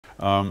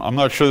I'm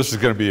not sure this is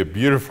going to be a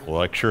beautiful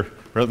lecture,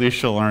 but at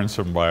least you'll learn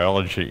some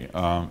biology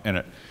in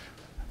it.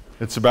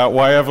 It's about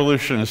why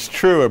evolution is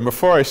true. And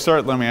before I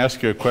start, let me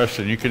ask you a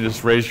question. You can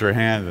just raise your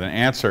hand and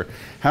answer.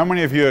 How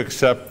many of you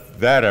accept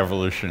that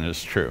evolution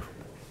is true?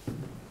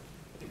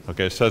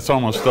 Okay, so that's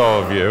almost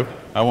all of you.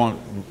 I won't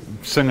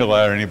single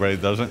out anybody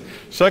that doesn't.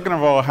 Second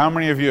of all, how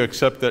many of you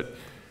accept that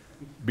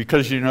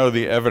because you know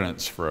the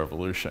evidence for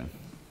evolution,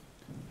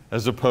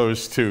 as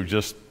opposed to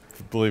just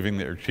believing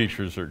that your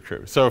teachers are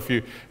true? So if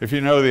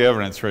you know the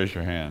evidence, raise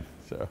your hand.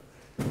 So,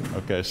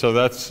 okay, so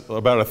that's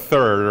about a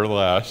third or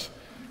less.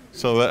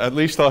 So that at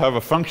least I'll have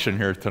a function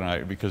here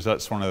tonight, because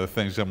that's one of the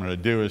things I'm going to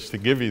do, is to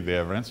give you the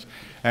evidence.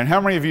 And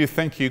how many of you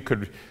think you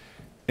could,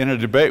 in a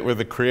debate with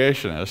a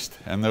creationist,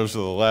 and those are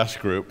the last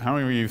group, how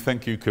many of you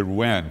think you could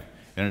win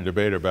in a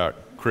debate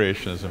about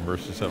creationism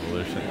versus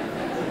evolution?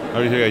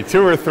 Okay,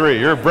 2 or 3.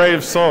 You're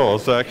brave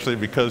souls, actually,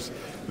 because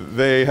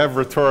they have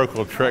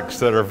rhetorical tricks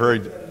that are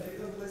very...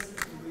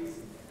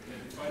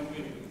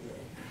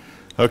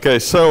 Okay,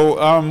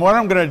 so what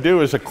I'm going to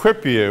do is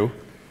equip you,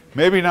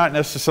 maybe not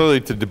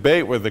necessarily to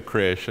debate with the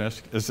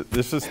creationist.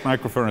 This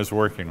microphone is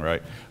working,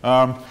 right?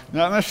 Not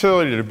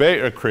necessarily to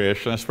debate a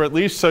creationist, but at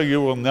least so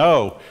you will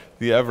know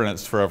the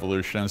evidence for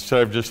evolution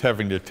instead of just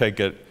having to take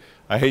it,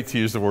 I hate to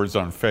use the words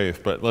on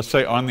faith, but let's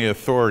say on the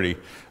authority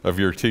of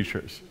your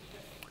teachers.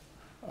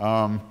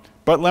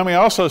 But let me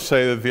also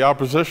say that the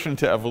opposition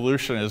to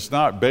evolution is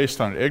not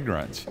based on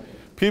ignorance.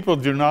 People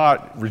do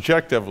not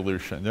reject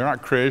evolution. They're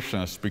not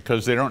creationists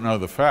because they don't know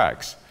the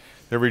facts.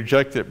 They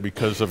reject it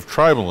because of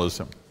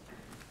tribalism.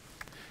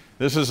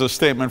 This is a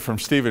statement from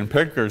Steven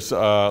Pinker's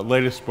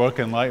latest book,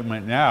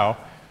 Enlightenment Now.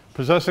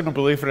 Possessing a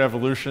belief in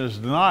evolution is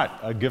not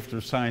a gift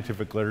of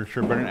scientific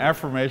literature, but an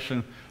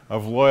affirmation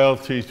of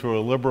loyalty to a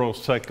liberal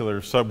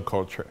secular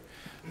subculture.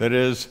 That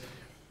is,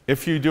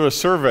 if you do a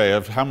survey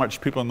of how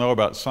much people know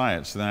about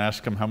science and then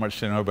ask them how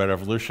much they know about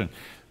evolution,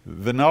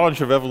 the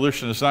knowledge of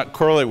evolution does not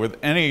correlate with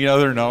any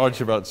other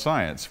knowledge about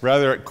science.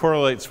 Rather, it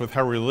correlates with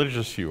how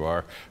religious you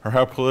are or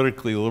how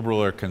politically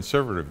liberal or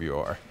conservative you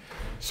are.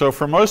 So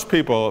for most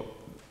people,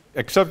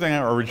 accepting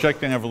or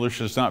rejecting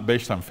evolution is not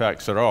based on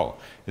facts at all.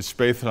 It's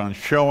based on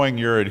showing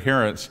your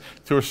adherence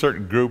to a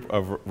certain group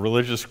of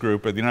religious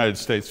group. In the United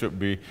States, it would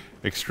be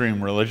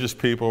extreme religious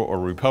people or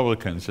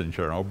Republicans in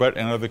general, but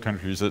in other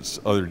countries, it's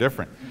other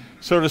different.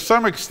 So to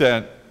some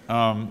extent,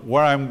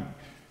 what I'm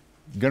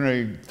going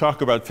to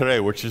talk about today,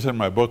 which is in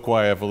my book,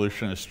 Why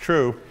Evolution is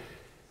True,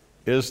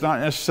 is not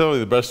necessarily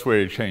the best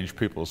way to change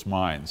people's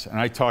minds. And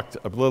I talked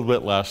a little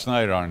bit last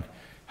night on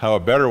how a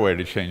better way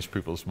to change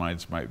people's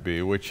minds might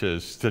be, which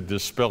is to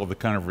dispel the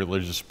kind of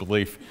religious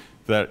belief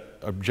that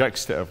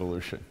objects to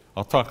evolution.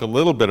 I'll talk a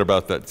little bit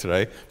about that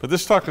today, but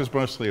this talk is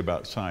mostly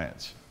about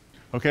science.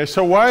 Okay,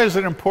 so why is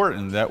it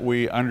important that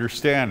we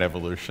understand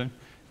evolution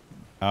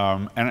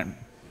and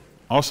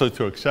also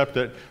to accept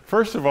it?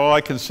 First of all,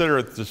 I consider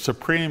it the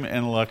supreme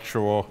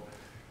intellectual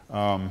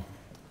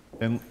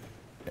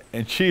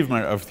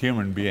achievement of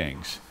human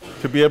beings,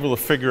 to be able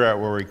to figure out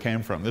where we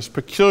came from. This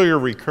peculiar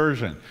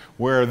recursion,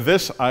 where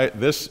this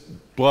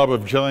blob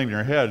of jelly in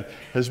your head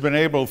has been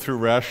able, through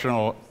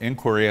rational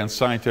inquiry and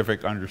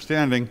scientific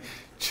understanding,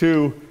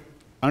 to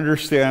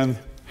understand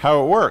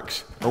how it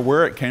works, or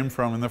where it came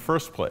from in the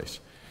first place.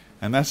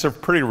 And that's a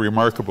pretty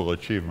remarkable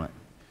achievement.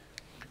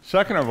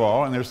 Second of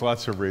all, and there's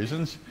lots of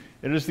reasons,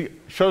 it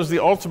shows the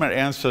ultimate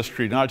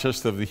ancestry not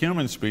just of the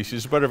human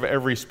species, but of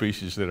every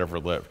species that ever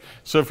lived.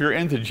 So if you're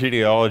into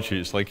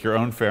genealogies, like your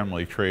own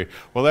family tree,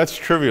 well, that's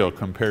trivial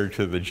compared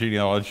to the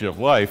genealogy of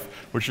life,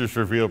 which is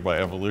revealed by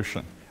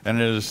evolution.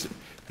 And it is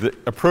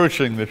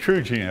approaching the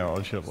true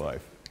genealogy of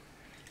life.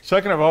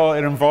 Second of all,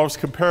 it involves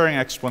comparing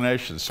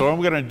explanations. So what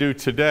I'm going to do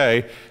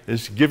today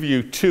is give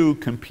you 2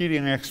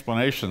 competing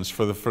explanations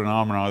for the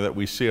phenomena that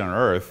we see on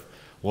Earth,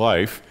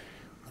 life.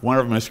 One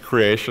of them is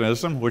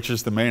creationism, which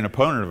is the main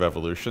opponent of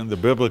evolution, the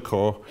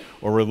biblical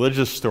or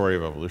religious story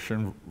of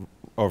evolution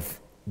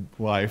of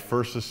life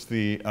versus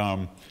the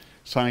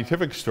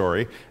scientific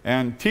story.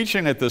 And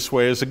teaching it this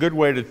way is a good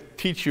way to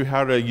teach you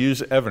how to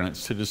use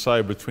evidence to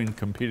decide between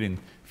competing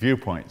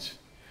viewpoints.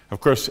 Of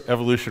course,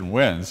 evolution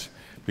wins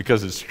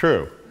because it's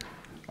true.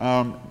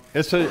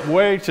 It's a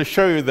way to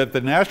show you that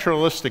the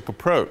naturalistic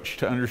approach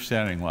to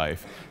understanding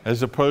life,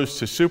 as opposed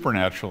to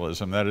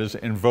supernaturalism, that is,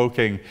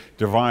 invoking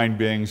divine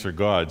beings or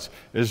gods,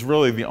 is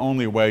really the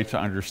only way to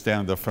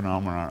understand the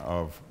phenomena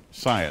of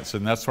science.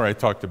 And that's what I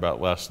talked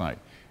about last night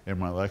in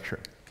my lecture.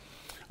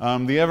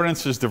 The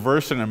evidence is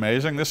diverse and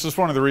amazing. This is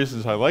one of the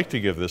reasons I like to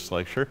give this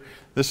lecture.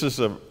 This is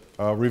a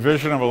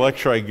revision of a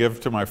lecture I give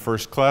to my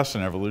first class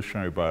in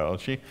evolutionary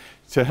biology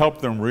to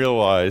help them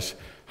realize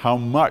how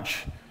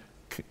much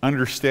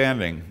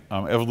understanding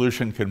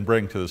evolution can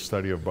bring to the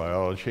study of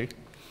biology.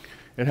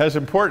 It has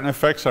important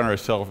effects on our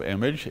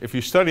self-image. If you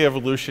study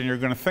evolution, you're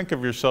going to think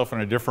of yourself in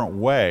a different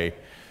way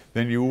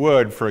than you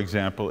would, for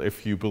example,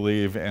 if you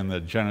believe in the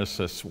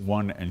Genesis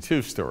 1 and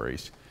 2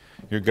 stories.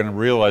 You're going to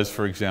realize,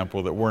 for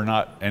example, that we're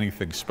not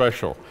anything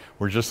special.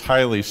 We're just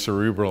highly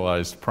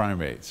cerebralized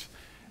primates.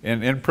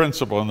 in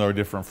principle, no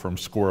different from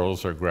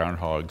squirrels or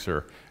groundhogs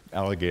or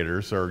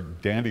alligators or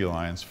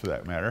dandelions for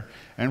that matter.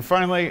 And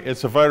finally,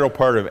 it's a vital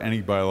part of any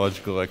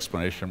biological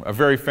explanation. A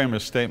very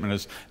famous statement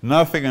is,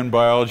 nothing in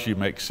biology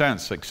makes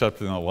sense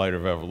except in the light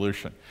of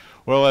evolution.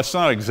 Well, that's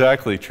not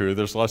exactly true.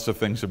 There's lots of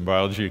things in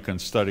biology you can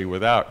study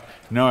without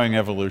knowing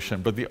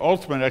evolution, but the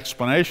ultimate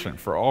explanation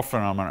for all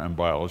phenomena in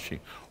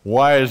biology,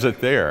 why is it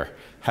there?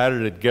 How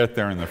did it get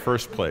there in the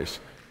first place?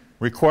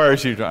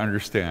 Requires you to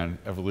understand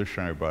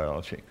evolutionary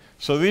biology.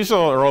 So these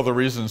are all the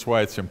reasons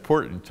why it's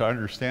important to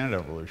understand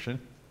evolution.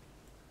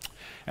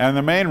 And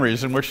the main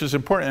reason, which is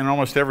important in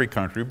almost every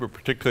country, but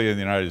particularly in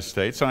the United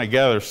States, and I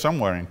gather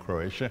somewhat in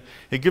Croatia,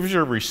 it gives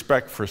you a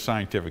respect for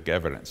scientific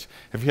evidence.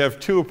 If you have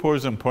two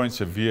opposing points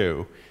of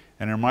view,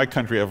 and in my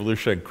country,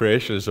 evolution and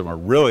creationism are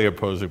really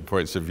opposing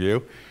points of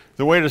view,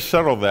 the way to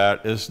settle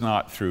that is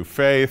not through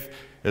faith,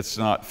 it's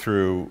not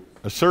through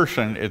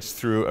assertion, it's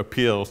through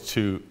appeal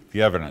to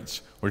the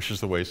evidence, which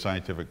is the way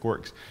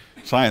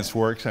science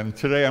works, and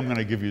today I'm going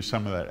to give you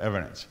some of that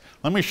evidence.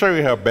 Let me show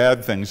you how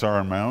bad things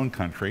are in my own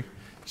country.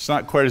 It's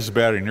not quite as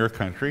bad in your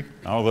country,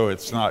 although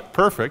it's not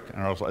perfect,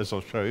 and as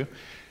I'll show you.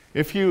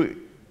 If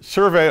you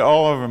survey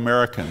all of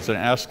Americans and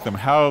ask them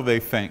how they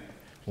think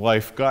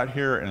life got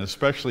here, and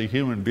especially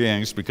human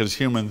beings, because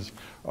humans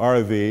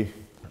are the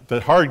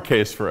hard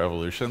case for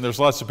evolution. There's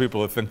lots of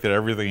people that think that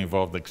everything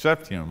evolved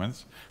except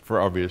humans,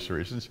 for obvious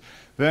reasons.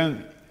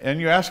 And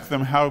you ask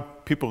them how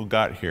people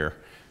got here.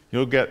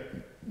 You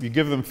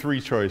give them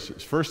three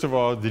choices. First of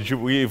all,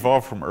 we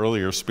evolve from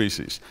earlier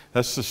species?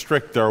 That's the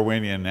strict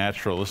Darwinian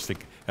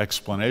naturalistic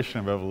explanation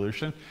of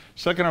evolution.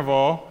 Second of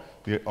all,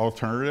 the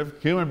alternative,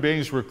 human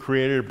beings were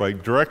created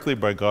directly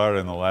by God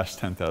in the last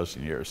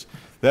 10,000 years.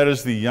 That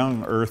is the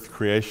young earth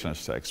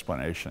creationist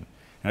explanation.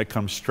 And it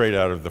comes straight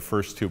out of the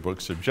first two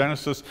books of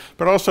Genesis,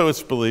 but also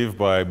it's believed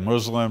by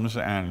Muslims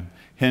and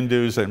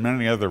Hindus and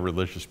many other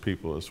religious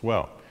people as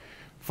well.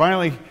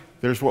 Finally,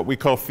 there's what we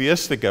call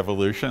theistic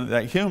evolution,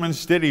 that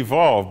humans did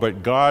evolve,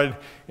 but God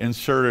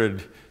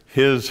inserted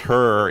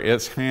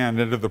its hand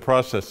into the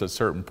process at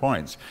certain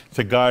points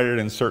to guide it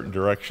in certain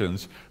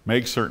directions,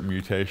 make certain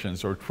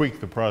mutations, or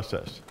tweak the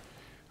process.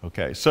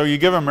 Okay, so you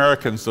give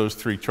Americans those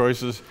three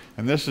choices,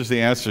 and this is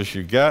the answers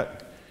you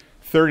get.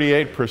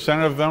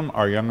 38% of them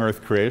are young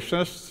earth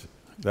creationists.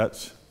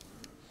 That's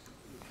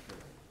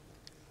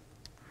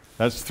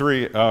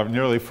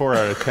nearly 4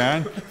 out of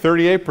 10.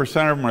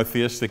 38% of them are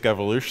theistic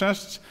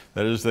evolutionists.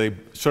 That is, they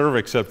sort of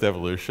accept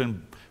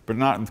evolution, but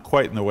not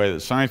quite in the way that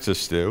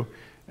scientists do.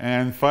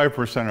 And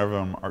 5% of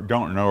them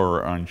don't know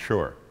or are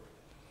unsure.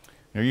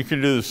 Now you can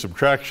do the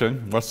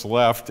subtraction. What's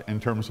left in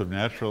terms of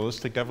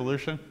naturalistic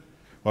evolution?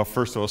 Well,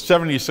 first of all,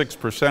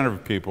 76%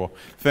 of people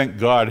think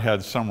God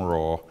had some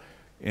role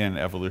in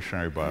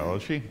evolutionary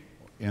biology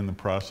in the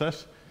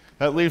process.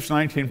 That leaves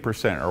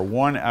 19%, or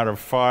 1 out of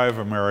 5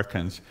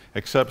 Americans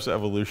accepts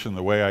evolution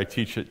the way I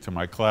teach it to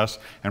my class,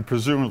 and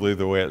presumably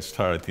the way it's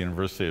taught at the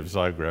University of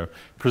Zagreb,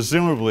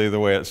 presumably the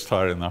way it's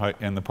taught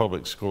in the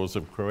public schools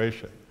of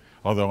Croatia,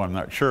 although I'm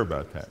not sure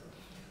about that.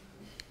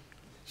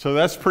 So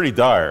that's pretty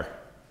dire.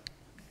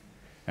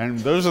 And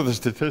those are the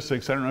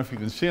statistics. I don't know if you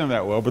can see them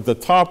that well, but the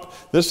top,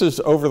 this is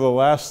over the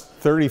last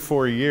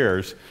 34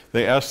 years.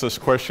 They ask this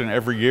question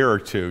every year or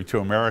two to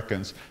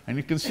Americans, and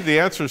you can see the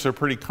answers are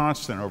pretty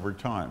constant over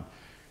time.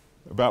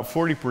 About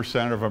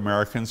 40% of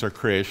Americans are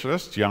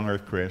creationists, young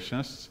earth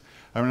creationists.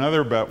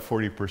 Another about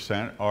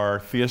 40%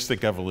 are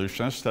theistic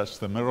evolutionists. That's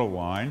the middle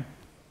line.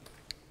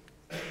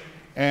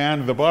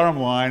 And the bottom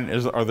line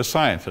are the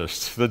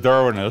scientists, the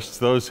Darwinists,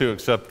 those who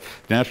accept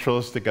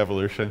naturalistic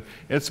evolution.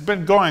 It's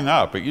been going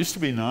up. It used to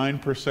be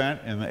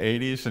 9% in the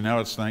 80s, and now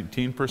it's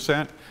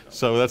 19%.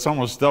 So that's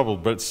almost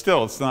doubled, but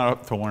still, it's not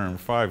up to 1 in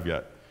 5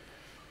 yet.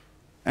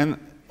 And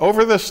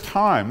over this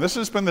time, this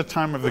has been the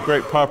time of the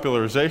great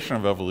popularization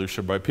of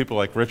evolution by people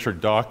like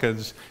Richard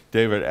Dawkins,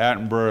 David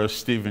Attenborough,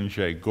 Stephen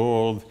Jay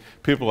Gould,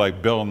 people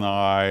like Bill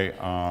Nye,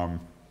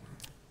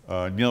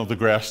 Neil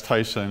deGrasse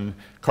Tyson,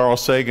 Carl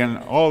Sagan.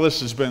 All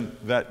this has been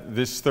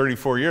this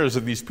 34 years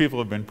that these people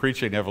have been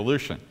preaching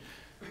evolution.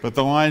 But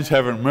the lines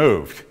haven't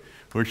moved,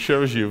 which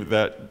shows you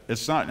that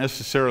it's not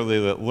necessarily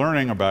that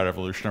learning about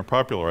evolution or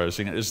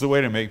popularizing it is the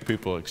way to make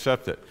people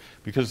accept it,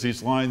 because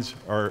these lines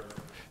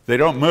they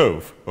don't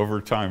move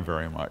over time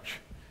very much.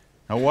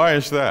 Now, why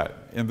is that?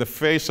 In the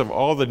face of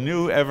all the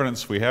new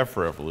evidence we have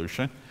for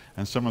evolution,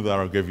 and some of that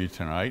I'll give you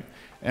tonight,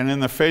 and in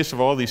the face of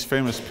all these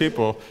famous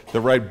people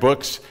that write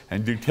books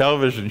and do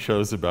television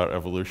shows about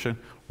evolution,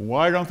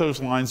 why don't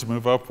those lines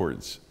move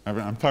upwards?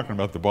 I'm talking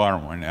about the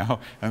bottom one now,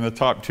 and the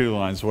top two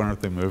lines, why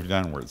don't they move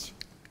downwards?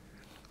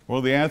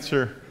 Well, the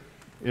answer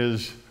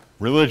is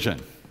religion.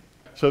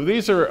 So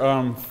these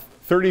are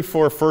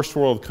 34 first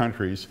world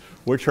countries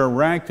which are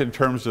ranked in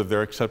terms of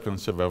their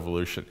acceptance of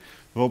evolution.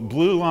 The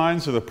blue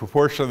lines are the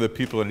proportion of the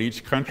people in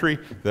each country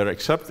that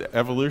accept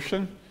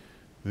evolution.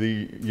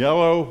 The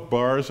yellow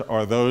bars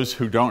are those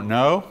who don't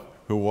know,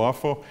 who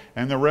waffle,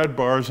 and the red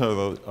bars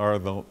are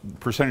the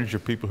percentage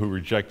of people who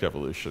reject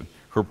evolution,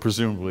 who are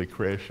presumably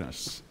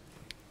creationists.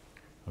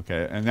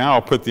 Okay, and now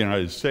I'll put the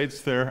United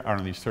States there out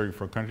of these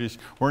 34 countries.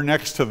 We're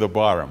next to the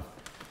bottom.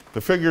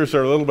 The figures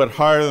are a little bit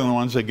higher than the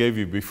ones I gave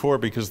you before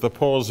because the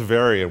polls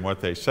vary in what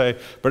they say.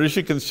 But as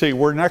you can see,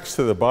 we're next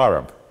to the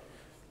bottom.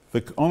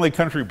 The only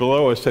country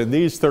below us in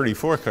these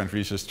 34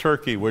 countries is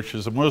Turkey, which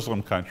is a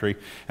Muslim country,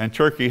 and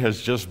Turkey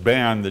has just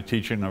banned the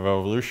teaching of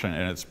evolution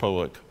in its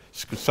public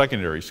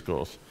secondary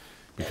schools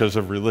because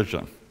of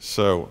religion.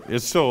 So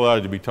it's still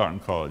allowed to be taught in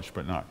college,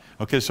 but not.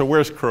 Okay, so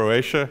where's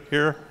Croatia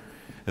here?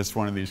 It's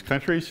one of these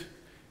countries,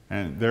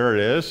 and there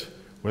it is,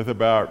 with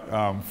about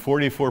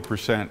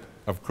 44%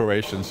 of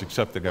Croatians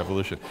accepting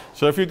evolution.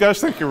 So if you guys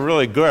think you're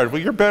really good,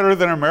 well, you're better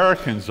than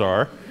Americans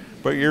are,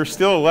 but you're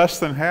still less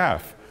than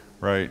half,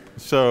 right?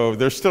 So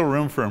there's still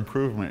room for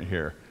improvement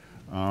here.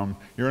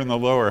 You're in the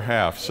lower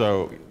half,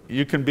 so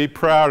you can be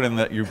proud in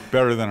that you're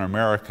better than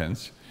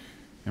Americans.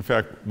 In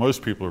fact,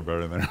 most people are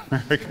better than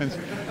Americans.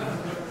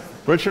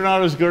 But you're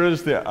not as good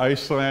as the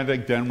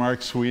Icelandic,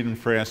 Denmark, Sweden,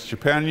 France,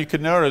 Japan. You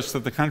can notice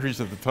that the countries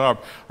at the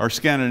top are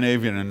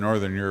Scandinavian and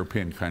Northern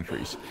European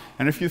countries.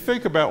 And if you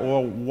think about,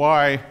 well,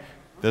 why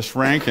this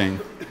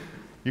ranking,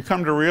 you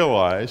come to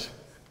realize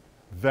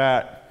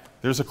that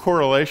there's a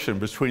correlation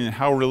between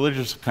how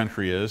religious a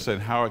country is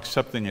and how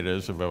accepting it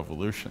is of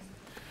evolution.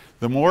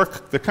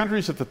 The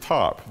countries at the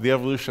top, the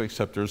evolution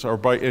acceptors,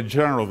 are in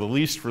general the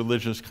least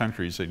religious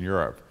countries in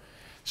Europe.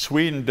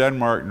 Sweden,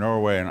 Denmark,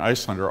 Norway, and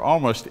Iceland are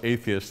almost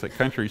atheistic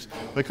countries.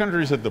 The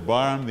countries at the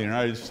bottom, the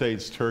United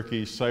States,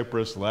 Turkey,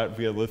 Cyprus,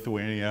 Latvia,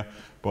 Lithuania,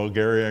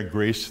 Bulgaria,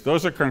 Greece,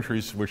 those are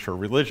countries which are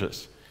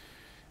religious.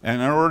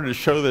 And in order to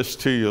show this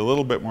to you a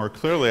little bit more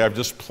clearly, I've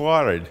just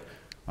plotted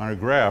on a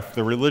graph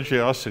the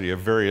religiosity of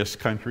various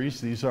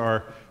countries. These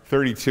are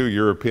 32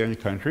 European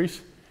countries.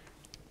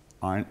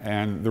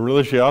 And the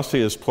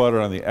religiosity is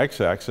plotted on the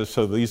x-axis,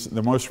 so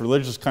the most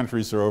religious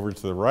countries are over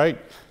to the right,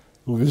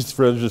 least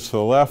religious to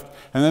the left,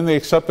 and then the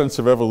acceptance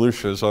of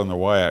evolution is on the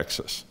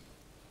y-axis.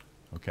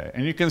 Okay,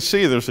 and you can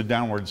see there's a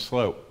downward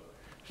slope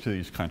to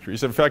these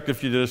countries. In fact,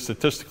 if you did a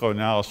statistical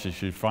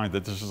analysis, you'd find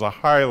that this is a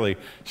highly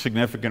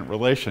significant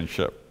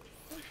relationship.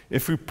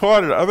 If we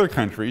plotted other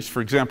countries,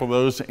 for example,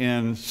 those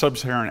in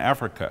sub-Saharan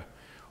Africa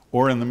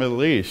or in the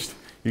Middle East,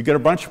 you get a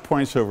bunch of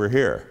points over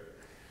here,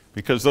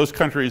 because those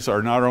countries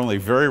are not only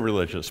very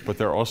religious, but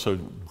they're also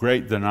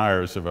great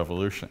deniers of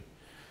evolution.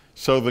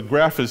 So the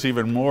graph is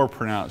even more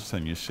pronounced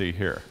than you see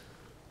here,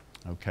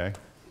 okay?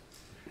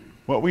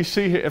 What we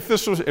see here,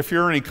 if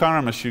you're an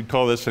economist, you'd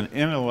call this an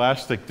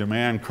inelastic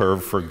demand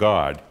curve for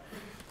God.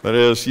 That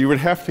is, you would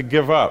have to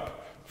give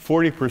up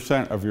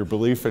 40% of your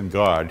belief in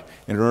God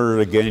in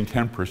order to gain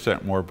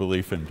 10% more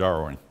belief in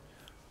Darwin.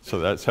 So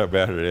that's how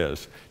bad it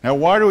is. Now,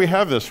 why do we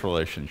have this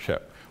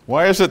relationship?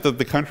 Why is it that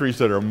the countries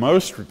that are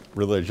most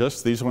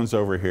religious, these ones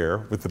over here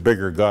with the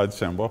bigger God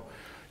symbol,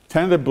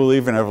 tend to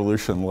believe in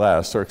evolution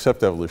less or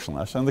accept evolution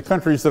less, and the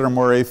countries that are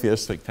more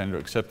atheistic tend to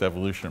accept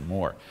evolution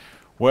more?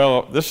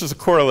 Well, this is a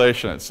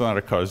correlation, it's not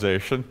a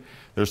causation.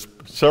 There's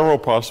several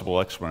possible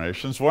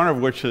explanations, one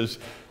of which is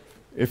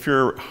if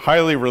you're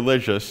highly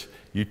religious,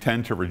 you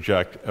tend to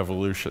reject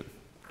evolution,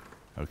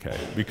 okay,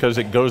 because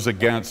it goes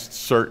against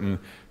certain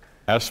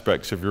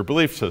aspects of your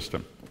belief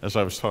system, as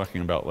I was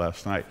talking about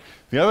last night.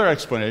 The other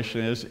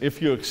explanation is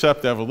if you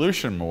accept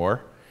evolution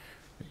more,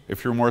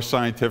 if you're more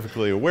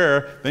scientifically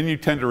aware, then you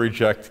tend to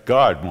reject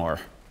God more.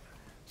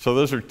 So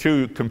those are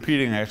two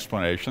competing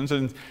explanations,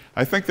 and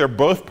I think they're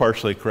both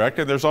partially correct.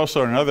 And there's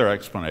also another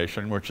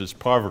explanation, which is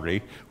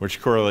poverty,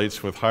 which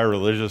correlates with high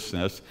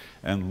religiousness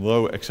and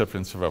low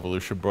acceptance of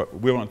evolution, but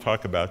we won't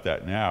talk about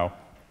that now.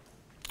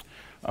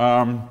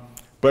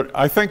 But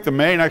I think the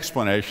main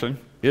explanation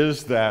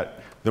is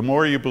that the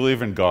more you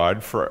believe in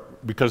God,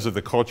 because of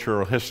the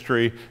cultural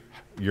history,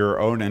 your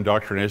own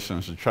indoctrination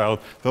as a child,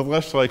 the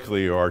less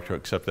likely you are to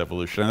accept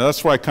evolution. And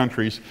that's why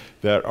countries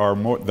that are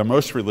the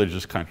most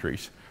religious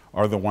countries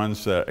are the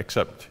ones that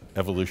accept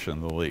evolution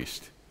the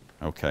least.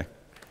 Okay.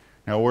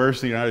 Now,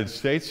 where's the United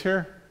States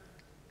here?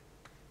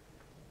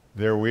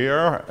 There we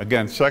are.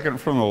 Again, second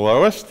from the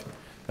lowest.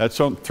 That's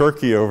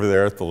Turkey over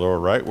there at the lower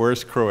right.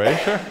 Where's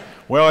Croatia?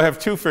 Well, I have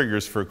two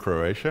figures for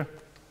Croatia.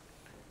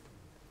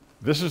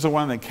 This is the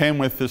one that came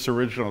with this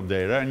original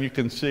data, and you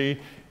can see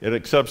it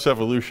accepts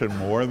evolution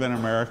more than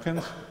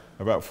Americans,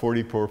 about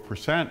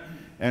 44%,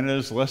 and it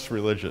is less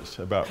religious,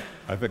 about,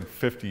 I think,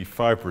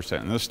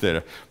 55% in this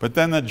data. But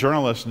then the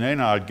journalist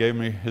Nenad gave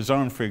me his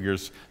own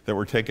figures that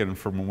were taken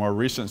from more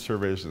recent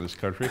surveys in this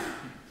country,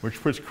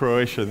 which puts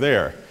Croatia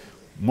there.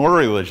 More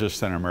religious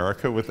than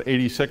America, with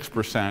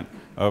 86%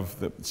 of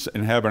the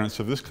inhabitants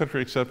of this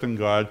country accepting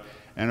God,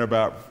 and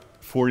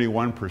about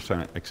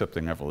 41%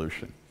 accepting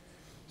evolution.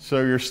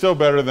 So you're still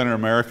better than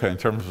America in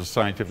terms of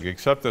scientific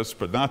acceptance,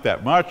 but not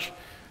that much,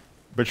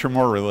 but you're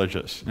more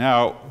religious.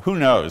 Now, who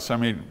knows? I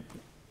mean,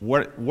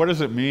 what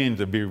does it mean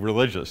to be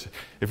religious?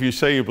 If you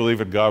say you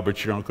believe in God,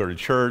 but you don't go to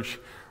church,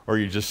 or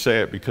you just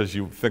say it because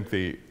you think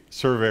the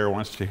surveyor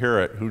wants to hear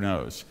it, who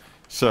knows?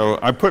 So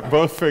I put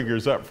both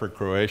figures up for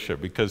Croatia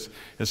because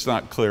it's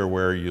not clear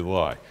where you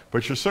lie.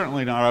 But you're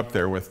certainly not up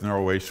there with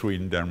Norway,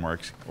 Sweden,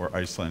 Denmark, or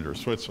Iceland, or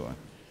Switzerland.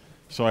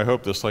 So I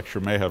hope this lecture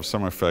may have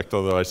some effect,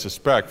 although I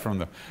suspect from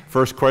the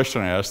first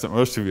question I asked that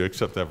most of you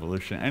accept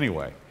evolution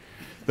anyway.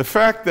 The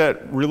fact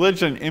that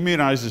religion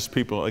immunizes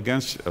people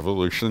against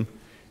evolution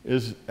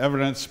is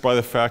evidenced by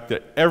the fact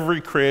that every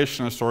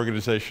creationist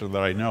organization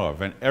that I know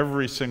of and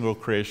every single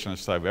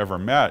creationist I've ever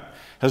met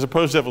has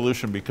opposed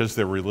evolution because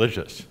they're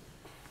religious.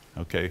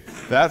 Okay,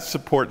 that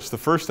supports the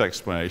first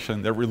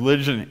explanation that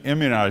religion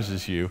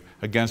immunizes you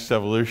against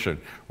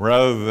evolution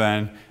rather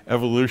than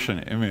evolution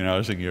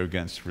immunizing you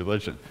against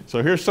religion.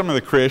 So here's some of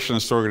the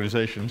creationist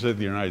organizations in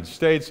the United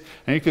States,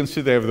 and you can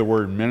see they have the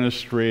word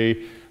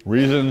ministry,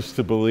 reasons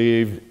to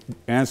believe,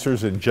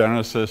 answers in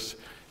Genesis,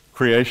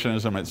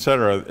 creationism,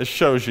 etc. It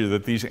shows you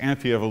that these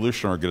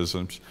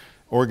anti-evolution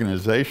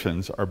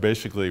organizations are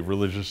basically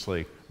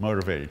religiously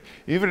motivated.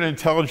 Even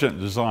intelligent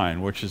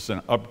design, which is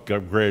an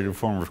upgraded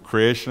form of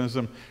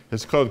creationism,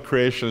 it's called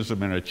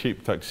creationism in a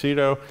cheap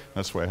tuxedo.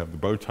 That's why I have the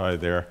bow tie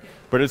there.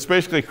 But it's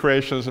basically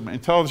creationism.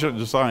 Intelligent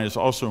design is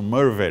also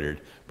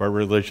motivated by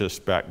religious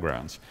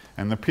backgrounds.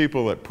 And the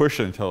people that push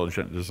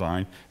intelligent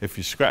design, if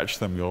you scratch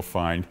them, you'll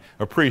find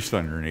a priest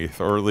underneath,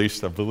 or at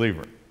least a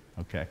believer.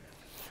 Okay?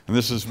 And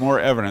this is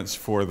more evidence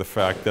for the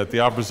fact that the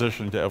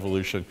opposition to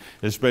evolution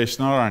is based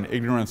not on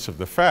ignorance of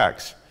the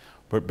facts,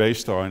 but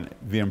based on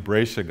the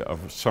embracing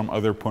of some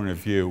other point of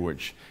view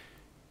which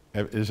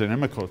is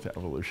inimical to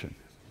evolution.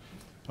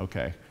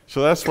 Okay,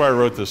 so that's why I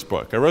wrote this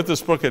book. I wrote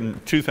this book in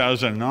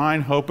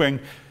 2009, hoping,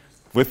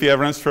 with the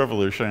evidence for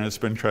evolution, and it's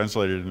been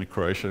translated into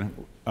Croatian,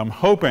 I'm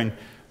hoping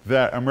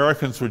that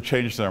Americans would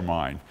change their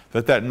mind,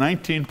 that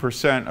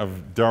 19%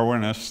 of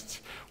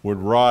Darwinists would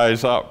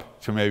rise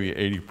up to maybe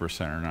 80%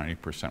 or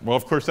 90%. Well,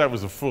 of course, that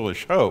was a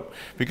foolish hope,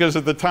 because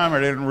at the time I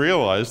didn't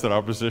realize that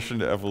opposition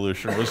to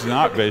evolution was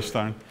not based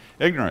on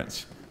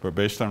ignorance, but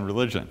based on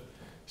religion.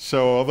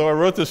 So although I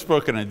wrote this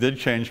book and it did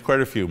change quite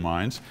a few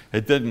minds,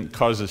 it didn't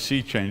cause a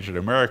sea change in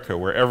America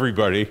where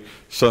everybody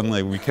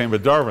suddenly became a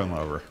Darwin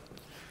lover.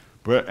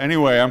 But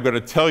anyway, I'm going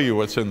to tell you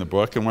what's in the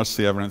book and what's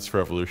the evidence for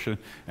evolution.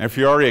 And if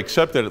you already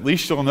accept it, at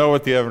least you'll know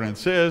what the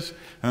evidence is.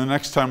 And the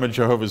next time a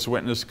Jehovah's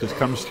Witness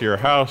comes to your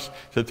house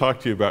to talk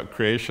to you about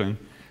creation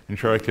and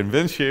try to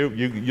convince you,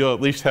 you'll at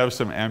least have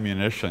some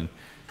ammunition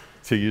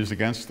to use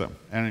against them.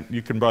 And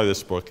you can buy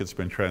this book. It's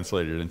been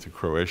translated into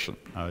Croatian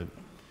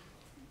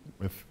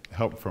with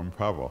help from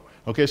Pavel.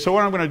 Okay, so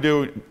what I'm going to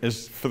do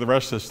is, for the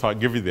rest of this talk,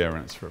 give you the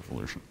evidence for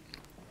evolution.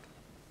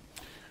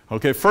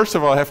 Okay, first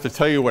of all, I have to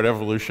tell you what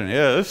evolution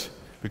is,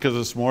 because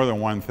it's more than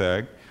one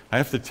thing. I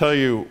have to tell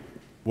you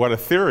what a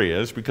theory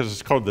is, because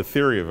it's called the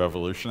theory of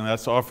evolution, and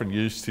that's often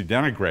used to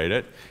denigrate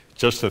it. It's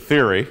just a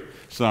theory,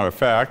 it's not a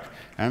fact.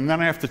 And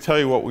then I have to tell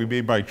you what we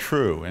mean by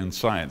true in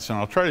science, and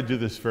I'll try to do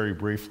this very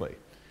briefly.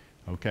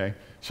 Okay?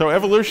 So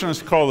evolution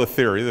is called a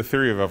theory, the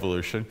theory of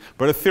evolution,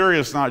 but a theory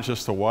is not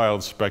just a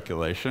wild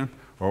speculation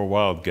or a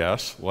wild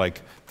guess,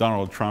 like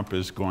Donald Trump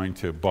is going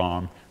to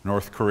bomb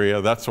North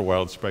Korea. That's a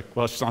wild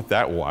well, it's not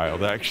that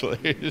wild,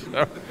 actually.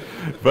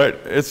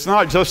 But it's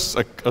not just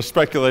a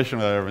speculation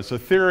without evidence. A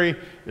theory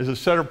is a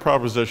set of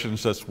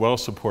propositions that's well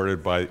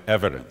supported by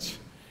evidence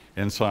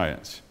in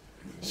science.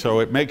 So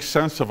it makes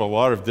sense of a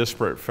lot of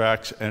disparate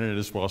facts, and it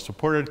is well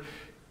supported.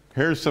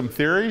 Here's some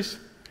theories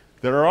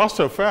that are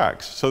also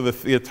facts. So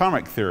the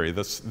atomic theory,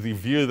 that's the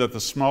view that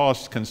the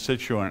smallest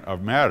constituent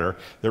of matter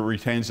that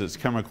retains its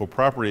chemical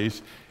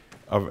properties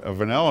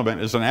of an element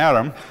is an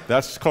atom.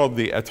 That's called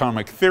the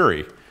atomic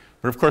theory.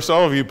 But of course,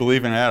 all of you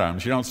believe in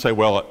atoms. You don't say,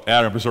 well,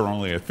 atoms are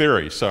only a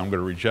theory, so I'm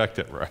going to reject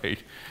it, right?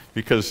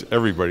 Because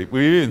everybody,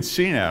 we've even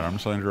seen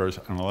atoms under a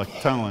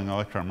tunneling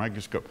electron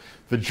microscope.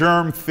 The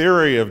germ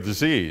theory of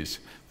disease,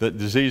 that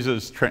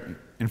diseases,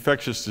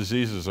 infectious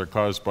diseases are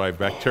caused by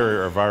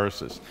bacteria or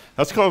viruses.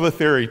 That's called a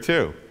theory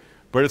too,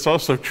 but it's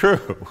also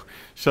true.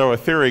 So a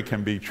theory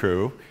can be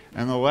true.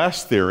 And the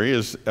last theory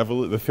is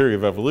the theory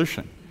of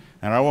evolution.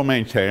 And I will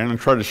maintain and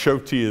try to show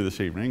to you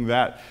this evening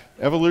that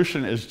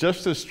evolution is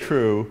just as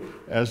true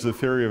as the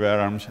theory of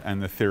atoms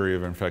and the theory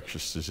of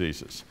infectious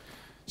diseases.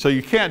 So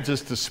you can't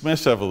just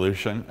dismiss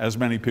evolution, as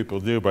many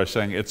people do, by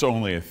saying it's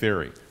only a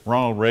theory.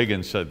 Ronald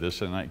Reagan said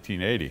this in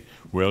 1980.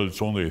 Well,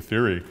 it's only a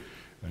theory.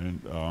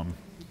 And,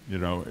 you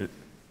know,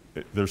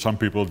 there's some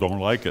people who don't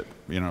like it.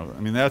 You know,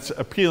 I mean, that's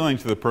appealing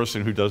to the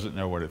person who doesn't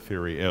know what a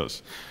theory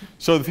is.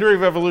 So the theory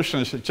of evolution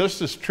is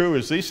just as true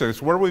as these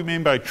things. What do we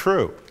mean by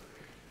true?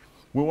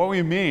 Well, what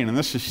we mean, and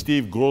this is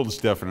Steve Gould's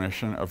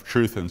definition of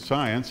truth in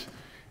science,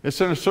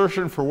 it's an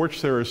assertion for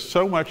which there is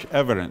so much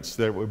evidence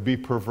that it would be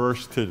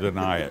perverse to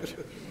deny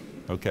it.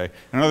 Okay?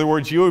 In other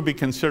words, you would be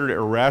considered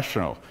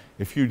irrational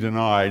if you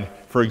denied,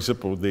 for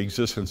example, the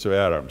existence of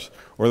atoms,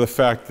 or the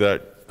fact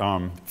that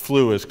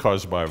flu is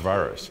caused by a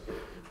virus.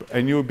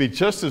 And you would be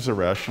just as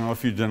irrational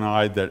if you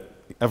denied that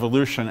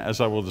evolution, as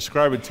I will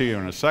describe it to you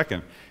in a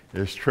second,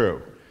 is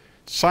true.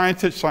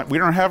 Scientists, we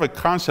don't have a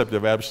concept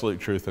of absolute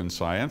truth in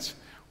science.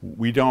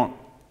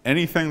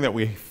 Anything that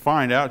we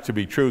find out to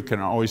be true can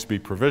always be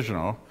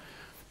provisional,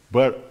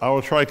 but I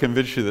will try to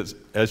convince you that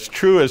as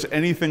true as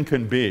anything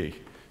can be,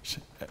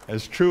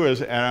 as true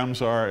as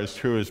atoms are, as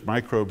true as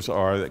microbes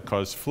are that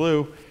cause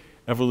flu,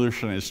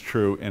 evolution is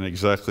true in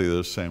exactly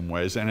those same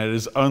ways, and it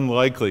is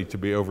unlikely to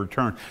be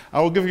overturned. I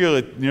will give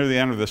you, near the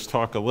end of this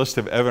talk, a list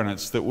of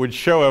evidence that would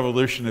show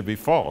evolution to be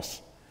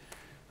false.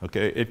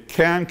 Okay, it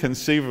can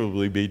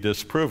conceivably be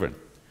disproven,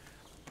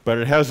 but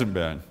it hasn't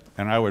been,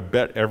 and I would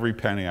bet every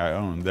penny I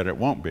own that it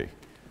won't be.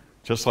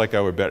 Just like I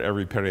would bet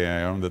every penny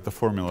I own that the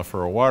formula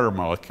for a water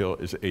molecule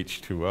is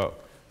H2O.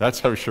 That's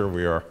how sure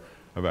we are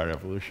about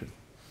evolution.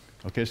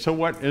 Okay, so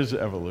what is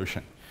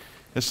evolution?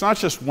 It's not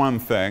just one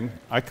thing.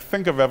 I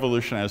think of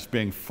evolution as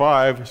being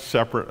 5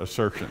 separate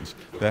assertions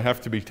that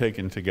have to be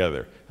taken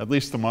together, at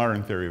least the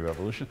modern theory of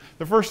evolution.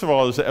 The first of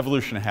all is that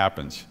evolution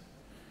happens.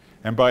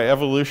 And by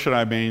evolution,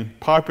 I mean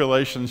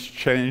populations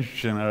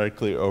change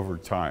genetically over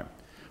time.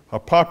 A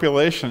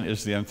population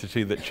is the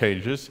entity that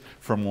changes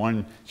from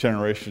one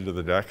generation to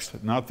the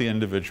next, not the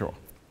individual.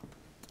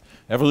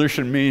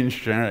 Evolution means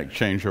genetic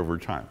change over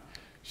time.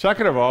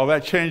 Second of all,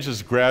 that change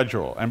is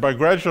gradual. And by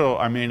gradual,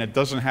 I mean it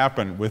doesn't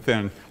happen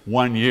within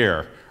 1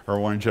 year or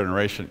 1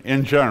 generation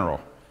in general.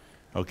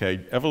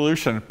 Okay,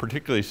 evolution,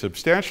 particularly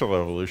substantial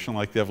evolution,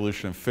 like the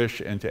evolution of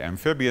fish into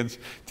amphibians,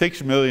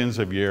 takes millions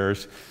of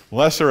years.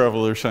 Lesser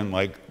evolution,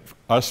 like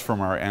us from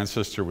our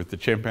ancestor with the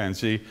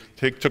chimpanzee,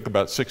 took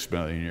about 6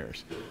 million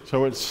years.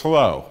 So it's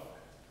slow.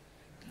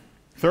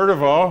 Third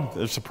of all,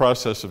 there's the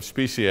process of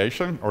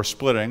speciation, or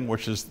splitting,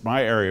 which is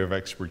my area of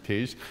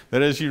expertise.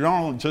 That is, you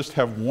don't just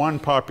have one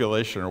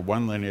population or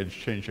one lineage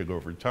changing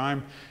over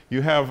time.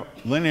 You have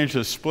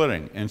lineages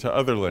splitting into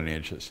other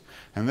lineages.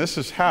 And this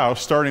is how,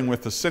 starting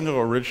with the single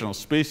original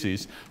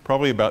species,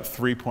 probably about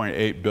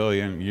 3.8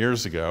 billion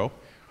years ago,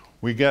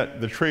 we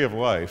get the tree of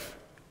life,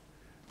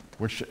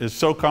 which is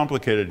so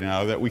complicated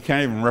now that we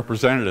can't even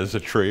represent it as a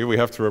tree. We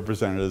have to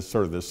represent it as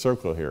sort of this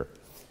circle here.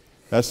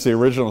 That's the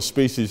original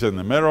species in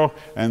the middle,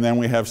 and then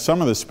we have some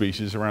of the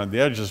species around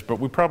the edges, but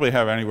we probably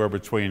have anywhere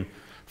between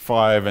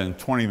 5 and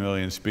 20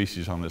 million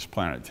species on this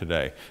planet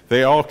today.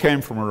 They all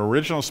came from an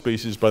original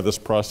species by this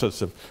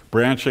process of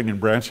branching and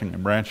branching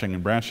and branching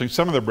and branching.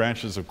 Some of the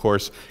branches, of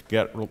course,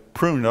 get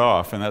pruned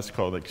off, and that's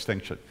called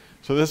extinction.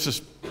 So this is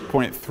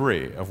point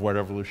 3 of what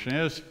evolution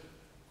is.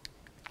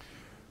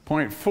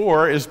 Point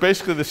 4 is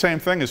basically the same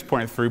thing as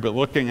point 3, but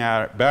looking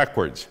at it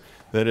backwards.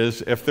 That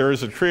is, if there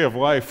is a tree of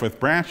life with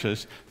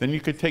branches, then you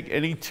could take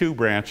any 2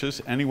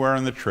 branches anywhere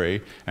on the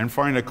tree and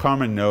find a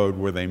common node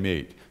where they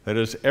meet. That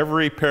is,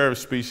 every pair of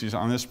species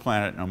on this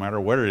planet, no matter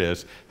what it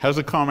is, has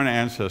a common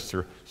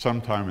ancestor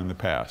sometime in the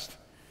past.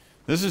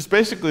 This is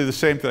basically the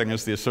same thing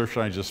as the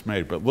assertion I just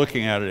made, but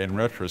looking at it in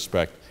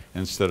retrospect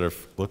instead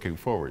of looking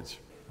forwards.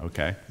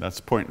 Okay, that's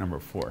point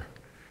number 4.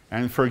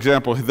 And for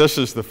example, this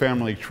is the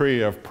family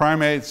tree of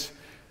primates.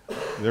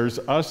 There's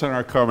us and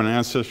our common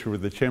ancestor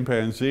with the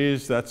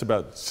chimpanzees. That's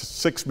about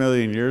 6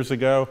 million years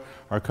ago.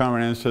 Our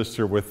common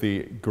ancestor with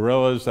the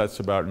gorillas, that's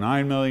about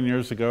 9 million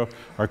years ago.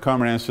 Our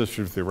common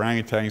ancestor with the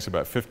orangutans,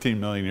 about 15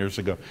 million years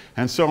ago.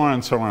 And so on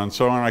and so on and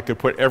so on. I could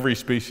put every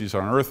species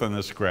on Earth on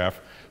this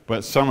graph,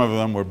 but some of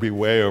them would be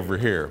way over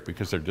here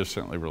because they're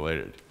distantly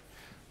related.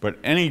 But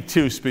any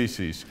 2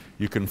 species,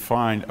 you can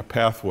find a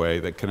pathway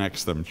that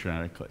connects them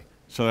genetically.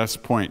 So that's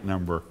point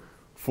number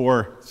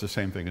 4, it's the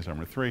same thing as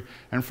number 3.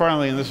 And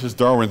finally, and this is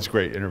Darwin's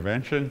great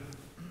intervention,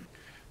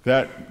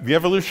 that the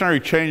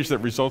evolutionary change that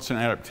results in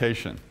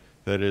adaptation,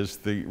 that is,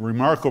 the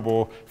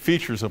remarkable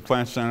features of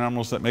plants and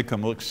animals that make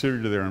them look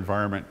suited to their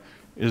environment,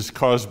 is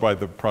caused by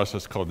the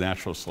process called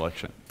natural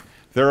selection.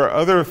 There are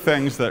other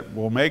things that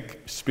will make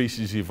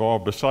species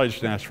evolve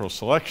besides natural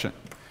selection,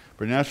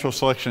 but natural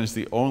selection is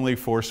the only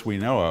force we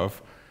know of,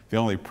 the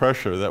only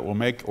pressure that will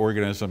make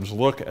organisms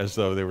look as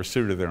though they were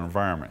suited to their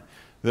environment.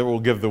 That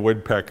will give the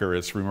woodpecker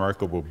its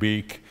remarkable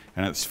beak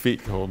and its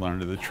feet to hold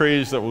onto the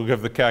trees, that will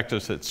give the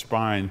cactus its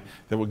spine,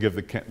 that will give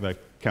the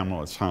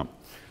camel its hump.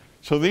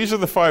 So these are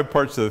the 5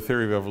 parts of the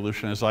theory of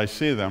evolution as I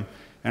see them.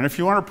 And if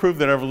you want to prove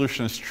that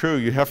evolution is true,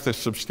 you have to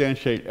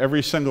substantiate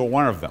every single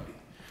one of them,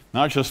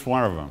 not just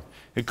one of them.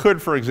 It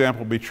could, for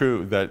example, be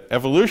true that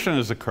evolution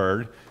has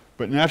occurred,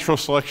 but natural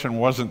selection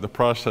wasn't the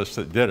process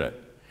that did it.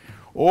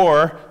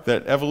 Or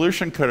that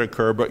evolution could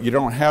occur, but you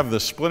don't have the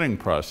splitting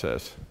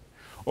process.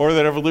 Or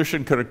that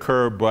evolution could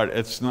occur, but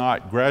it's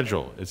not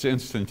gradual, it's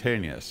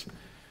instantaneous.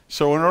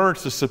 So in order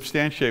to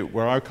substantiate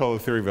what I call the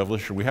theory of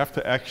evolution, we have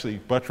to actually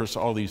buttress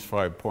all these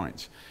 5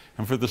 points.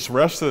 And for the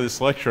rest of this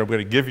lecture, I'm going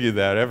to give you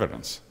that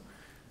evidence.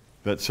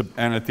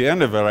 And at the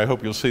end of it, I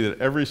hope you'll see that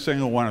every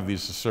single one of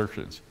these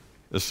assertions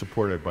is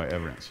supported by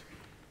evidence.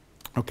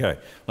 Okay,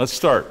 let's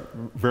start.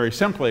 Very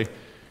simply,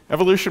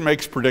 evolution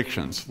makes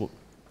predictions.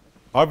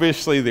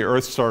 Obviously, the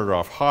Earth started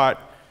off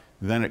hot.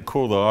 Then it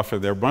cooled off,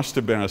 and there must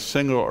have been a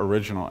single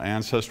original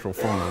ancestral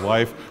form of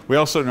life. We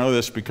also know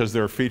this because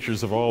there are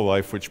features of all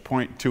life which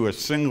point to a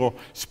single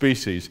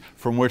species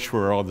from which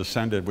we're all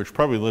descended, which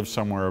probably lived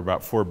somewhere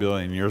about 4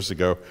 billion years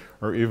ago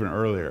or even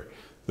earlier.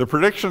 The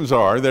predictions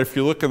are that if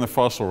you look in the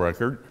fossil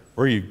record,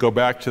 or you go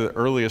back to the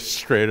earliest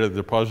strata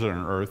deposited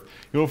on Earth,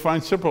 you'll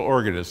find simple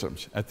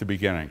organisms at the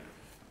beginning.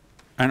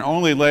 And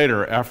only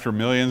later, after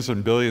millions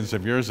and billions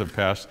of years have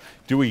passed,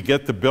 do we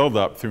get the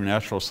buildup through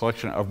natural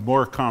selection of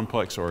more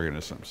complex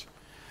organisms.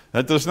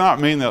 That does not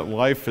mean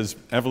that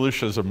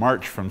evolution is a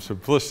march from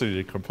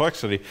simplicity to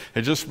complexity.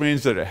 It just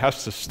means that it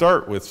has to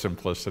start with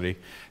simplicity,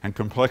 and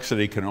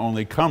complexity can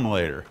only come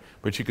later.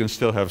 But you can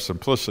still have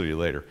simplicity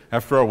later.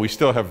 After all, we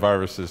still have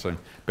viruses and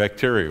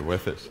bacteria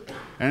with us.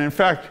 And in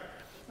fact,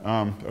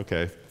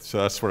 okay, so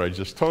that's what I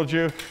just told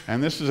you.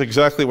 And this is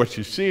exactly what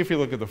you see if you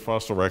look at the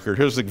fossil record.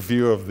 Here's a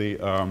view of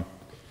the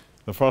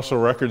fossil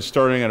record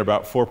starting at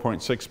about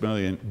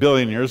 4.6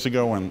 billion years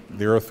ago when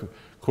the Earth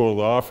cooled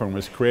off and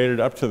was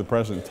created up to the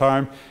present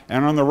time.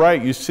 And on the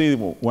right, you see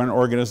when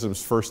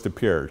organisms first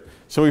appeared.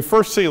 So we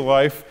first see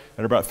life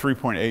at about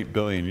 3.8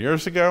 billion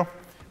years ago.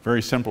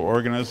 Very simple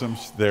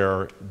organisms.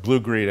 They're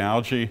blue-green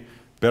algae,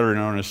 better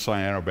known as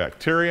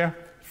cyanobacteria,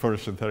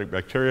 photosynthetic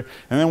bacteria.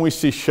 And then we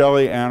see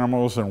shelly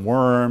animals and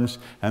worms,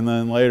 and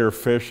then later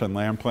fish and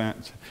land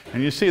plants.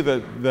 And you see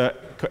that the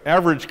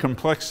average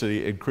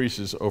complexity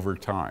increases over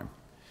time.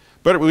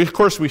 But of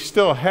course, we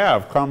still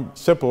have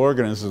simple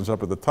organisms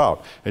up at the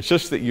top. It's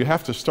just that you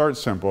have to start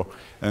simple,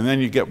 and then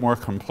you get more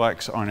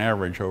complex on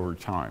average over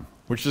time,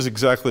 which is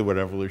exactly what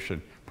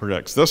evolution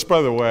predicts. This,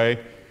 by the way,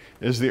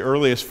 is the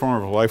earliest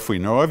form of life we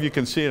know of. You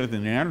can see it at the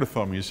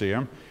Neanderthal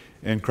Museum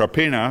in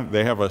Krapina.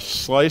 They have a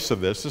slice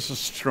of this. This is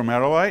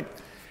stromatolite.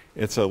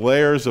 It's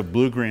layers of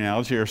blue-green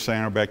algae or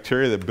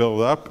cyanobacteria that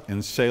build up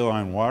in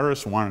saline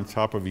waters, one on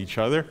top of each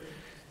other.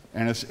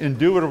 And it's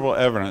indubitable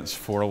evidence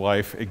for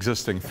life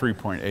existing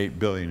 3.8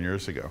 billion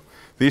years ago.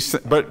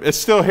 But it's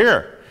still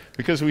here,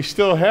 because we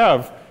still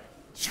have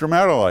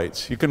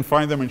stromatolites. You can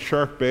find them in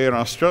Shark Bay in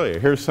Australia.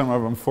 Here's some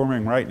of them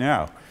forming right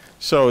now.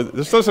 So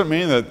this doesn't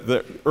mean that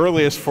the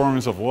earliest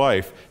forms of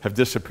life have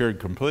disappeared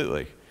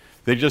completely.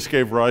 They just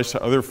gave rise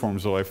to other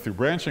forms of life through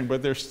branching,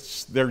 but their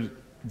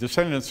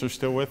descendants are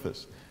still with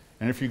us.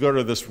 And if you go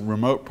to this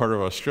remote part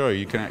of Australia,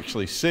 you can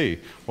actually see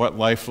what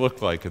life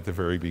looked like at the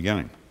very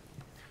beginning.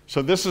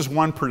 So this is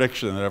one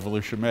prediction that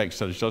evolution makes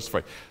that is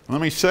justified. And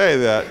let me say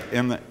that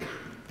in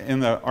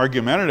the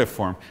argumentative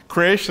form,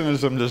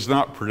 creationism does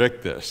not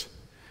predict this.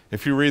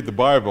 If you read the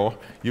Bible,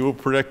 you will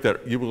predict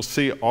that you will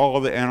see all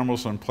of the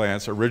animals and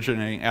plants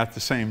originating at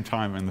the same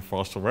time in the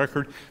fossil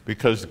record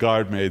because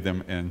God made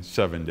them in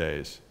 7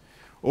 days.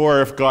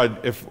 Or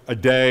if a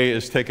day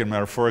is taken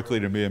metaphorically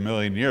to be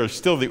 1,000,000 years,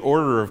 still the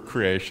order of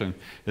creation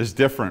is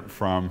different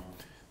from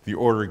the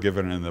order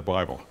given in the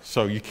Bible.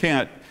 So you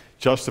can't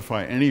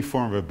justify any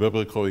form of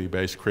biblically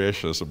based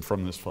creationism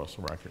from this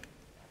fossil record.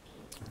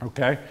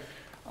 Okay?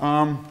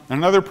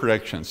 Another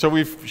prediction. So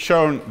we've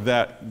shown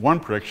that one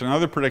prediction.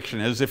 Another prediction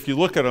is if you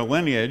look at a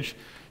lineage,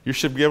 you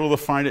should be able to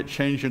find it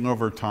changing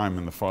over time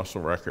in the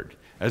fossil record,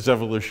 as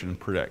evolution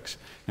predicts.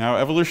 Now,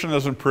 evolution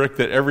doesn't predict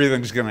that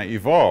everything's going to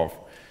evolve,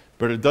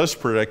 but it does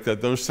predict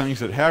that those things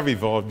that have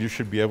evolved, you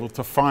should be able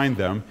to find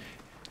them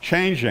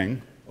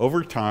changing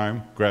over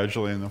time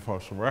gradually in the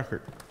fossil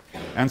record.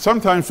 And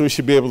sometimes we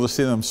should be able to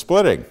see them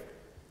splitting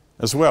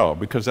as well,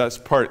 because that's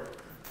part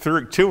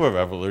 2 of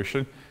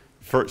evolution.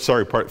 Part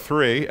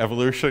 3,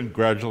 evolution,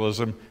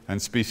 gradualism, and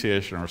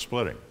speciation or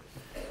splitting.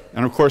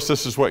 And of course,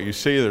 this is what you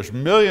see. There's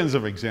millions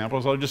of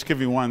examples. I'll just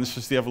give you one. This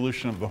is the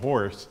evolution of the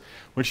horse,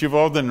 which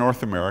evolved in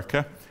North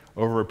America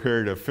over a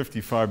period of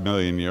 55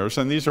 million years.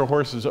 And these are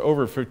horses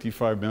over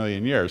 55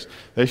 million years.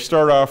 They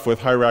start off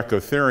with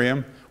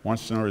Hyracotherium,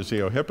 once known as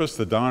Eohippus,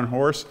 the dawn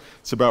horse.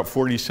 It's about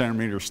 40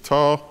 centimeters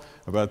tall,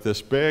 about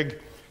this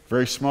big.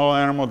 Very small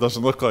animal,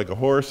 doesn't look like a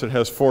horse. It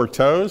has 4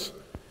 toes.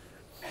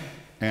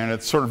 And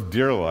it's sort of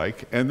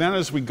deer-like. And then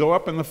as we go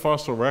up in the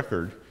fossil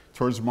record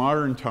towards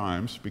modern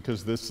times,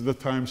 because this is the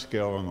time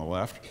scale on the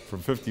left, from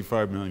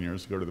 55 million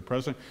years ago to the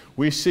present,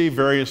 we see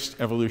various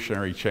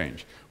evolutionary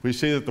change. We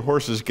see that the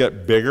horses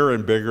get bigger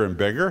and bigger and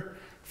bigger,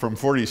 from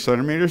 40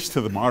 centimeters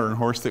to the modern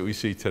horse that we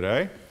see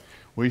today.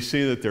 We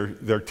see that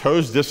their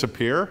toes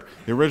disappear.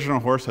 The original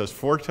horse has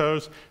 4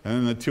 toes, and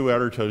then the 2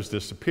 outer toes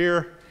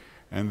disappear,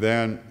 and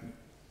then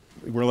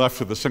we're left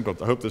with a single.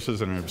 I hope this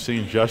isn't an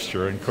obscene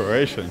gesture in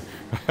Croatian.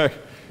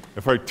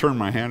 If I turn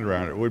my hand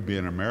around, it would be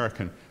an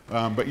American.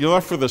 But you're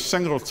left with a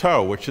single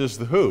toe, which is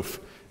the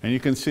hoof. And you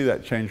can see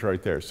that change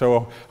right there.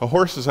 So a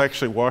horse is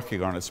actually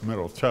walking on its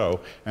middle toe,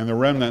 and the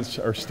remnants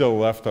are still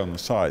left on the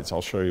sides.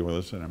 I'll show you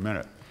this in a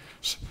minute.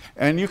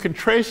 And you can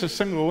trace a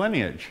single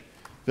lineage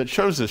that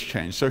shows this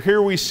change. So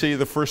here we see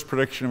the first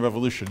prediction of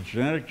evolution,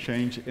 genetic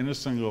change in a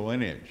single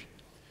lineage.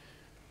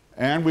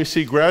 And we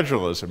see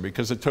gradualism,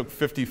 because it took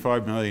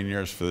 55 million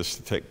years for this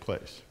to take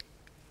place.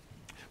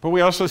 But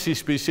we also see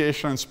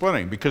speciation and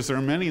splitting, because there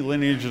are many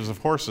lineages of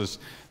horses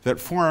that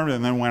formed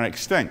and then went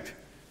extinct.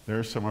 There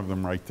are some of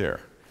them right there.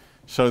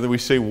 So that we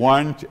see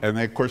one, and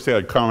of course they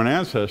had common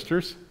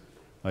ancestors,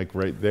 like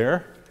right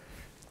there,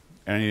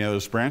 any of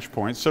those branch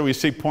points. So we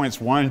see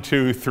points 1,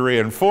 2, 3,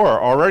 and 4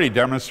 already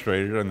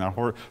demonstrated in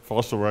the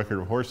fossil record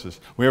of horses.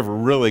 We have a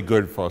really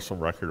good fossil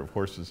record of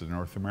horses in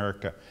North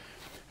America.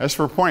 As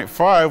for point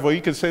 5, well,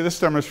 you could say this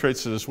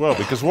demonstrates it as well,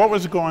 because what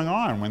was going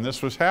on when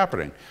this was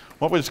happening?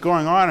 What was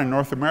going on in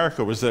North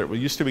America was that it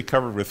used to be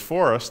covered with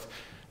forest,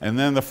 And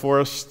then the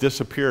forests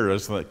disappeared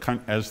as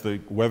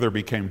the weather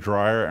became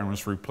drier and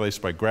was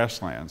replaced by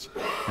grasslands.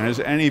 And as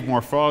any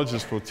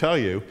morphologist will tell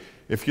you,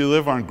 if you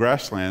live on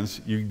grasslands,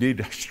 you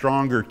need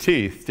stronger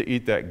teeth to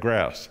eat that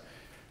grass,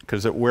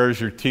 because it wears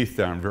your teeth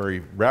down very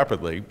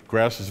rapidly.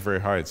 Grass is very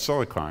high in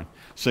silicon,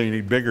 so you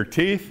need bigger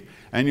teeth.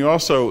 And you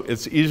also,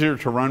 it's easier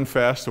to run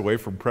fast away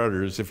from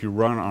predators if you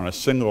run on a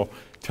single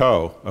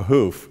toe, a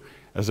hoof,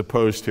 as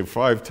opposed to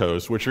 5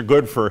 toes, which are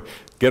good for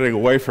getting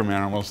away from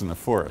animals in the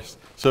forest.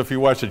 So if you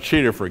watch a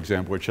cheetah, for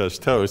example, which has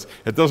toes,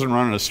 it doesn't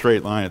run in a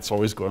straight line. It's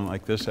always going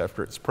like this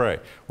after its prey,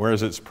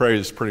 whereas its prey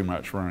is pretty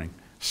much running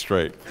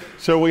straight.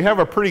 So we have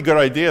a pretty good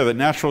idea that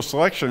natural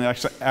selection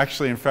is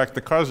actually, in fact,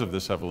 the cause of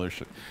this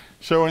evolution.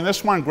 So in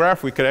this one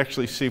graph, we could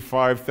actually see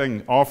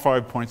all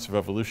 5 points of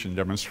evolution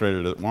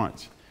demonstrated at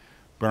once.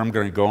 But I'm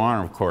going to go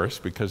on, of course,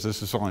 because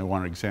this is only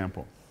one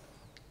example.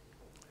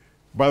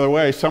 By the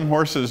way, some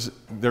horses,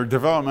 their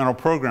developmental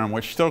program,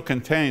 which still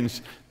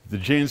contains the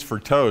genes for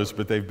toes,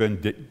 but they've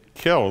been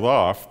killed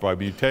off by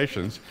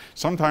mutations,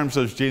 sometimes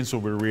those genes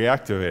will be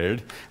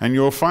reactivated, and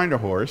you'll find a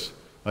horse,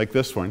 like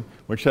this one,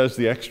 which has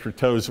the extra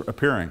toes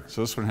appearing.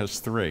 So this one has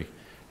 3.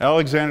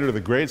 Alexander the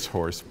Great's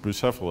horse,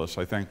 Bucephalus,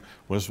 I think,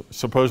 was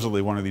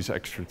supposedly one of these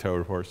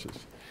extra-toed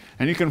horses.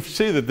 And you can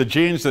see that the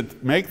genes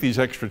that make these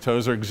extra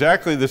toes are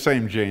exactly the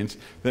same genes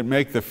that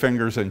make the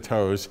fingers and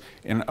toes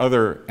in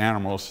other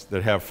animals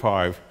that have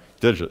 5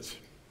 digits.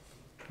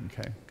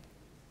 Okay.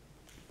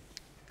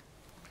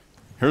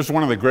 Here's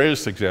one of the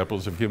greatest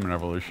examples of human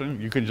evolution.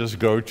 You can just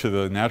go to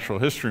the Natural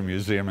History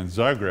Museum in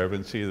Zagreb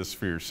and see this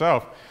for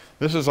yourself.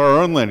 This is our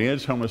own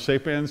lineage, Homo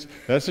sapiens.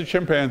 That's a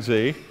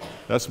chimpanzee.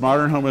 That's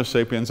modern Homo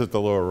sapiens at the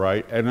lower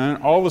right. And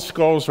then all the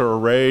skulls are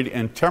arrayed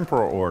in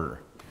temporal order,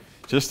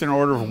 just in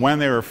order of when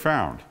they were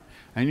found.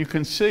 And you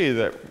can see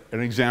that an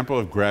example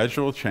of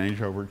gradual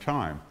change over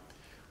time.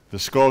 The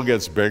skull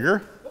gets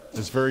bigger.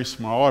 It's very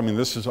small. I mean,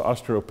 this is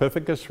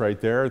Australopithecus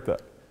right there at the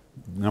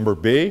number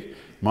B.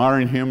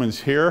 Modern humans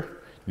here.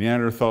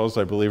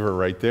 Neanderthals, I believe, are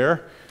right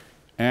there.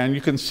 And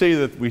you can see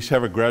that we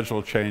have a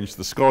gradual change.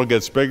 The skull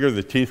gets bigger,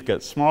 the teeth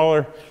get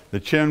smaller, the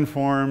chin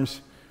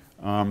forms,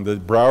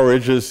 the brow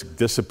ridges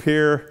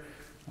disappear.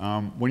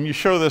 When you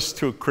show this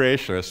to a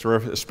creationist, or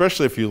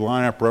especially if you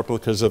line up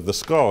replicas of the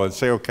skull and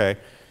say, okay,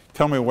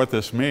 tell me what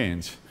this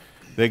means,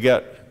 they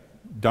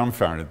get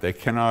dumbfounded. They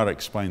cannot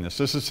explain this.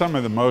 This is some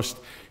of the most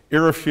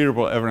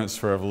irrefutable evidence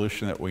for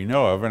evolution that we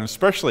know of, and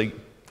especially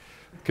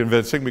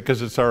convincing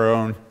because it's our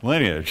own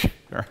lineage.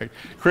 Right?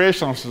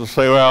 Creationists will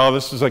say, well,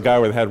 this is a guy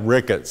that had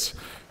rickets,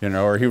 you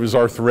know, or he was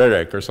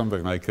arthritic or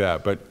something like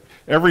that. But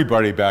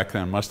everybody back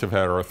then must have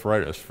had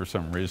arthritis for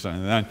some reason.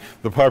 And then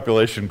the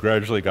population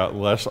gradually got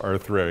less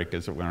arthritic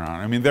as it went on.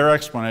 I mean, their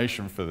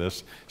explanation for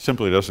this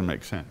simply doesn't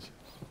make sense.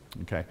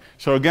 Okay.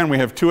 So again, we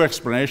have 2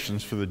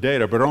 explanations for the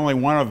data, but only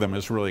one of them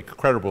is really a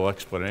credible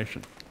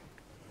explanation.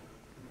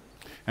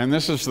 And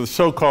this is the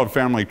so-called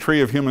family tree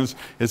of humans.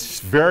 It's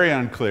very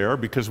unclear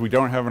because we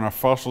don't have enough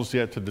fossils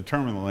yet to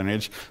determine the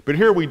lineage. But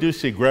here we do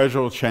see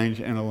gradual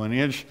change in a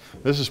lineage.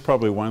 This is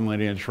probably one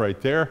lineage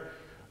right there,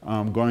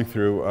 going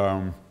through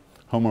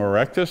Homo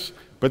erectus.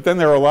 But then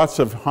there are lots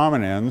of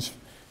hominins,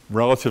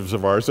 relatives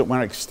of ours, that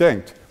went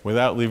extinct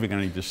without leaving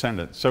any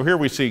descendants. So here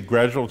we see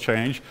gradual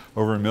change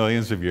over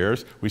millions of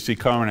years. We see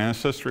common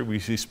ancestry, we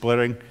see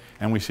splitting,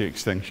 and we see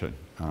extinction.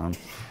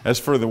 As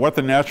for what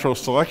the natural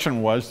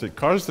selection was that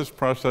caused this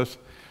process,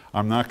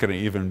 I'm not going to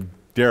even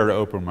dare to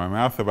open my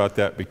mouth about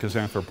that because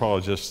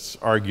anthropologists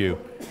argue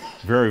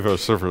very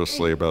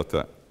vociferously about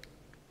that.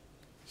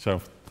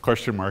 So,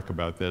 question mark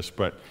about this,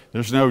 but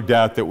there's no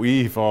doubt that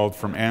we evolved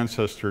from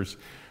ancestors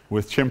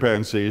with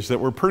chimpanzees that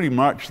were pretty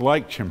much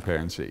like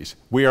chimpanzees.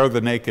 We are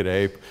the naked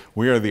ape.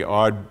 We are the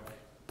odd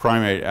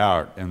primate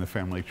out in the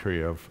family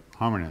tree of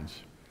hominins.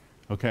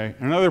 Okay,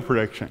 another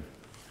prediction.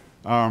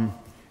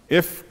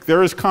 If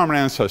there is common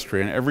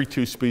ancestry and every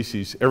 2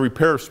 species, every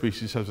pair of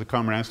species has a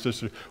common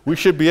ancestry, we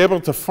should be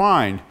able to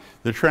find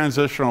the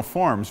transitional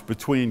forms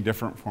between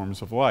different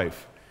forms of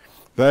life.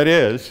 That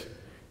is,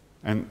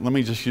 and let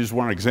me just use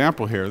one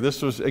example here.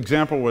 This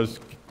example was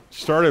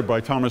started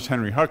by Thomas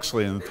Henry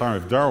Huxley in the time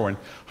of Darwin.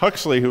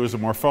 Huxley, who was a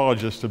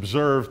morphologist,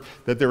 observed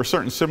that there were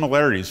certain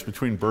similarities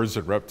between birds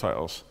and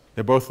reptiles.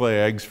 They both lay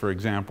eggs, for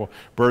example.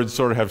 Birds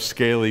sort of have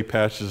scaly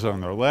patches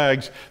on their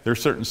legs. There are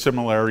certain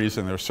similarities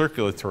in their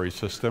circulatory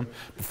system.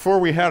 Before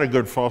we had a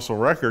good fossil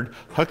record,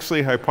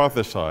 Huxley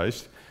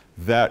hypothesized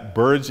that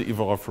birds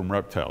evolved from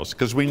reptiles,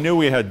 because we knew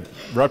we had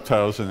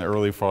reptiles in the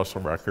early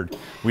fossil record.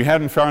 We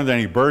hadn't found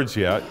any birds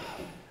yet,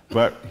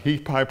 but he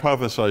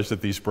hypothesized that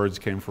these birds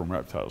came from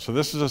reptiles. So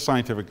this is a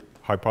scientific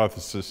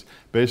hypothesis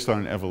based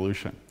on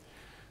evolution.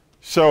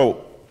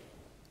 So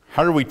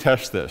how do we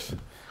test this?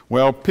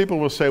 Well, people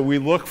will say we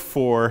look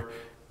for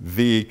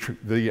the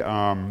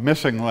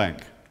missing link.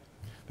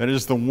 That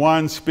is the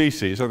one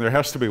species, and there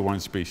has to be one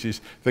species,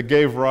 that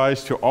gave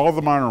rise to all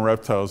the modern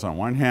reptiles on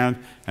one hand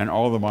and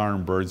all the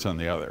modern birds on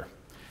the other.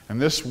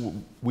 And this,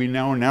 we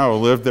now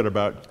lived at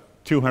about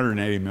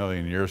 280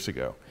 million years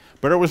ago.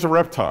 But it was a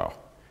reptile.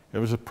 It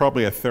was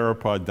probably a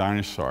theropod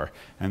dinosaur.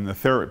 And the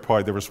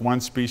theropod, there was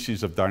one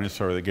species of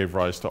dinosaur that gave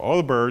rise to all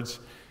the birds,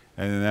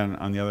 and then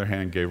on the other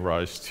hand gave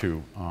rise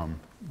to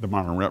the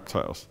modern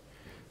reptiles.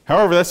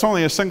 However, that's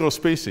only a single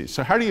species.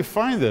 So how do you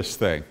find this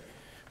thing?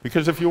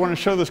 Because if you want to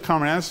show this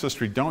common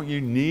ancestry, don't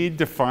you need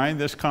to find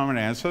this common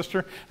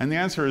ancestor? And the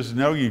answer is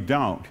no, you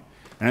don't.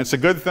 And it's a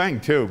good thing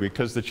too,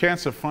 because the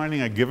chance of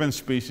finding a given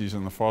species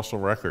in the fossil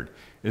record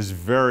is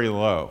very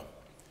low.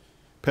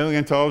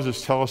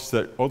 Paleontologists tell us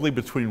that only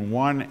between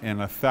 1 in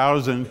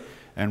 1,000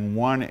 and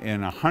 1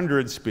 in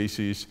 100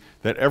 species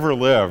that ever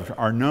lived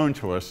are known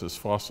to us as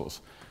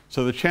fossils.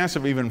 So the chance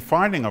of even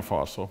finding a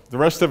fossil, the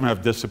rest of them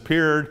have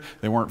disappeared,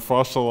 they weren't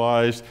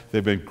fossilized,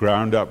 they've been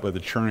ground up by the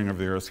churning of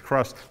the Earth's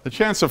crust. The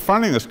chance of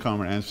finding this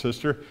common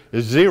ancestor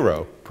is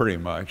 0, pretty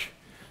much.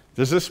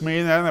 Does this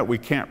mean then that we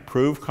can't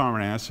prove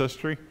common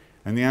ancestry?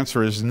 And the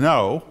answer is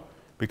no,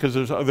 because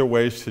there's other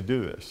ways to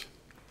do this.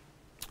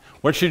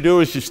 What you do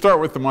is you start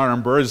with the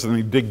modern birds and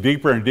you dig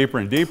deeper and deeper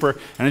and deeper,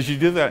 and as you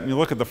do that and you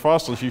look at the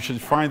fossils, you should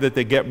find that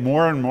they get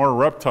more and more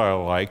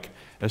reptile-like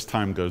as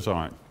time goes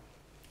on,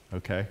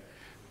 okay?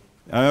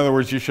 In other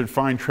words, you should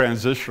find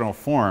transitional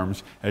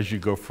forms as you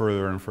go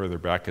further and further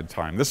back in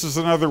time. This is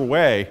another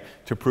way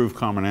to prove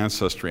common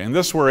ancestry, and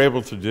this we're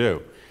able to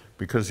do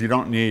because you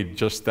don't need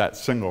just that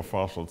single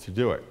fossil to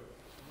do it.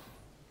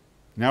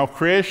 Now,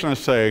 creationists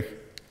say,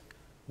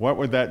 what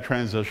would that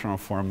transitional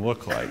form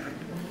look like?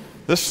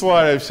 This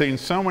slide I've seen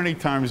so many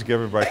times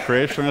given by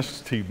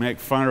creationists to make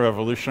fun of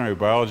evolutionary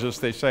biologists.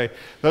 They say,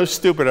 those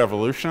stupid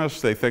evolutionists,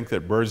 they think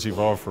that birds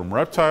evolved from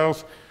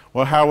reptiles.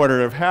 Well, how would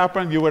it have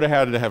happened? You would have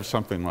had to have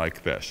something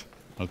like this,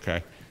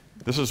 okay?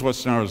 This is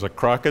what's known as a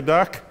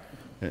crocoduck,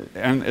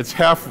 and it's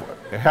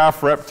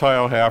half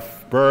reptile,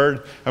 half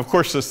bird. Of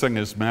course, this thing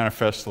is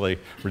manifestly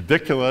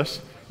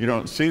ridiculous. You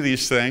don't see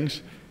these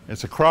things.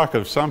 It's a croc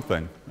of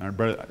something,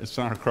 but it's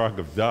not a croc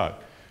of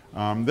duck.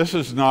 This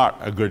is not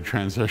a good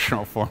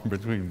transitional form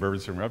between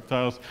birds and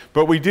reptiles,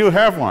 but we do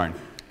have one.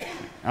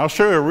 I'll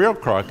show you a real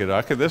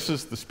crocoduck. This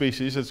is the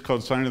species. It's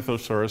called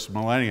Sinathosaurus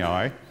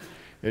millenniae.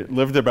 It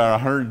lived about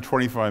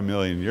 125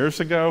 million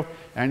years ago,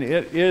 and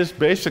it is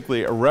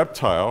basically a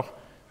reptile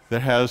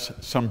that has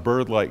some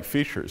bird-like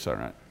features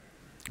on it,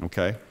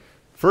 okay?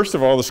 First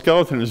of all, the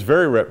skeleton is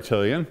very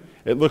reptilian.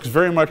 It looks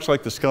very much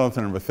like the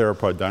skeleton of a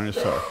theropod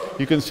dinosaur.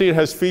 You can see it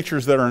has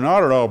features that are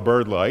not at all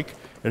bird-like.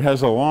 It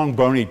has a long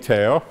bony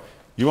tail.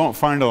 You won't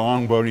find a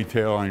long bony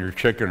tail on your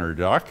chicken or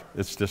duck.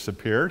 It's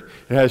disappeared.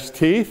 It has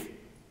teeth.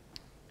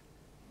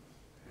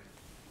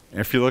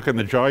 If you look in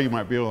the jaw, you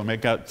might be able to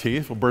make out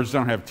teeth. Well, birds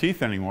don't have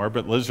teeth anymore,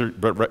 but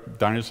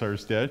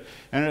dinosaurs did.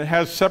 And it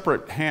has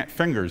separate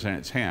fingers in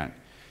its hand.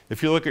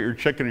 If you look at your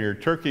chicken or your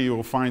turkey, you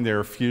will find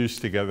they're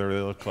fused together.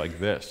 They look like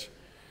this.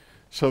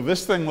 So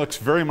this thing looks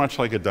very much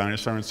like a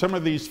dinosaur, and some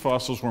of these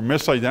fossils were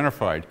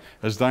misidentified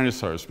as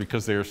dinosaurs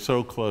because they are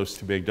so close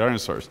to being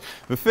dinosaurs.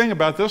 The thing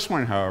about this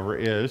one, however,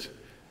 is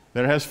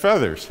that it has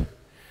feathers.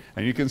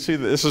 And you can see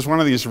that this is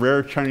one of these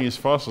rare Chinese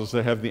fossils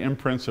that have the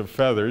imprints of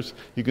feathers.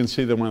 You can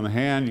see them on the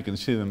hand, you can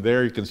see them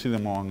there, you can see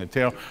them along the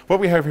tail. What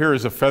we have here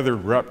is a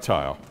feathered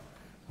reptile,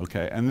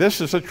 okay? And this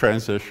is a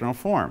transitional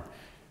form.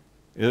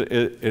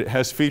 It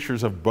has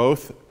features of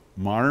both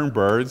modern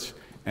birds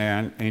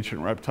and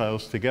ancient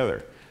reptiles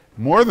together.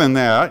 More than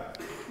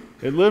that,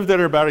 it lived at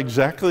about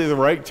exactly the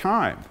right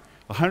time,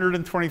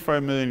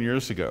 125 million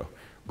years ago.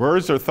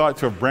 Birds are thought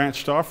to have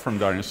branched off from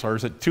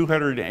dinosaurs at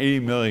 280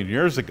 million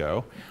years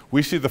ago.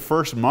 We see the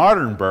first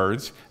modern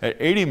birds at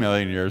 80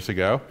 million years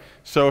ago.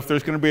 So if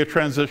there's going to be a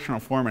transitional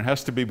form, it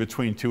has to be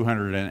between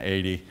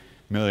 280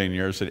 million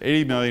years and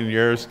 80 million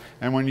years.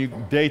 And when you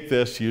date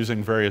this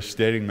using various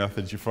dating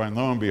methods, you find,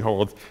 lo and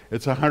behold,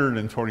 it's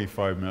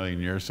 125 million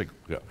years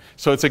ago.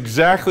 So it's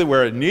exactly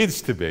where it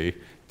needs to be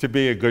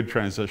a good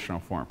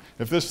transitional form.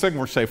 If this thing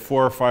were, say,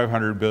 400 or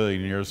 500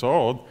 billion years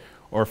old,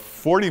 or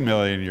 40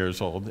 million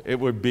years old, it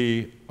would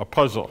be a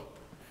puzzle.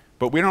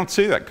 But we don't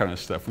see that kind of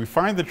stuff. We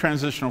find the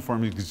transitional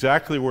forms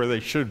exactly where they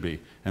should be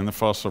in the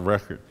fossil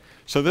record.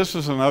 So this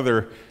is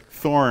another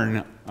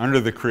thorn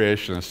under the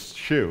creationist's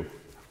shoe.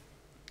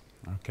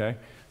 Okay?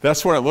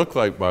 That's what it looked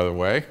like, by the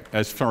way,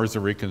 as far as the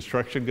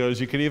reconstruction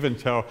goes. You can even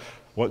tell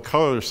what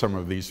color some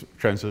of these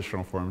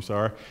transitional forms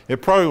are.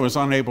 It probably was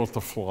unable to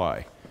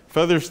fly.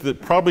 Feathers that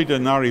probably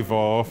did not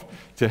evolve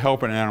to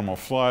help an animal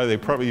fly. They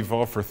probably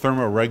evolved for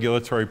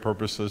thermoregulatory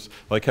purposes,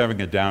 like having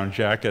a down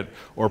jacket,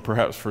 or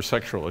perhaps for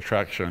sexual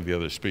attraction of the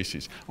other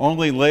species.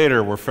 Only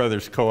later were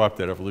feathers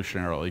co-opted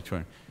evolutionarily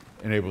to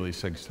enable these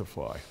things to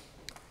fly.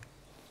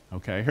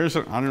 Okay, I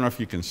don't know if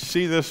you can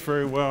see this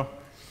very well.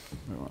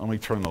 Let me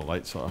turn the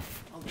lights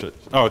off.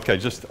 Oh, okay,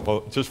 just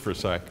for a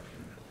sec.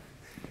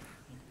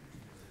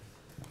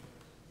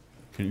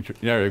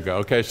 There you go.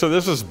 Okay, so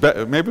this is,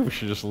 maybe we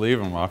should just leave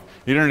them off.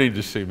 You don't need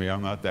to see me.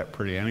 I'm not that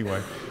pretty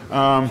anyway.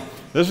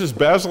 This is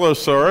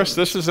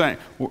Basilosaurus.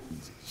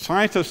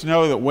 Scientists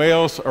know that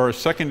whales are a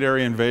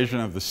secondary invasion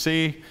of the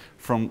sea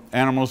from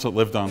animals that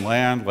lived on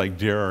land, like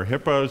deer or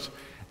hippos.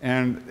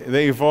 And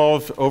they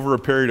evolved over a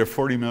period of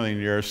 40 million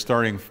years,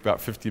 starting about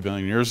 50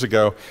 million years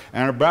ago.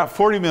 And about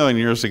 40 million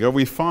years ago,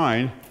 we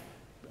find,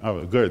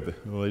 oh, good,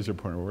 the laser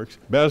pointer works.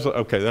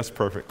 Okay, that's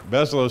perfect.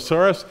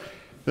 Basilosaurus,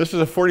 this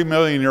is a 40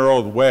 million year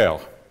old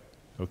whale.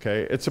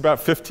 Okay, it's about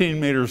 15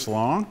 meters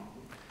long.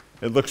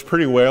 It looks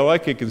pretty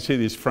whale-like. You can see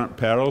these front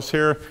paddles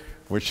here,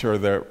 which are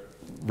the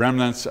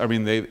remnants. I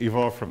mean, they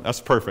evolved from, that's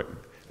perfect.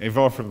 They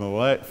evolved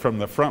from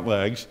the front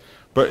legs.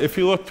 But if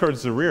you look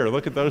towards the rear,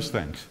 look at those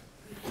things.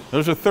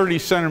 Those are 30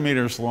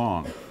 centimeters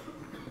long.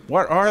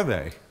 What are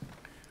they?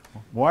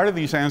 Why do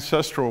these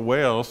ancestral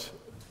whales,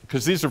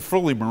 because these are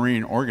fully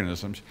marine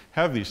organisms,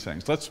 have these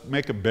things? Let's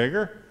make it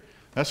bigger.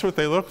 That's what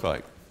they look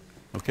like,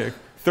 okay?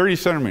 30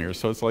 centimeters,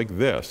 so it's like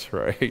this,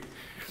 right?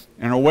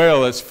 And a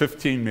whale that's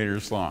 15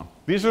 meters long.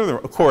 These are,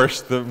 of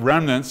course, the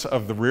remnants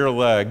of the rear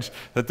legs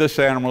that this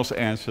animal's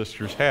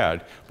ancestors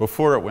had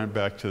before it went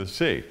back to the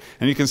sea.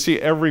 And you can see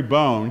every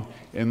bone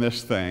in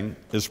this thing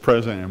is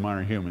present in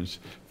modern humans.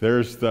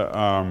 There's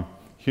the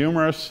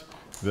humerus,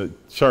 the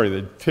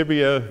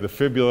tibia, the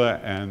fibula,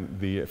 and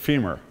the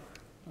femur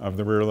of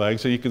the rear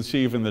legs. And you can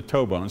see even the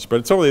toe bones, but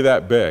it's only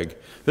that big.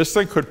 This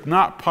thing could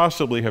not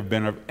possibly have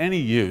been of any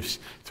use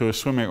to a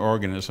swimming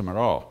organism at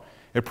all.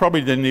 It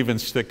probably didn't even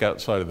stick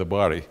outside of the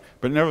body,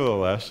 but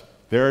nevertheless,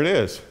 there it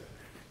is.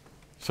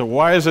 So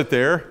why is it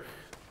there?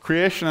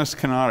 Creationists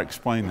cannot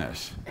explain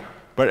this,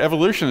 but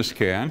evolutionists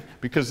can,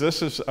 because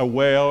this is a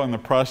whale in the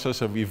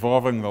process of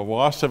evolving the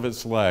loss of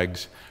its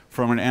legs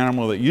from an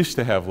animal that used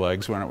to have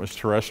legs when it was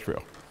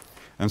terrestrial.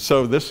 And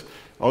so this,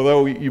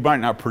 although you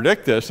might not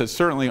predict this, it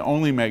certainly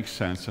only makes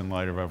sense in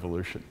light of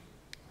evolution.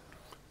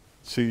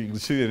 So you can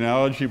see the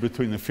analogy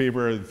between the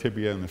femur, the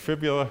tibia, and the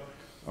fibula.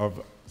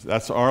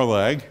 That's our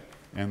leg,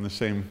 and the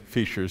same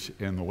features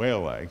in the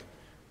whale leg.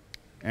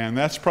 And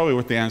that's probably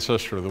what the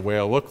ancestor of the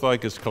whale looked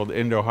like. It's called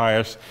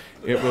Indohyus.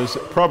 It was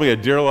probably a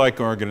deer-like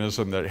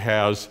organism that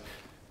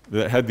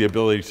had the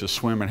ability to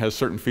swim and has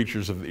certain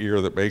features of the ear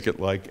that make it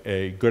like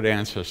a good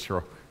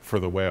ancestor for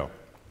the whale.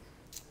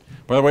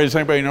 By the way, does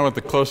anybody know what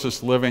the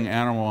closest living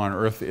animal on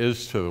Earth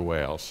is to the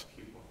whales?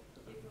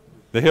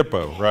 The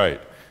hippo, right.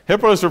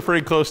 Hippos are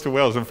pretty close to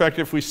whales. In fact,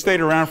 if we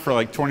stayed around for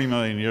like 20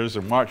 million years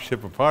and watched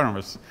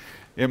hippopotamus,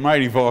 it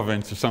might evolve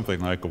into something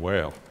like a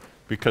whale,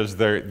 because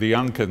the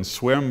young can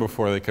swim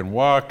before they can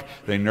walk,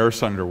 they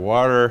nurse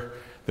underwater,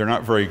 they're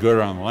not very good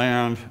on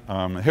land.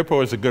 A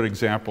hippo is a good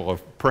example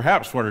of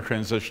perhaps what a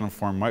transitional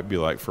form might be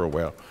like for a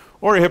whale.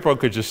 Or a hippo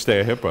could just stay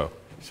a hippo.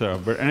 So,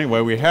 but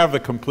anyway, we have the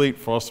complete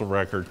fossil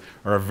record,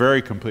 or a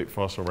very complete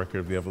fossil record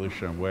of the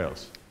evolution of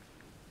whales.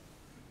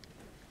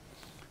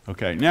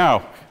 Okay,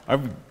 now,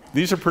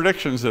 these are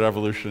predictions that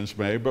evolutionists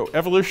made, but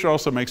evolution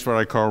also makes what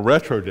I call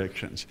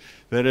retrodictions.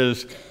 That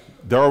is,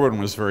 Darwin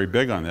was very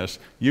big on this.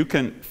 You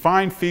can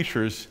find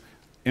features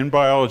in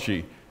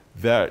biology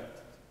that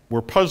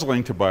were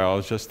puzzling to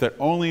biologists that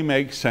only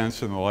make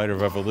sense in the light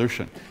of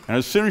evolution. And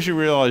as soon as you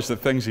realize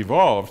that things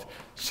evolved,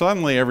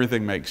 suddenly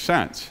everything makes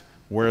sense,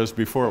 whereas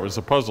before it was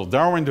a puzzle.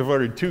 Darwin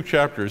devoted 2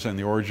 chapters in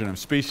The Origin of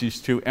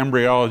Species to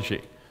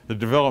embryology, the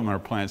development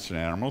of plants and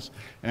animals.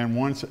 And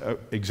one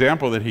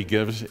example that he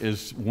gives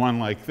is one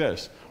like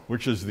this,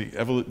 which is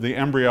the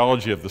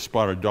embryology of the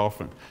spotted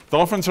dolphin.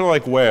 Dolphins are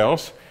like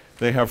whales.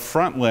 They have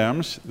front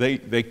limbs.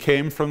 They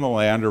came from the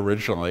land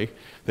originally.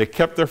 They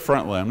kept their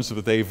front limbs,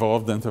 but they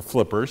evolved into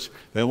flippers.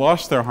 They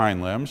lost their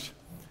hind limbs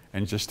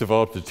and just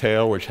developed a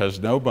tail which has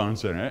no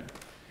bones in it.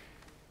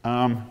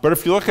 But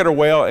if you look at a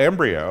whale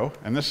embryo,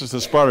 and this is the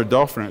spotted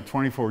dolphin at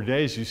 24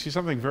 days, you see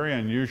something very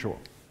unusual.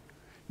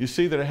 You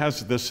see that it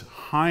has this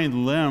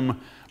hind limb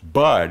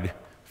bud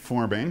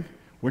forming,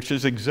 which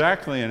is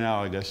exactly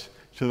analogous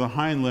to the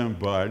hind limb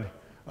bud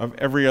of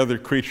every other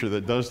creature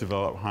that does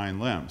develop hind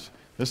limbs.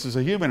 This is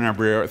a human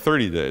embryo at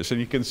 30 days, and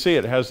you can see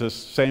it has this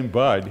same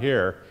bud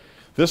here.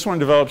 This one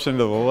develops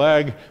into the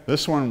leg.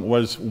 This one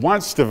was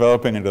once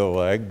developing into the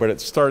leg, but it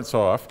starts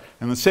off,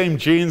 and the same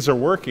genes are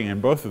working in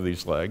both of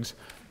these legs.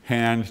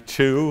 Hand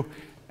 2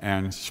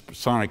 and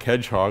sonic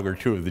hedgehog are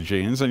 2 of the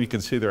genes, and you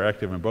can see they're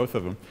active in both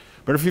of them.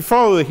 But if you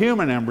follow the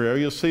human embryo,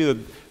 you'll see that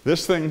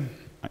this thing,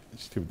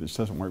 this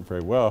doesn't work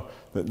very well,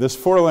 that this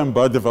forelimb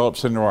bud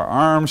develops into our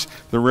arms,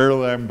 the rear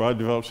limb bud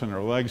develops into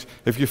our legs.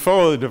 If you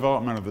follow the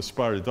development of the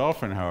spotted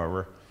dolphin,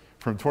 however,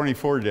 from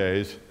 24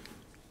 days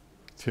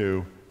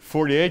to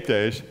 48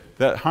 days,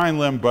 that hind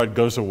limb bud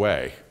goes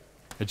away.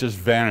 It just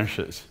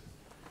vanishes,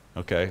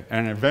 okay?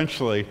 And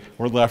eventually,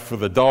 we're left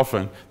with a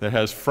dolphin that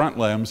has front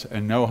limbs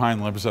and no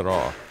hind limbs at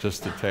all,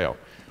 just a tail.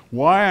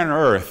 Why on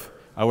earth,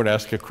 I would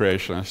ask a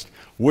creationist,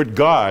 would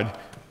God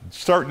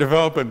start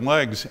developing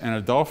legs in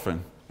a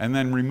dolphin and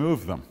then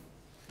remove them,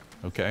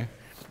 okay?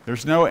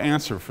 There's no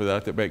answer for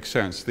that that makes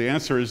sense. The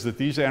answer is that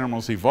these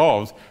animals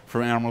evolved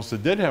from animals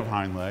that did have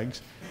hind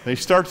legs. They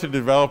start to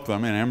develop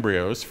them in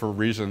embryos for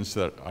reasons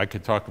that I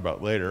could talk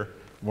about later.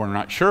 We're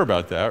not sure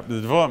about that. The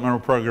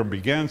developmental program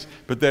begins,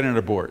 but then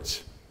it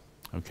aborts,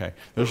 okay?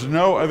 There's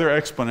no other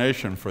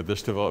explanation for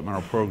this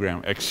developmental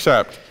program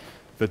except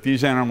that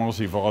these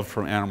animals evolved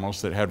from animals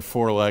that had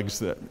 4 legs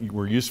that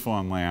were useful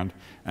on land,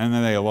 and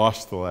then they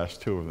lost the last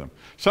 2 of them.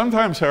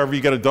 Sometimes, however, you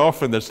get a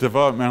dolphin that's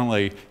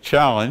developmentally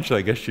challenged,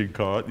 I guess you'd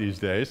call it these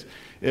days.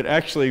 It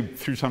actually,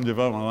 through some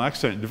developmental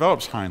accident,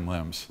 develops hind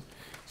limbs.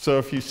 So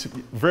if you see,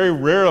 very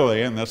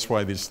rarely, and that's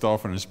why this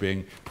dolphin is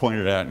being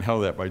pointed at and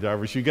held at by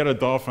divers, you get a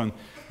dolphin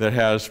that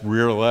has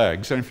rear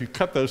legs. And if you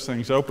cut those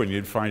things open,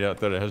 you'd find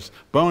out that it has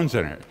bones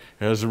in it.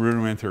 It has a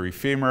rudimentary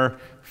femur,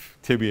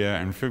 tibia,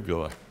 and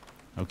fibula.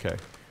 Okay.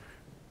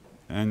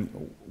 And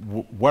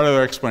what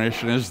other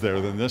explanation is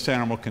there than this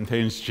animal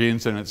contains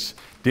genes in its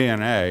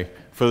DNA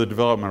for the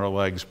development of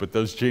legs, but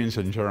those genes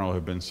in general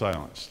have been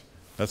silenced.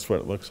 That's what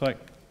it looks like.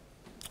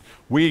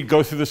 We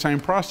go through the same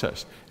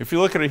process. If you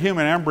look at a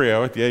human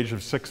embryo at the age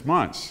of 6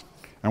 months,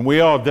 and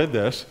we all did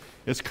this,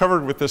 it's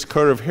covered with this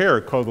coat of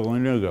hair called the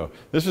lanugo.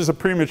 This is a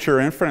premature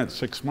infant at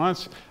 6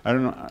 months. I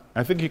don't know,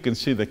 I think you can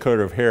see the coat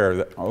of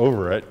hair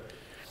over it.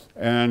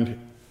 And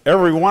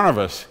every one of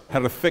us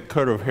had a thick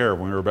coat of hair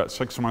when we were about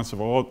 6 months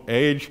of old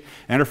age.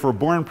 And if we're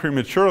born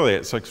prematurely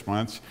at 6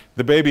 months,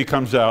 the baby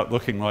comes out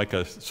looking like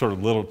a sort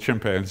of little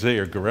chimpanzee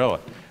or gorilla.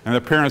 And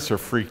the parents are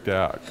freaked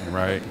out,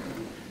 right?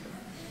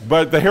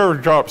 But the hair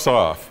drops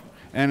off,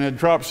 and it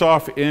drops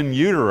off in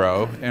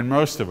utero in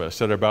most of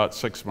us at about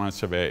 6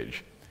 months of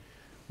age.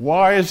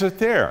 Why is it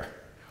there?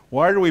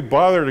 Why do we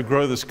bother to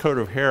grow this coat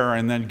of hair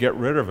and then get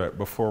rid of it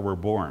before we're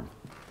born?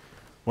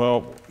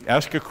 Well,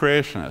 ask a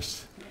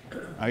creationist.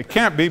 It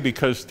can't be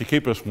because to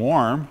keep us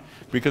warm,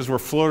 because we're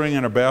floating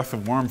in a bath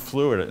of warm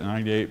fluid at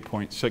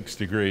 98.6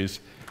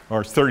 degrees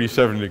or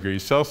 37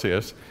 degrees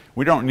Celsius.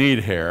 We don't need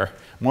hair.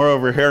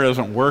 Moreover, hair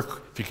doesn't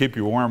work to keep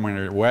you warm when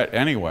you're wet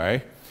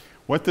anyway.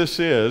 What this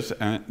is,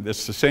 and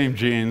it's the same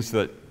genes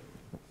that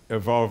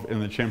evolved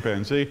in the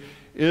chimpanzee,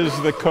 is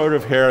the coat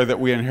of hair that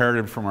we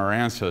inherited from our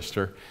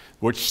ancestor,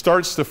 which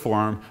starts to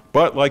form,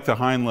 but like the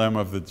hind limb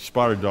of the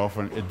spotted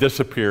dolphin, it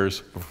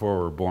disappears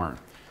before we're born.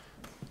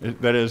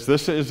 That is,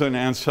 this is an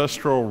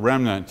ancestral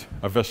remnant,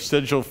 a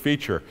vestigial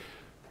feature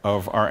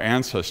of our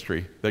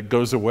ancestry that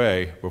goes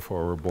away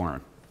before we're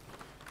born.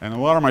 And a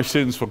lot of my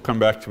students will come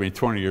back to me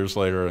 20 years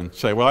later and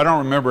say, well, I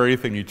don't remember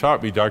anything you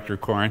taught me, Dr.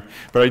 Coyne,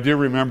 but I do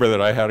remember that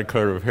I had a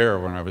coat of hair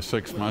when I was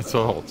 6 months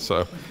old.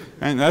 So,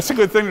 and that's a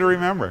good thing to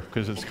remember,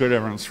 because it's good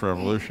evidence for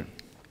evolution.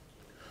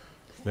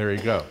 There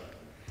you go.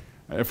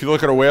 If you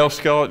look at a whale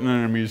skeleton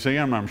in a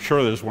museum, I'm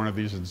sure there's one of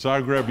these in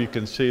Zagreb, you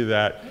can see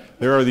that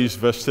there are these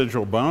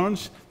vestigial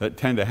bones that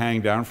tend to hang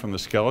down from the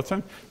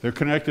skeleton. They're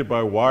connected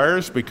by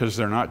wires because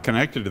they're not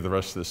connected to the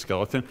rest of the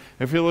skeleton.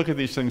 If you look at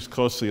these things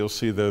closely, you'll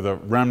see they're the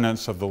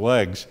remnants of the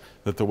legs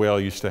that the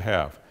whale used to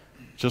have,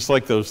 just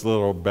like those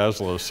little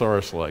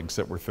Basilosaurus legs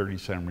that were 30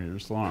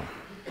 centimeters long.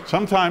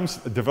 Sometimes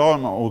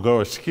development will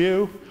go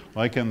askew,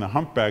 like in the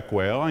humpback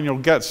whale, and you'll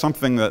get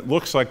something that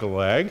looks like a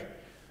leg.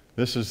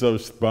 This is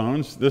those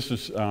bones. This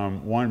is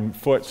 1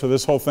 foot, so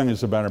this whole thing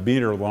is about 1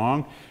 meter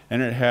long,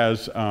 and it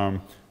has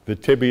the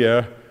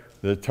tibia,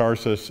 the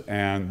tarsus,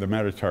 and the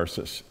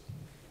metatarsus.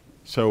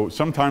 So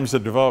sometimes the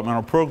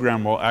developmental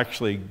program will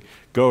actually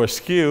go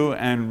askew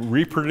and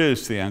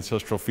reproduce the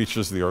ancestral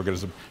features of the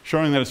organism,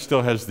 showing that it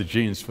still has the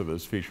genes for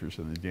those features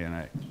in the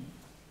DNA.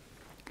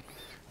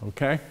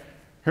 Okay,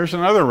 here's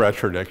another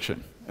retrodiction.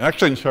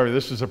 Actually, sorry,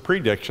 this is a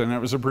prediction. It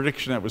was a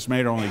prediction that was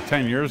made only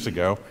 10 years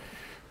ago.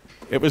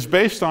 It was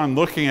based on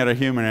looking at a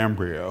human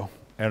embryo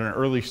at an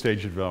early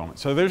stage of development.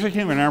 So there's a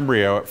human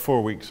embryo at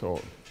 4 weeks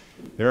old.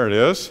 There it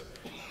is.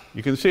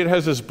 You can see it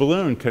has this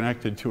balloon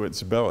connected to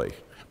its belly.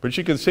 But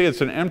you can see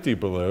it's an empty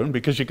balloon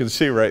because you can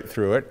see right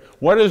through it.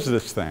 What is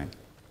this thing?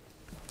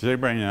 Does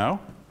anybody know?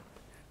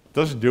 It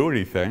doesn't do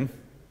anything.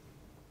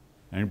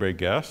 Anybody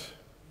guess?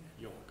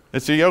 Yolk.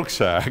 It's a yolk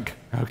sac,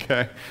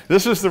 okay?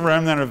 This is the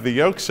remnant of the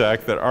yolk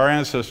sac that our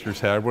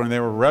ancestors had when they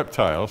were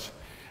reptiles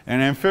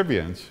and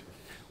amphibians.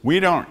 We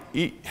don't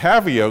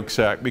have a yolk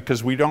sac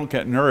because we don't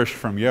get nourished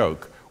from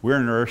yolk.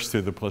 We're nourished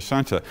through the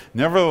placenta.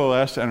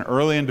 Nevertheless, and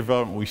early in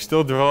development, we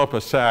still develop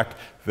a sac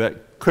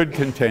that could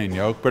contain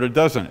yolk, but it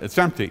doesn't. It's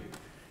empty.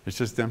 It's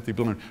just an empty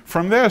balloon.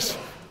 From this,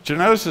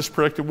 geneticists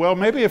predicted, well,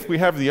 maybe if we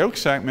have the yolk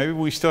sac, maybe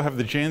we still have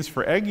the genes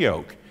for egg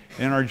yolk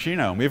in our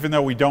genome, even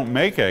though we don't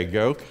make egg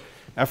yolk.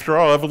 After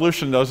all,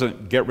 evolution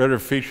doesn't get rid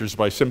of features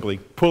by simply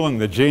pulling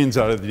the genes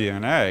out of the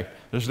DNA.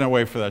 There's no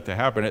way for that to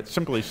happen. It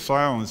simply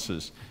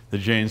silences the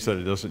genes that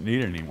it doesn't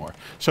need anymore.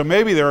 So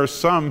maybe there are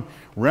some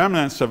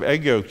remnants of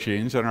egg yolk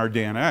genes in our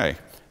DNA.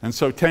 And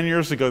so 10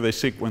 years ago,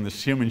 when the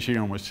human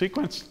genome was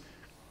sequenced,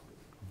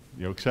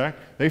 yolk sac,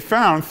 they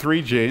found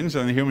 3 genes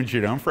in the human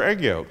genome for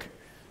egg yolk.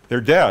 They're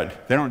dead.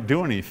 They don't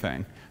do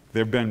anything.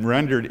 They've been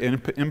rendered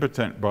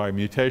impotent by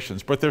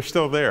mutations, but they're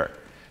still there.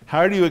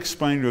 How do you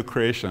explain to a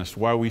creationist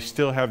why we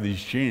still have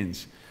these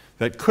genes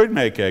that could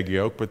make egg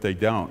yolk, but they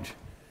don't?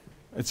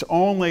 Its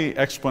only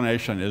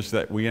explanation is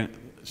that we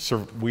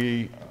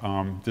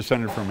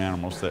descended from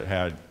animals that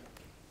had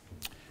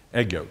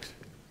egg yolks.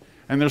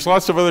 And there's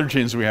lots of other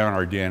genes we have in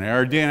our DNA.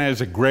 Our DNA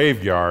is a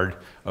graveyard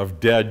of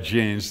dead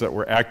genes that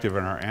were active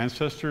in our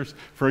ancestors.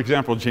 For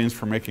example, genes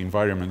for making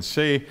vitamin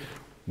C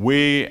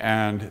We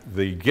and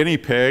the guinea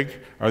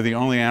pig are the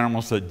only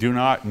animals that do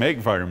not make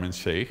vitamin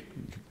C.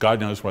 God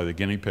knows why the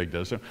guinea pig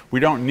doesn't. We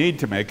don't need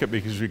to make it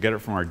because we get it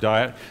from our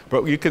diet,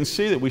 but you can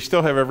see that we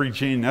still have every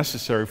gene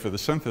necessary for the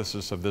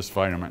synthesis of this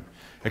vitamin,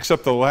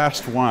 except the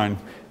last one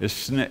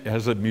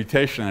has a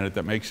mutation in it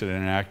that makes it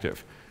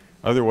inactive.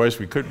 Otherwise,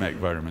 we could make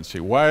vitamin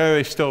C. Why are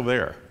they still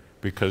there?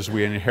 Because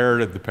we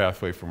inherited the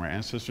pathway from our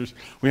ancestors.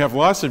 We have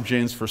lots of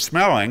genes for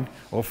smelling,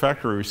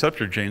 olfactory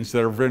receptor genes,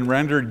 that have been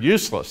rendered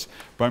useless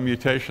by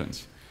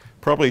mutations.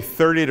 Probably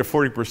 30 to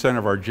 40%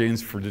 of our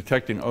genes for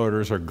detecting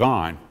odors are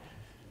gone.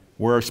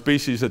 We're a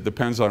species that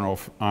depends on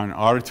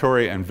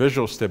auditory and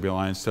visual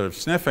stimuli instead of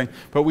sniffing,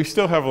 but we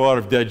still have a lot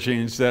of dead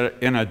genes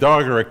that in a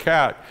dog or a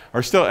cat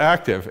are still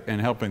active in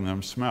helping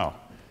them smell.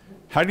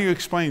 How do you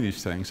explain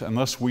these things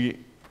unless we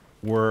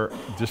were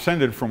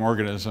descended from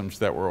organisms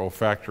that were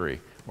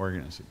olfactory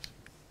organisms?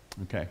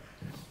 Okay.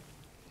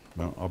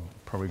 Well, I'll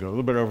probably go a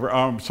little bit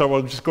over. So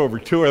we'll just go over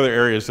two other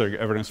areas that are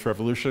evidence for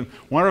evolution.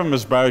 One of them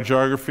is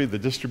biogeography, the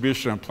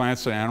distribution of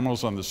plants and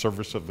animals on the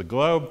surface of the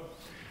globe.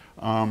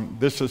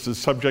 This is the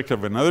subject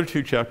of another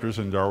 2 chapters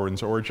in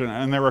Darwin's Origin,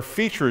 and there are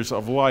features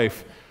of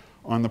life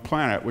on the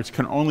planet which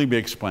can only be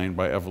explained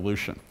by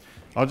evolution.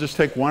 I'll just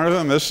take one of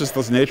them. This is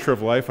the nature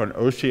of life on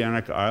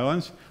oceanic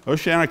islands.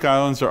 Oceanic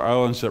islands are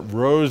islands that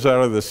rose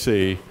out of the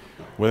sea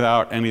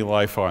without any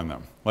life on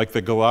them. Like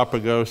the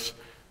Galapagos,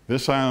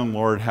 this island,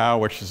 Lord Howe,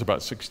 which is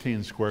about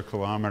 16 square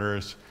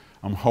kilometers.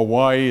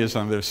 Hawaii is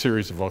on a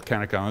series of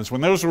volcanic islands.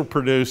 When those were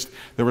produced,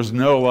 there was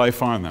no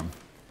life on them,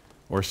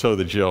 or so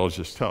the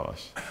geologists tell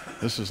us.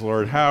 This is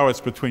Lord Howe.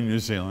 It's between New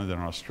Zealand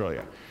and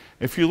Australia.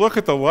 If you look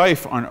at the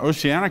life on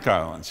oceanic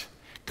islands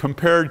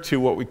compared to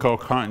what we call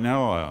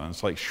continental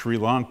islands like Sri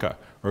Lanka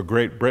or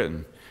Great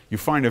Britain, you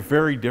find a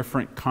very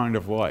different kind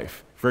of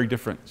life, very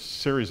different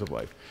series of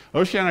life.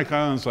 Oceanic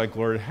islands like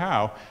Lord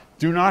Howe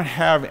do not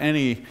have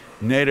any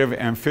native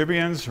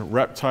amphibians,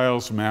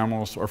 reptiles,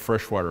 mammals, or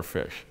freshwater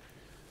fish.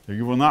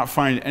 You will not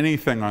find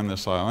anything on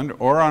this island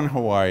or on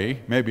Hawaii,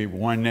 maybe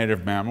one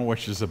native mammal,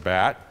 which is a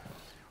bat,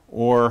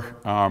 or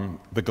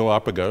the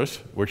Galapagos,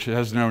 which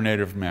has no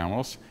native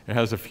mammals. It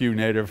has a few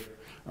native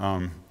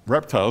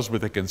reptiles, but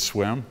they can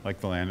swim,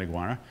 like the land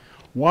iguana.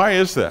 Why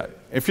is that?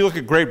 If you look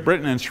at Great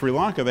Britain and Sri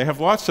Lanka, they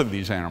have lots of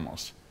these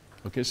animals.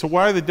 Okay, so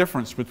why the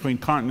difference between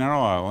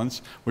continental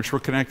islands, which were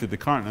connected to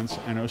continents,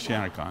 and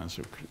oceanic islands,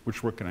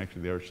 which were connected to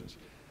the oceans?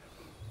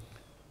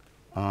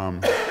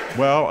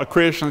 Well, a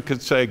creationist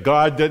could say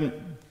God didn't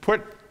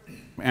put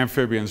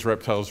amphibians,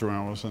 reptiles, or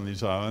animals on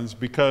these islands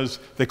because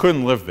they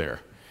couldn't live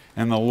there.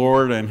 And the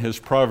Lord and his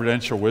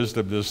providential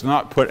wisdom does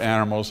not put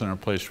animals in a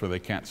place where they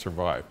can't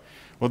survive.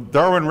 Well,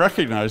 Darwin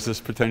recognized this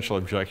potential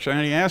objection,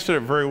 and he answered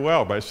it very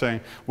well by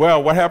saying,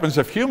 well, what happens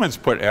if humans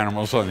put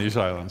animals on these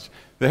islands?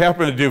 They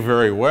happen to do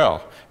very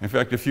well. In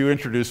fact, if you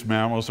introduce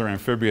mammals or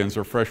amphibians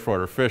or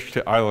freshwater fish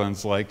to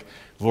islands like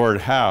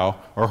Lord Howe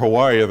or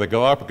Hawaii or the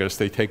Galapagos,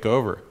 they take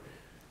over.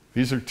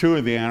 These are 2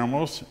 of the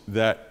animals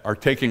that are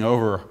taking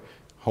over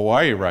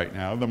Hawaii right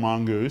now, the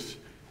mongoose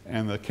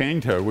and the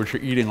cane toad, which are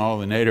eating all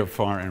the native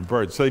fauna and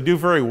birds. So they do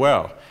very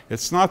well.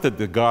 It's not that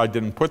the God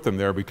didn't put them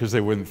there because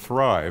they wouldn't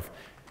thrive.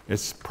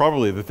 It's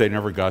probably that they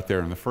never got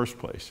there in the first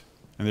place.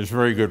 And there's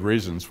very good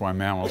reasons why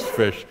mammals,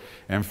 fish,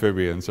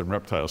 amphibians, and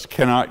reptiles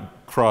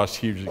cannot cross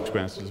huge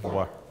expanses of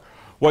water.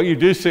 What you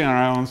do see on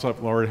islands like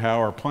Lord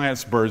Howe are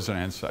plants, birds, and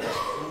insects.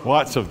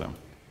 Lots of them.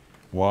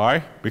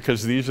 Why?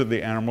 Because these are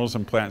the animals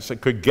and plants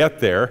that could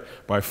get there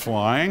by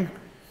flying.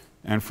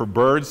 And for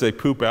birds, they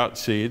poop out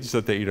seeds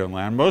that they eat on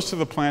land. Most of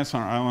the plants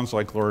on islands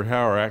like Lord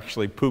Howe are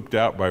actually pooped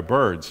out by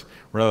birds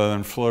rather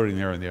than floating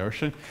there in the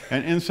ocean.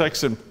 And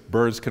insects and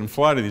birds can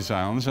fly to these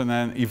islands and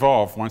then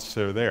evolve once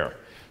they're there.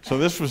 So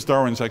this was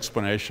Darwin's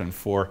explanation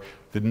for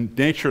the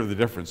nature of the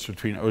difference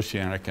between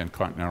oceanic and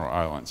continental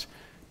islands,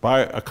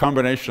 by a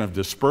combination of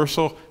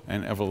dispersal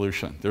and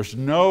evolution. There's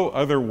no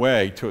other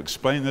way to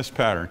explain this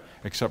pattern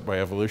except by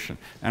evolution.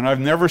 And I've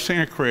never seen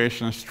a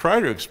creationist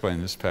try to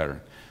explain this pattern.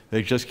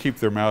 They just keep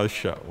their mouths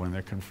shut when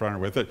they're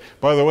confronted with it.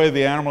 By the way,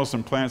 the animals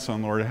and plants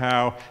on Lord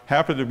Howe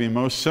happen to be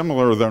most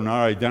similar, though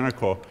not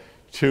identical,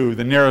 to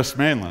the nearest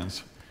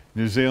mainlands,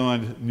 New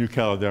Zealand, New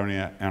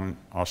Caledonia, and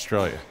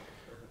Australia.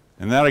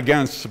 And that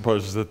again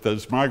supposes that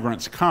those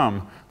migrants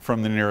come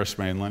from the nearest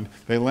mainland,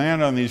 they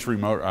land on these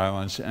remote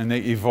islands, and they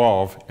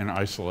evolve in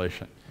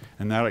isolation.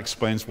 And that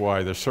explains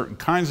why there's certain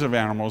kinds of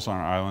animals on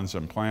islands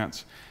and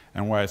plants,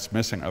 and why it's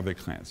missing other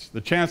plants.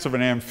 The chance of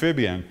an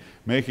amphibian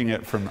making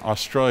it from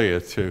Australia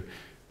to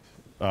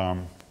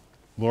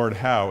Lord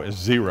Howe is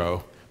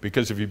 0,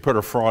 because if you put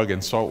a frog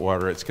in salt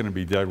water, it's going to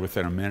be dead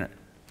within a minute.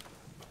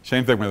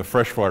 Same thing with a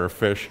freshwater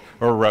fish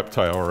or a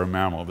reptile or a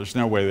mammal. There's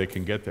no way they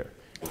can get there.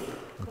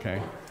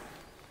 Okay?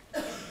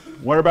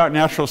 What about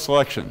natural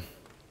selection?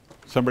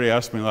 Somebody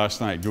asked me last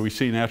night, do we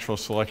see natural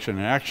selection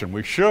in action?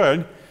 We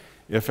should,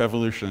 if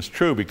evolution is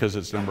true, because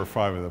it's number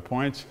 5 of the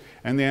points.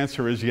 And the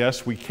answer is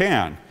yes, we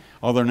can.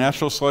 Although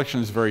natural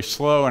selection is very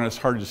slow and it's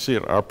hard to see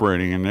it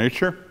operating in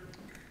nature,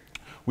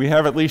 We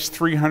have at least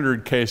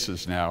 300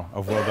 cases now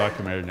of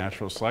well-documented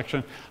natural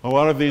selection. A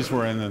lot of these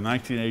were in the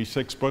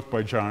 1986 book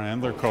by John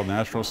Endler called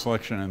Natural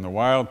Selection in the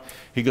Wild.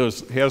 He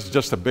has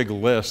just a big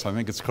list, I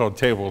think it's called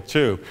Table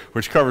 2,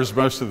 which covers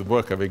most of the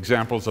book of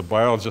examples of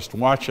biologists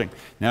watching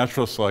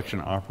natural selection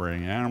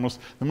operating in animals.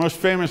 The most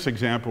famous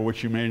example,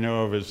 which you may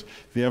know of, is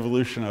the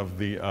evolution of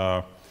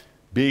the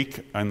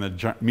beak and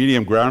the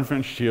medium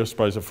groundfinch,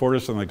 Geospiza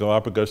fortis, in the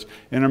Galapagos.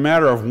 In a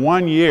matter of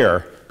 1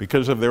 year,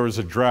 because there was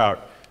a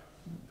drought,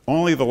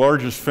 only the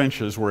largest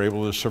finches were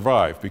able to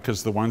survive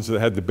because the ones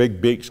that had the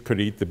big beaks could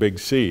eat the big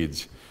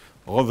seeds.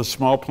 All the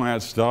small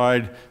plants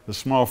died. The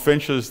small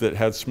finches that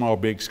had small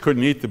beaks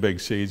couldn't eat the big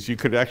seeds. You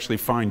could actually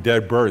find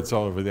dead birds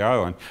all over the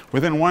island.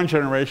 Within 1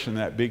 generation,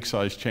 that beak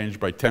size changed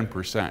by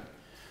 10%.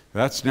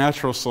 That's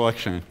natural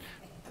selection.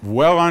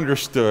 Well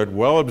understood,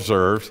 well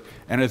observed,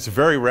 and it's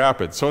very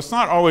rapid. So it's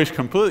not always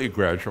completely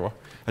gradual.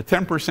 A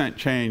 10%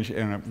 change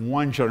in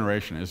 1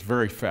 generation is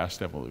very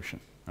fast evolution.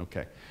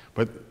 Okay.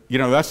 But you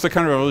know, that's the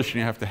kind of evolution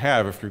you have to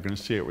have if you're going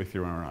to see it with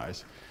your own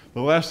eyes.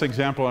 The last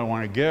example I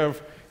want to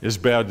give is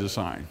bad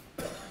design.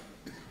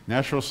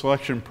 Natural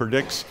selection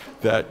predicts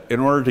that in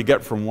order to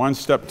get from one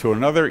step to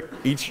another,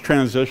 each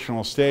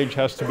transitional stage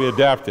has to be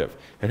adaptive.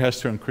 It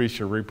has to increase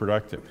your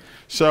reproductive.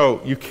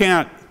 So you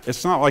can't,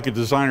 it's not like a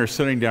designer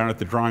sitting down at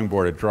the drawing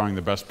board and drawing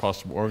the best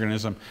possible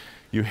organism.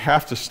 You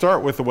have to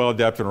start with a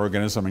well-adapted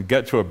organism and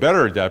get to a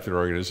better adapted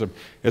organism.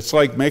 It's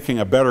like making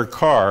a better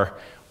car,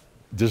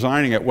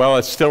 designing it while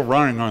it's still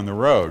running on the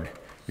road.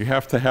 You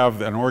have to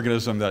have an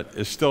organism that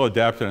is still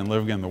adapted and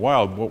living in the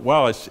wild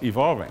while it's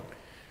evolving.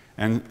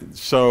 And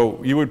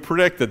so you would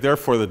predict that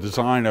therefore the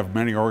design of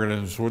many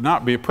organisms would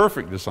not be a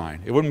perfect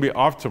design. It wouldn't be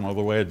optimal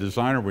the way a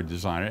designer would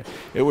design it.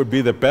 It would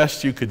be the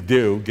best you could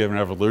do given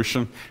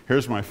evolution.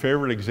 Here's my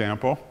favorite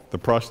example, the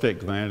prostate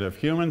gland of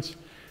humans,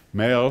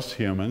 males,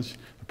 humans.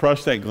 The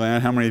prostate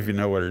gland, how many of you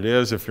know what it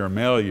is? If you're a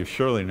male, you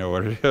surely know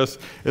what it is.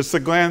 It's the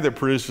gland that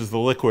produces the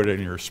liquid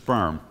in your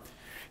sperm.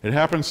 It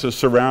happens to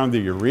surround the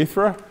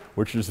urethra,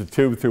 which is the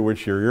tube through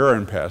which your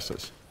urine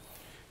passes.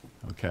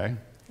 Okay?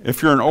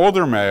 If you're an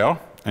older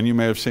male, and you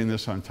may have seen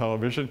this on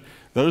television,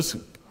 those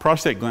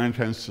prostate gland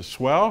tends to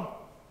swell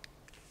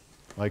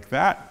like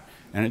that,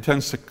 and it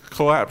tends to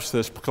collapse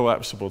this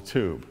collapsible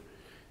tube.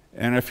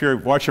 And if you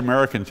watch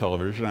American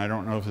television, I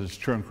don't know if this is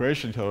true in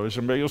Croatian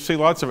television, but you'll see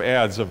lots of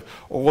ads of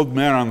old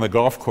men on the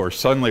golf course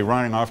suddenly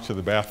running off to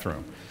the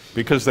bathroom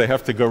because they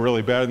have to go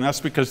really bad, and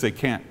that's because they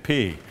can't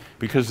pee,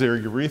 because their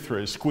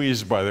urethra is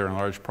squeezed by their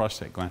enlarged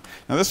prostate gland.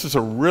 Now this is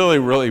a really,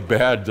 really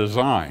bad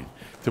design,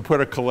 to put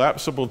a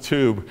collapsible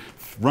tube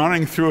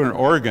running through an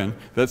organ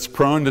that's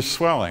prone to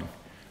swelling.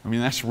 I mean,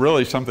 that's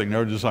really something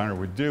no designer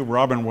would do.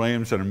 Robin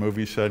Williams in a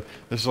movie said,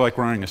 this is like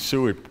running a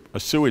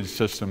sewage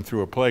system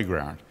through a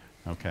playground.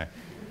 Okay.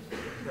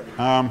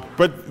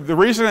 But the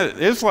reason it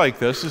is like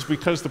this is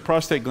because the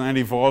prostate gland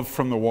evolved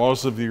from the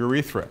walls of the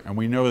urethra, and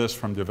we know this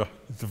from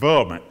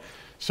development.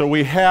 So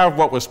we have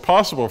what was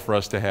possible for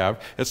us to have.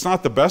 It's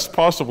not the best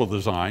possible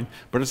design,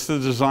 but it's the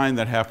design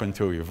that happened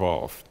to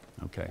evolve.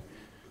 Okay.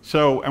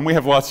 So, and we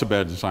have lots of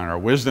bad design. Our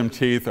wisdom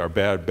teeth, our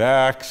bad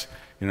backs,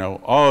 you know,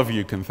 all of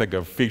you can think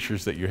of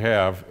features that you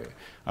have.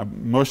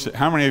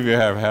 How many of you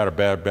have had a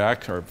bad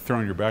back or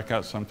thrown your back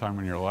out sometime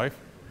in your life?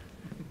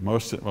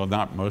 Well,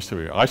 not most of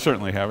you. I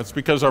certainly have. It's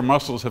because our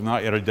muscles have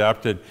not yet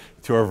adapted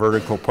to our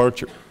vertical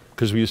posture,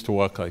 because we used to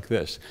walk like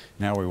this.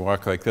 Now we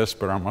walk like this,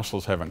 but our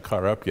muscles haven't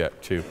caught up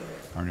yet to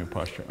our new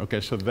posture.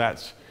 Okay, so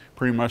that's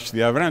pretty much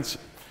the evidence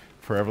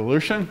for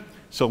evolution.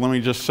 So let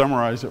me just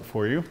summarize it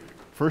for you.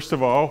 First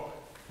of all,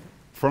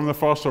 from the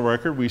fossil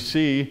record, we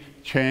see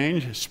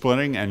change,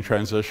 splitting, and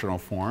transitional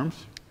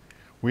forms.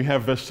 We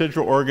have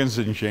vestigial organs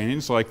and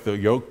genes, like the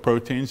yolk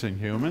proteins in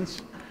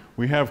humans.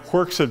 We have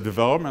quirks of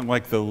development,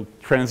 like the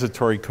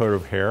transitory coat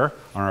of hair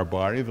on our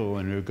body, the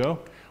lanugo.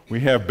 We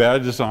have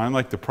bad design,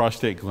 like the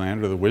prostate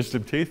gland or the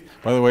wisdom teeth.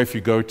 By the way, if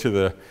you go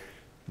to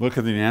look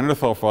at the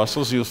Neanderthal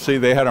fossils, you'll see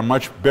they had a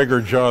much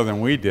bigger jaw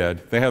than we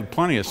did. They had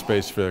plenty of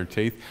space for their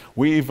teeth.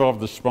 We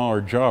evolved a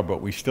smaller jaw,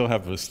 but we still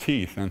have those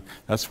teeth, and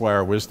that's why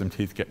our wisdom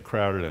teeth get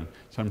crowded and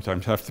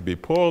sometimes have to be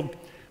pulled.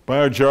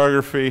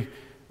 Biogeography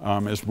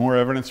is more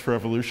evidence for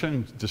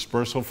evolution,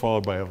 dispersal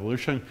followed by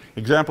evolution.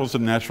 Examples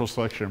of natural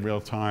selection in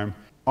real time.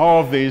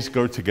 All of these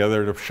go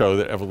together to show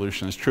that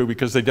evolution is true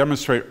because they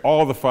demonstrate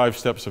all the 5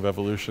 steps of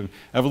evolution.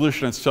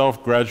 Evolution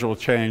itself, gradual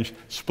change,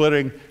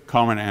 splitting,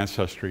 common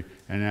ancestry,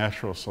 and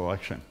natural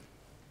selection.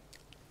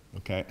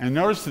 Okay, and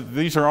notice that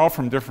these are all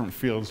from different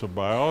fields of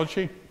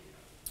biology.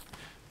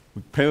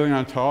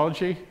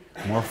 Paleontology,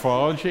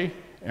 morphology,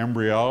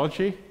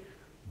 embryology,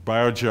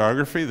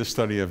 biogeography, the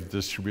study of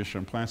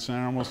distribution of plants and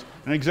animals,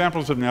 and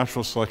examples of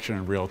natural selection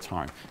in real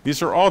time.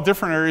 These are all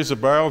different areas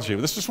of biology.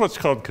 This is what's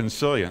called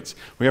consilience.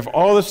 We have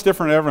all this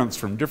different evidence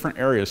from different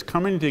areas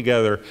coming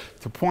together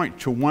to point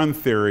to one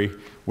theory,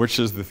 which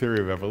is the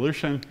theory of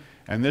evolution.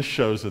 And this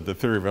shows that the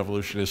theory of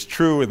evolution is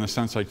true in the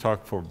sense I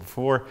talked for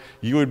before.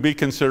 You would be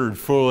considered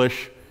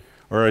foolish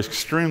or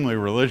extremely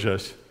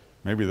religious,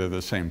 maybe they're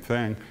the same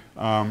thing,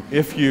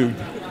 if you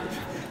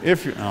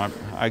if you,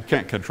 I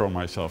can't control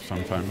myself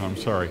sometimes, I'm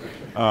sorry,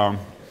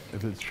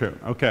 if it's true.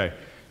 Okay.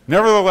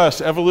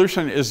 Nevertheless,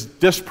 evolution is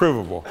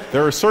disprovable.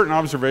 There are certain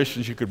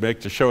observations you could make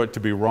to show it to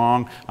be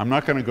wrong. I'm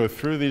not going to go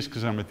through these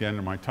because I'm at the end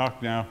of my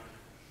talk now.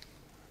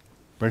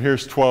 But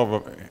here's 12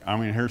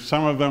 of, here's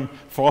some of them.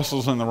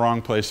 Fossils in the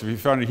wrong place. If you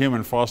found a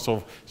human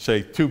fossil,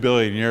 say 2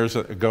 billion years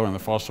ago in the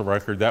fossil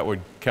record, that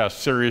would cast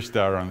serious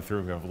doubt on the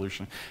theory of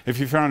evolution. If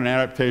you found an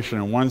adaptation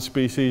in one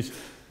species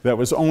that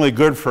was only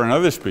good for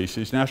another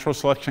species, natural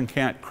selection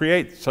can't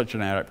create such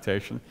an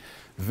adaptation,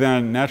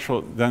 then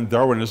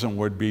Darwinism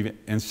would be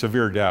in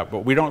severe doubt.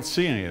 But we don't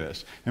see any of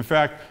this. In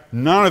fact,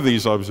 none of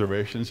these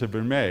observations have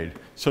been made.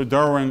 So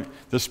Darwin,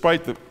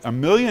 despite a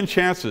million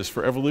chances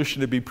for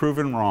evolution to be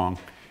proven wrong,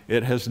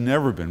 it has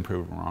never been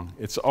proven wrong.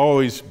 It's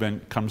always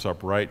comes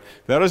up right.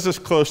 That is as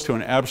close to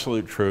an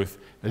absolute truth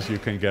as you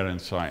can get in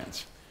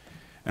science.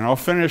 And I'll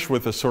finish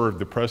with a sort of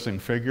depressing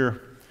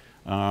figure.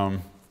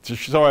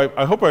 So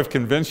I hope I've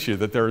convinced you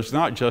that there is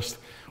not just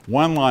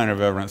one line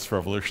of evidence for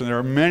evolution. There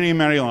are many,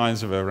 many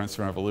lines of evidence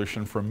for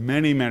evolution from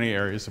many, many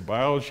areas of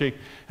biology.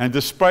 And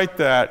despite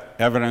that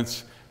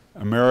evidence,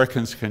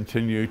 Americans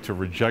continue to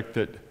reject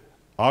it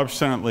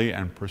obstinately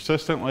and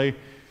persistently.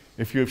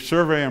 If you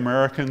survey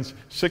Americans,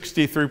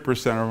 63%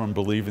 of them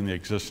believe in the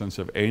existence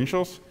of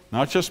angels,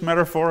 not just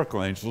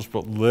metaphorical angels,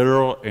 but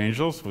literal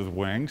angels with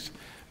wings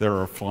that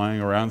are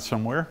flying around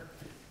somewhere.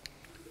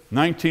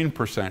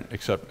 19%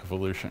 accept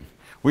evolution.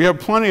 We have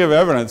plenty of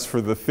evidence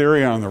for the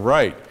theory on the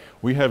right.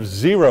 We have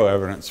zero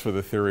evidence for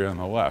the theory on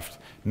the left.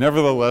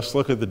 Nevertheless,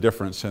 look at the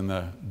difference in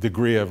the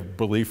degree of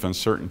belief and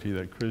certainty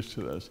that accrues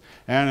to this.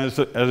 And as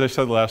I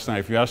said last night,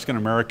 if you ask an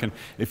American,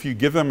 if you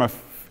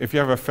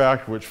have a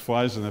fact which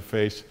flies in the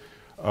face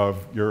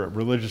of your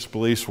religious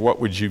beliefs,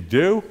 what would you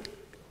do?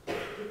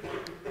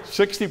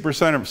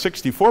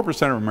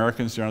 64% of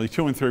Americans, nearly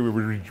 2 in 3,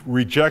 would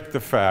reject the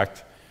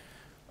fact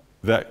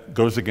that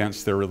goes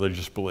against their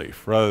religious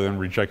belief, rather than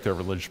reject their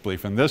religious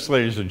belief. And this,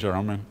 ladies and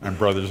gentlemen, and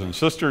brothers and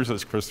sisters,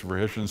 as Christopher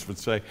Hitchens would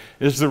say,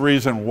 is the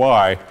reason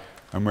why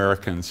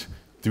Americans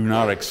do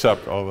not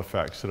accept all the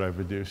facts that I've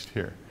adduced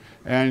here.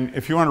 And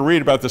if you want to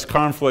read about this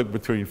conflict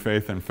between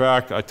faith and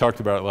fact, I talked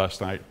about it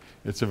last night.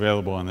 It's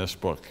available in this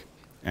book.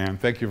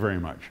 And thank you very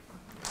much.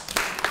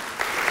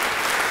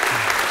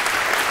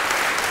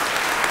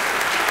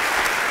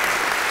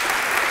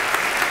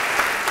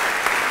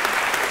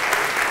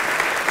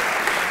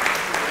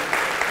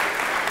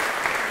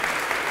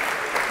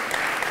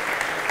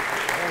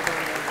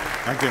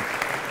 Thank you.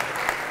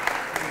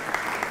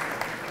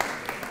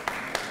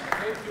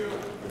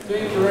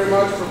 Thank you very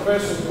much,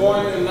 Professor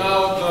Coyne. And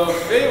now the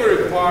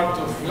favorite part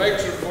of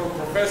lecture for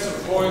Professor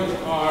Coyne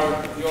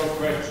are your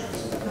questions.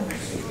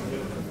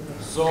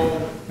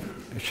 So,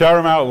 shout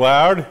them out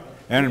loud.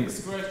 And these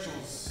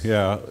questions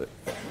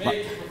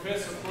make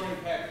Professor Coyne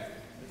happy.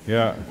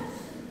 Yeah.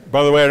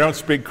 By the way, I don't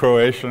speak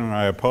Croatian, and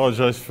I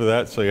apologize for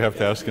that, so you have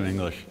to ask in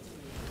English.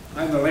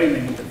 I'm a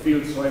layman in the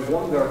field, so I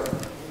wonder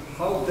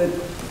how that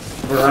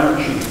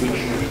branching which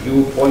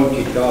you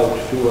pointed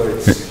out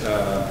towards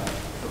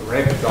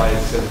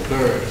reptiles and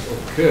birds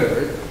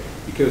occurred,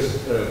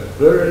 because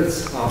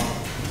birds are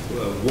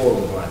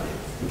warm-blooded,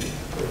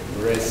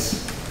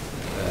 whereas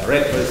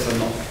reptiles are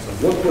not.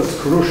 So what was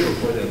crucial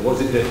for them?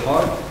 Was it the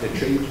heart that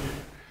changed?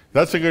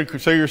 That's a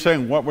good, so you're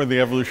saying what were the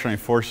evolutionary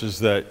forces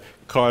that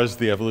caused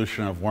the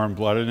evolution of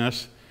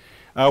warm-bloodedness?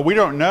 We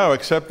don't know,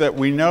 except that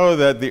we know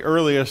that the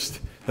earliest,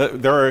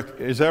 there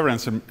is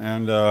evidence,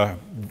 and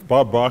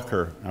Bob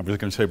Bacher, I was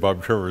going to say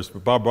Bob Trivers,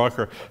 but Bob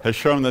Bacher has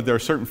shown that there are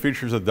certain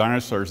features of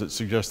dinosaurs that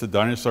suggest that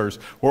dinosaurs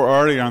were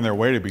already on their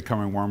way to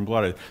becoming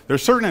warm-blooded. There are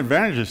certain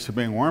advantages to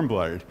being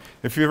warm-blooded.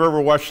 If you've ever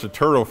watched a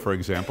turtle, for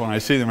example, and I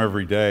see them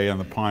every day on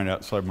the pond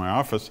outside my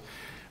office,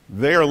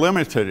 they are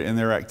limited in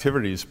their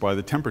activities by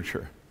the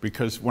temperature,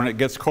 because when it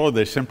gets cold,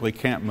 they simply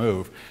can't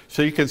move.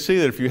 So you can see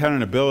that if you had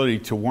an ability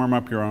to warm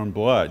up your own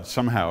blood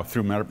somehow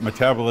through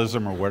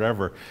metabolism or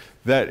whatever,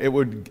 that it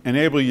would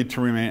enable you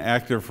to remain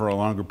active for a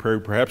longer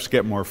period, perhaps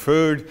get more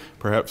food,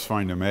 perhaps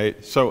find a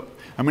mate. So,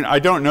 I mean, I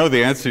don't know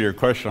the answer to your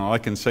question. All I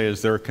can say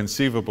is there are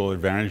conceivable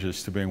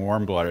advantages to being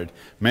warm-blooded,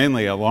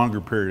 mainly a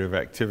longer period of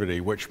activity,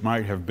 which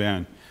might have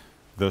been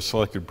the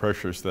selected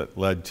pressures that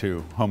led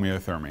to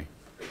homeothermy.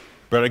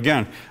 But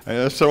again,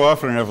 so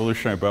often in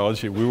evolutionary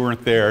biology, we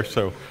weren't there,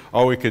 so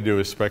all we could do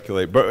is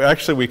speculate. But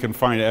actually, we can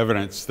find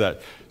evidence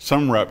that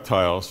some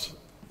reptiles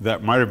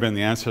that might have been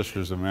the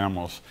ancestors of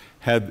mammals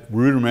had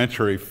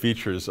rudimentary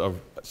features of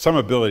some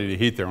ability to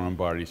heat their own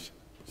bodies.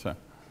 So,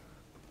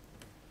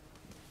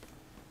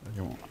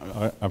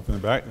 up in the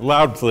back,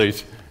 loud,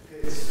 please.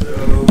 Okay, so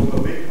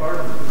a big part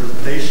of the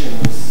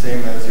presentation,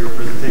 same as your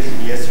presentation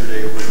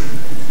yesterday, was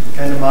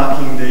kind of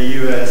mocking the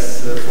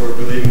U.S. For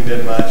believing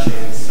that much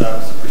in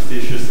some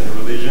superstitions and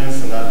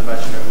religions and not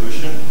much in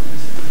evolution.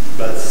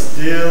 But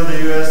still,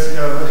 the U.S.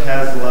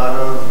 has a lot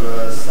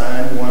of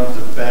science, one of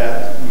the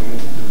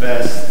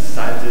best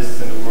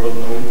scientists in the world,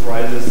 Nobel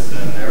Prizes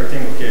and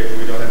everything. Okay,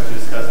 we don't have to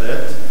discuss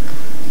that.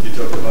 You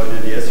talked about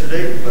it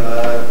yesterday.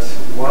 But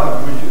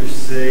what would you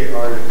say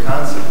are the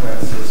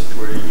consequences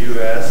for the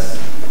U.S.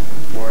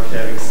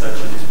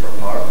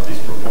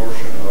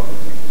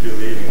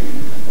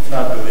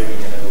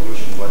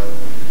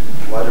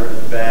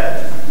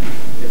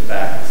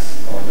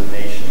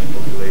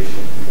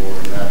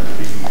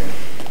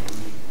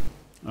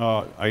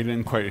 I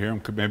didn't quite hear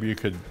him. Maybe you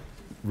could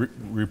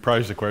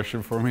reprise the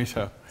question for me.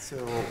 So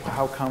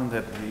how come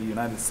that the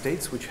United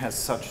States, which has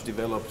such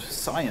developed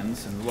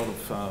science and a lot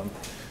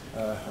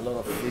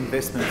of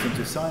investments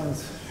into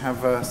science,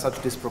 have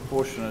such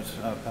disproportionate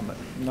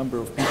number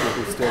of people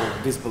who still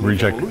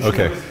disbelieve evolution?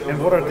 Okay.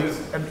 And what are the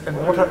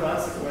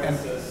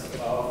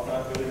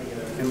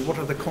what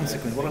are the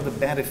consequences? What are the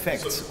bad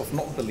effects of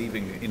not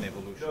believing in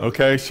evolution?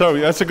 Okay, so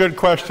that's a good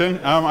question.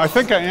 I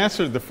think I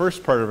answered the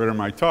first part of it in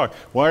my talk.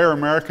 Why are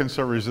Americans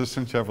so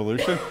resistant to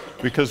evolution?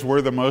 Because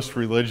we're the most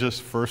religious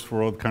first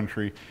world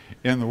country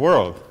in the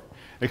world,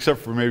 except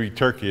for maybe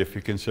Turkey, if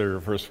you consider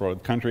a first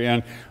world country.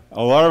 And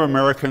a lot of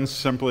Americans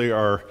simply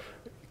are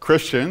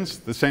Christians,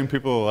 the same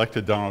people who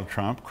elected Donald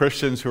Trump,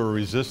 Christians who are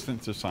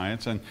resistant to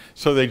science, and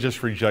so they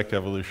just reject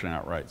evolution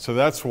outright. So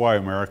that's why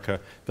America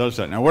does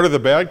that. Now, what are the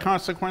bad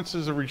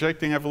consequences of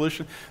rejecting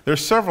evolution?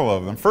 There's several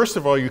of them. First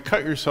of all, you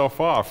cut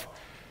yourself off.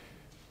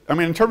 I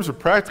mean, in terms of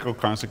practical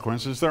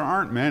consequences, there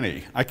aren't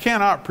many. I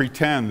cannot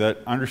pretend that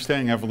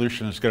understanding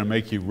evolution is going to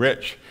make you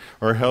rich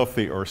or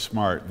healthy or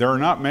smart. There are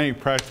not many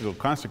practical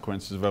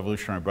consequences of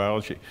evolutionary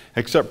biology,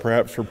 except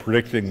perhaps for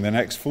predicting the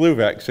next flu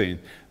vaccine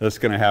that's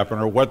going to happen,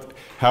 or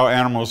how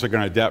animals are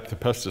going to adapt to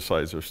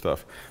pesticides or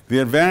stuff. The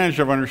advantage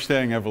of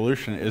understanding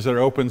evolution is that it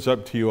opens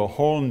up to you a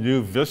whole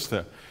new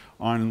vista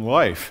on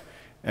life.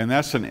 And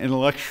that's an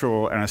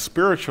intellectual and a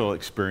spiritual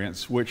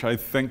experience, which I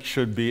think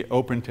should be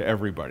open to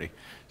everybody.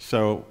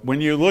 So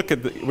when you look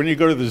at when you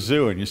go to the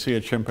zoo and you see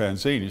a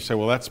chimpanzee and you say,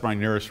 well, that's my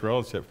nearest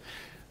relative,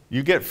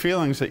 you get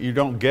feelings that you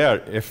don't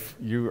get if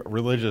you're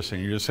religious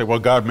and you just say, well,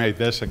 God made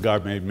this and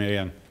God made me,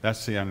 and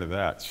that's the end of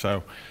that.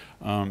 So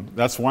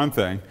that's one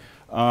thing.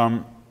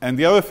 And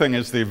the other thing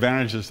is the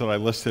advantages that I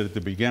listed at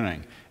the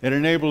beginning. It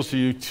enables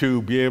you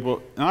to be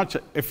able,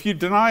 if you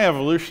deny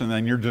evolution,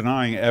 then you're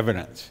denying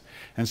evidence.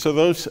 And so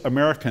those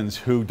Americans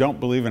who don't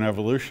believe in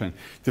evolution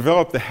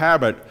develop the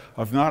habit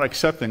of not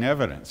accepting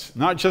evidence,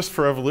 not just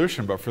for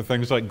evolution, but for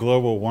things like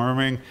global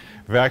warming,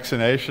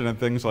 vaccination, and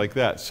things like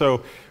that.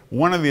 So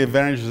one of the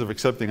advantages of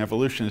accepting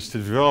evolution is to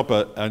develop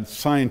a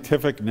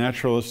scientific,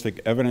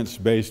 naturalistic,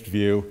 evidence-based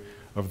view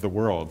of the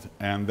world.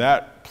 And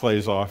that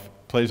plays out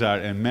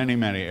in many,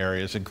 many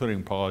areas,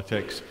 including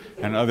politics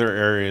and other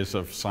areas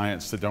of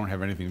science that don't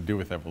have anything to do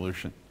with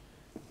evolution.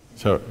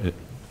 So,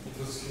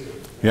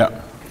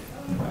 yeah.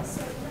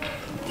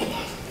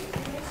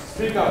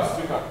 Speak up.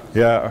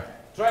 Yeah.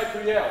 Try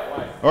to yell.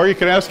 Like. Or you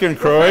can ask in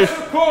Croatian.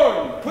 Professor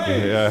Coyne,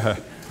 please. Yeah.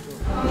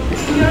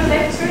 In your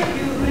lecture,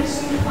 you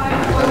mentioned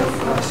 5 points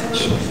of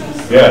evolution.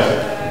 Yes.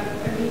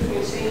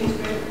 Evolutionary change,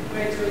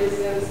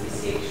 gradualism,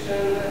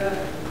 speciation,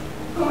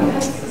 common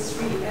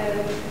ancestry, and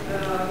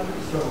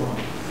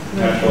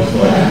Natural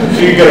selection.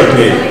 So you get a B.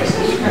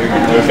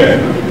 Okay.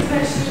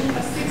 especially a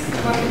 6th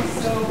one,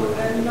 so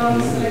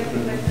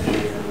non-selective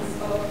mechanisms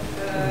of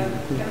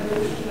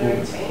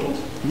evolutionary change.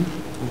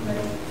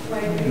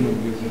 Why do you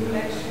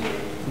actually?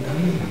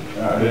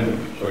 I didn't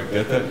quite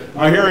get that.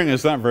 My hearing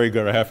is not very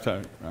good. I have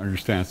to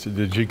understand. So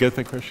did you get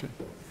the question?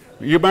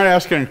 You might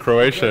ask it in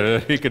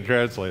Croatian. He could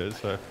translate it.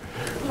 So.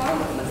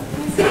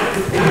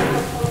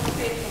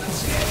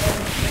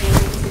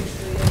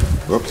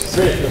 Whoops.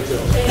 So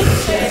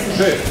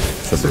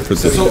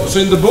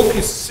in the book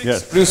is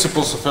 6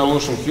 principles of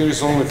evolution. Here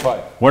is only 5.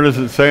 What does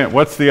it say?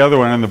 What's the other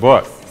one in the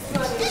book?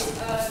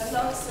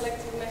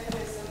 Non-selective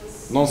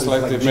mechanisms.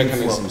 Non-selective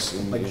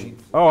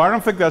mechanisms. Oh, I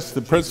don't think that's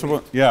the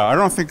principle. Yeah, I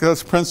don't think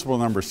that's principle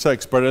number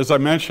 6. But as I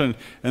mentioned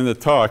in the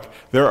talk,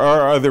 there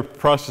are other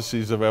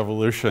processes of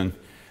evolution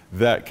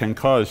that can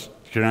cause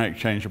genetic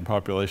change in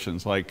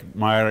populations, like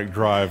meiotic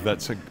drive,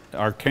 that's an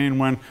arcane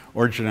one,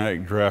 or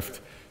genetic drift.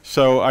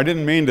 So I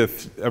didn't mean to,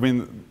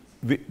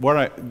 what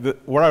I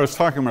was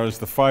talking about is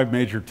the 5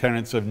 major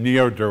tenets of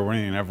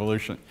neo-Darwinian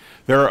evolution.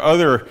 There are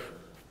other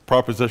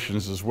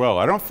propositions as well.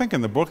 I don't think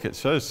in the book it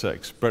says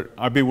 6, but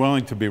I'd be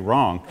willing to be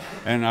wrong,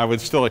 and I would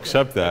still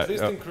accept that. At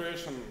least in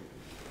Croatian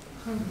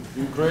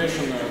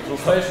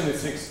translation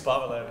is 6.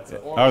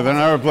 Oh, then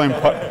I would blame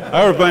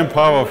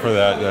Pavel for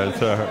that.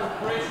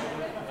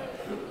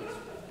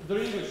 The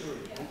English version.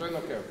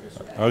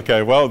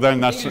 Okay, well then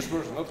that's English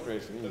version, not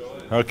Croatian. English.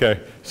 okay.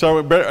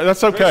 So but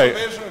that's okay.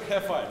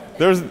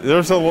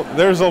 There's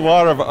a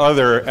lot of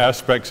other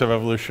aspects of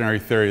evolutionary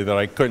theory that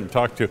I couldn't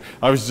talk to.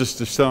 I was just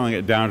distilling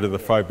it down to the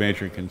 5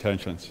 major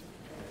contentions.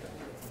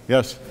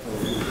 Yes.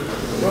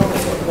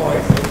 Professor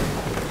Coyne,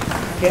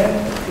 can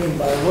in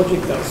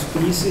biological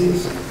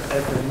species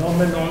a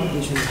phenomenon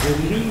which is the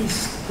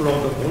least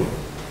probable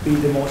be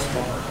the most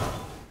common?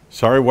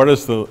 Sorry, what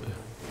is the?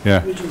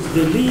 Yeah. Which is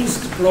the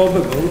least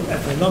probable, a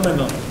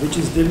phenomenon which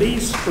is the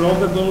least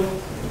probable,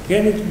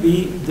 can it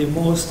be the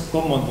most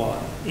common one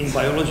in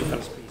biological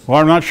species?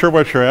 Well, I'm not sure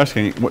what you're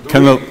asking.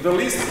 The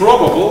least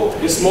probable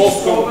is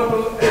most common.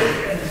 Probable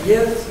and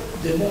yet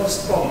the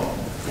most common.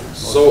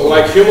 So,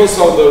 like humans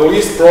are the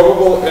least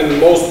probable and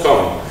most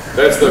common.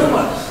 That's the.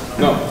 Humans.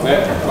 No.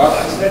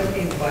 I said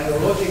in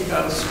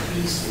biological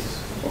species.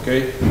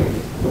 Okay.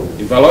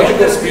 In biological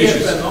Can there be a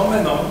species.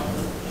 phenomenon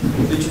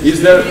which Is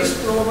is there- the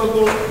least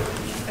probable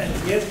and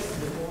yet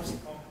the most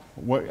common?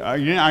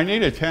 I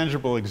need a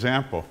tangible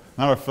example,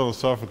 not a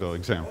philosophical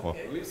example.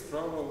 Least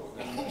trouble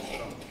and most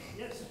trouble.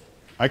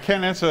 I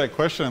can't answer that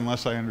question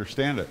unless I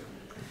understand it.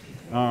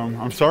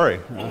 I'm sorry.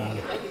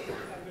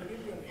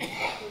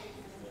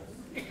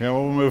 Yeah,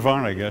 we'll move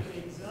on, I guess. The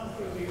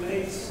example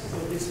relates to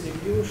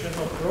distribution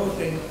of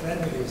protein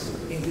families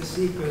in the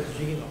sequence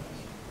genome.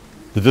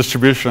 The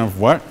distribution of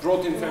what?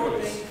 Protein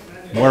families.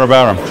 What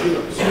about them?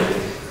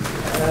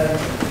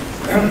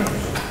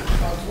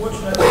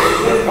 Unfortunately, we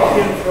didn't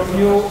hear from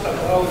you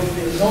about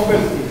the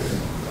novelties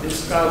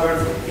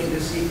discovered in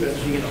the sequence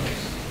genomes.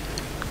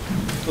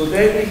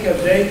 Today we have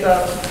data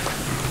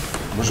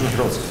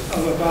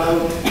of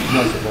about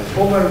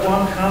over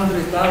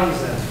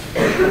 100,000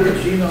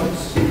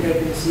 genomes have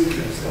been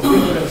sequenced of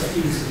different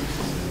species.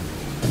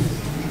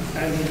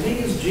 And in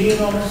these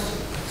genomes,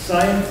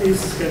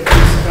 scientists have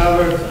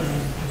discovered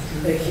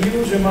a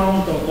huge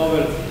amount of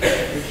novelty,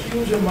 a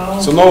huge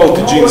amount So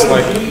novelty genes,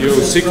 like genes you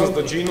and sequence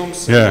the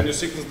genomes, Yeah. and when you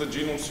sequence the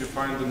genomes, you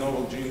find the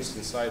novel genes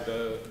inside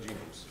the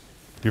genomes.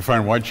 You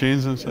find what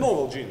genes inside?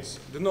 Novel genes,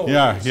 the novel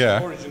Yeah, genes,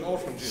 yeah. origin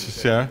orphan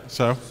genes. Yeah,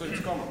 so? So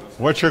it's common.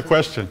 What's your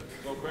question?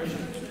 No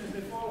question.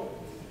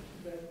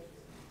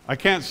 I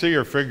can't see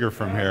your figure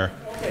from here.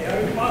 Okay, I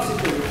will pass it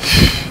to you.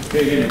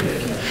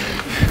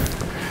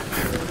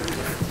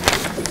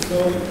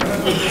 So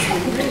the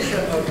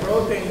distribution of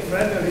protein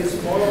families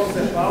follows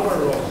the power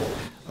law.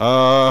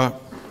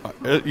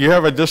 You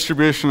have a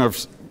distribution of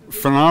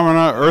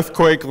phenomena,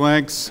 earthquake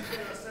lengths. There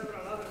are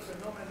several other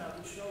phenomena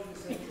which show the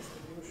same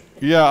distribution.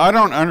 Yeah, I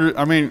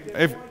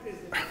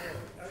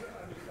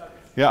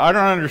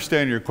don't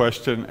understand your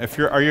question.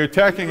 Are you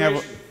attacking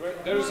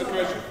There is a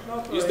question.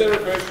 Is there a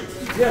question?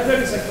 Yeah,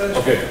 there is a question.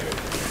 Okay.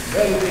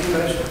 Very big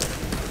question.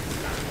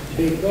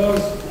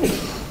 Because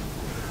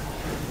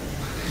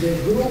the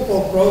group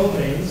of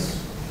proteins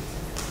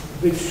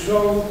which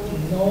show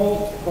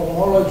no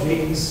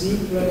homology in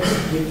sequence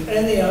with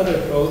any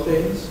other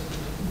proteins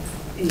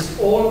is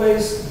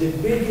always the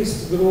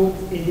biggest group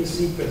in the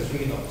sequence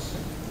genomes.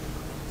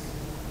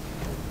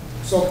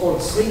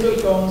 So-called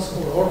singletons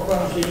or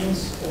orphan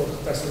genes or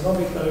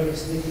taxonomically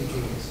sticky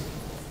genes.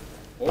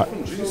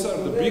 Orphan genes are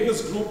the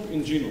biggest group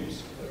in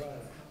genomes.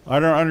 I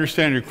don't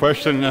understand your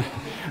question.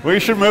 We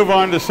should move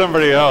on to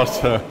somebody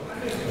else.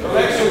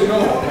 Actually,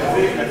 no.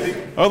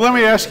 Oh, let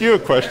me ask you a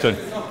question.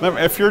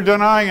 If you're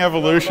denying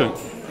evolution,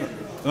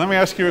 let me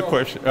ask you a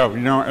question. Oh,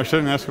 I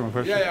shouldn't ask him a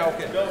question. Yeah,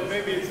 okay. No,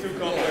 maybe it's too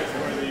complex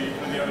for the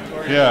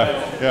auditorium.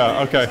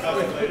 Yeah, okay.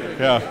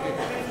 Yeah.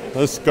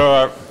 Let's go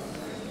up.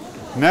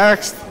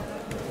 Next.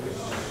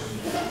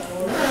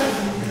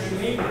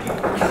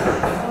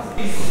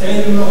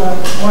 Cellular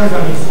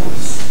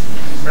organisms,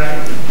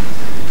 right?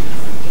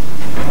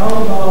 How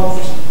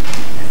about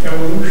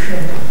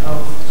evolution of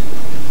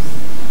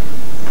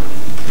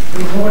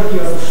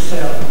primordial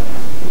cell?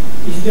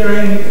 Is there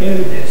any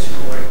evidence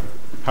for it?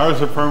 How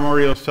does a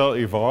primordial cell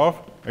evolve?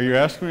 Are you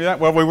asking me that?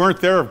 Well, we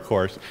weren't there, of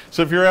course.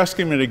 So if you're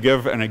asking me to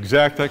give an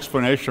exact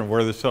explanation of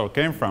where the cell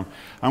came from,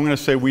 I'm going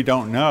to say we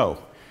don't know.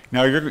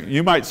 Now,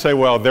 you might say,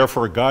 well,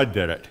 therefore God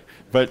did it.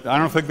 But I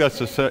don't think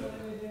that's a set.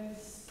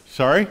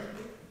 Sorry?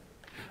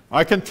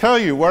 I can tell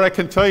you, what I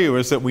can tell you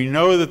is that we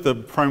know that the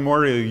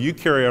primordial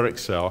eukaryotic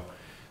cell,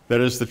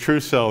 that is the true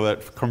cell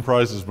that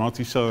comprises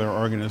multicellular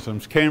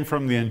organisms, came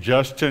from the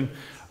ingestion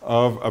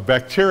of a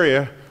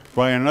bacteria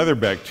by another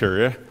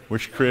bacteria,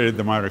 which created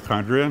the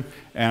mitochondrion,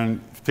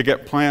 and to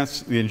get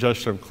plants, the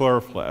ingestion of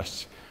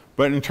chloroplasts.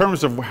 But in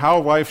terms of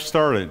how life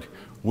started,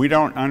 we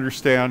don't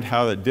understand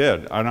how that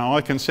did. And all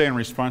I can say in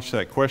response to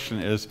that question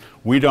is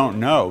we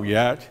don't know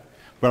yet,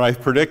 but I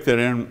predict that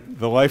in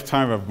the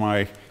lifetime of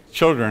my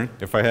children,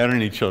 if I had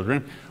any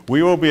children,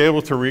 we will be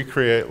able to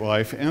recreate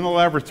life in the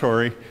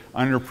laboratory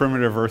under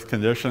primitive Earth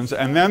conditions.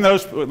 And then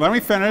let me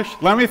finish.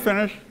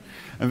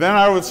 And then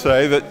I would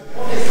say that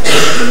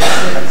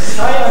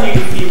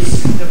Cyanide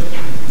is the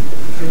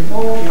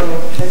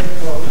primordial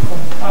chemical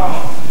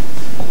compound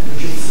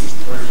which is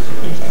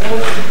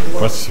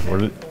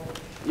important.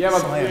 Yeah,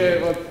 but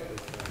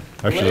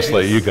I should just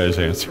let you guys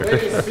answer.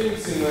 latest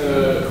things in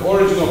the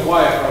origin of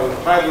life are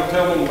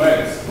hydrothermal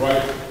vents,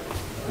 right?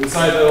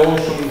 Inside the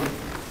ocean,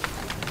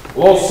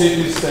 lost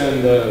cities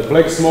and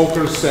black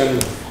smokers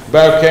and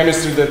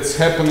biochemistry that's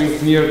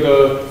happening near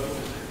the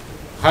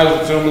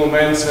hydrothermal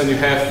vents, and you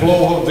have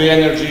flow of the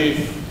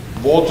energy,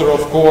 water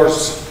of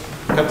course,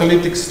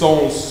 catalytic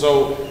stones.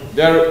 So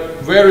there are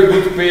very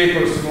good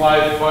papers in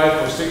like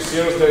 5 or 6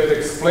 years that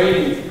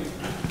explain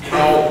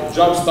how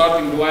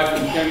jump-starting life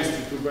from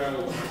chemistry to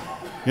biology.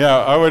 Yeah,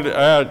 I would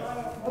add,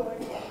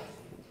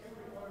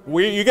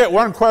 you get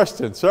one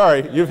question.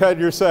 Sorry, you've had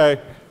your say.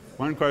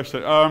 One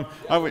question. I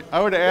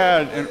would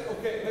add.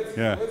 Okay,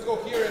 let's go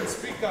here and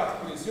speak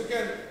up, please.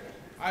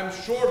 I'm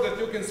sure that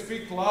you can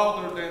speak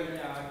louder than.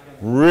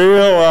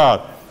 Real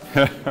loud.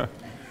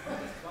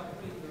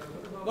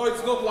 No,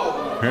 it's not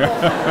loud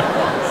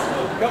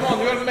enough. Come on,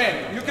 you're a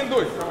man. You can do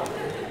it. Come on.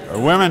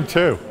 Women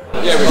too.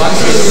 Yeah,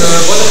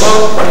 what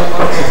about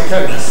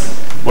archaeopteryx?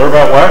 What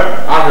about what?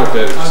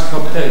 Archaeopteryx.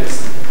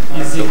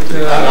 Is it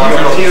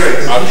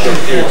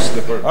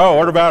Oh,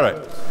 what about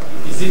it?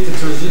 Is it a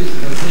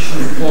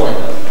transitional form,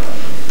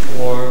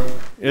 or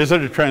is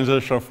it a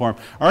transitional form?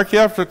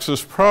 Archaeopteryx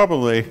is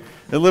probably,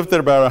 it lived at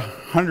about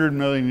 100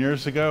 million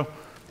years ago.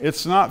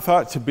 It's not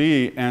thought to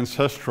be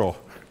ancestral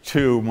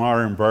to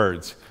modern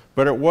birds,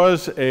 but it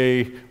was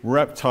a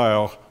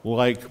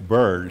reptile-like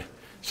bird.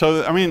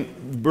 So, I mean,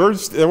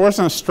 birds, there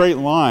wasn't a straight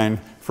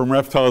line from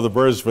reptile to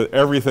birds with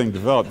everything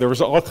developed. There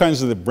was all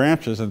kinds of the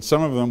branches, and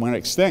some of them went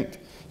extinct,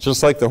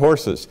 just like the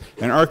horses.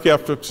 And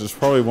Archaeopteryx is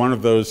probably one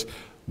of those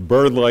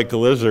bird-like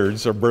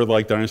lizards or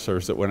bird-like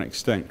dinosaurs that went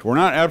extinct. We're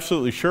not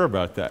absolutely sure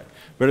about that,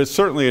 but it's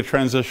certainly a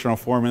transitional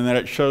form in that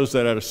it shows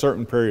that at a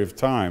certain period of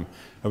time,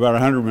 about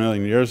 100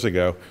 million years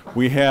ago,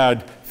 we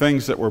had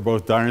things that were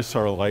both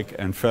dinosaur-like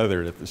and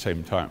feathered at the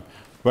same time.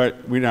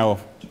 But we know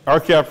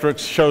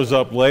Archaeopteryx shows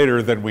up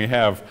later than we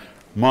have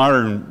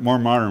more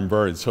modern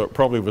birds, so it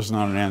probably was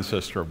not an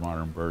ancestor of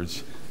modern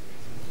birds.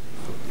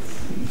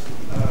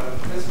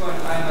 This one,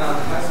 I'm a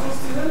high school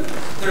student,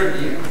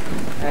 third year,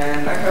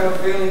 and I have a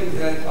feeling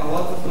that a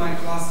lot of my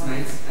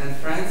classmates and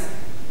friends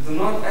do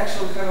not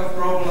actually have a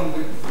problem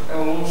with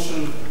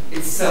evolution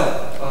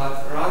itself,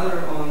 but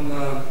rather on,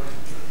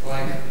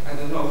 like, I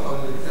don't know how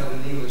to tell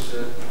in English,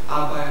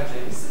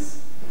 abiogenesis.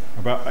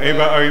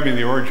 Oh, you mean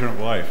the origin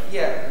of life?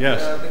 Yeah.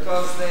 Yes.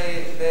 Because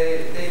they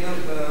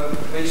don't,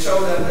 they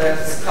show them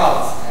that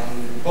skulls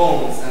and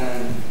bones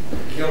and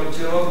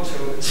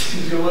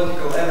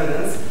geological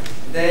evidence,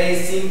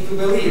 they seem to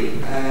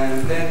believe,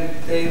 and then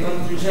they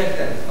don't reject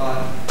that.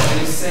 But when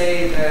you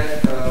say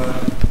that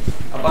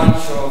a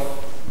bunch of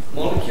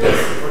molecules,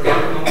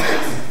 organic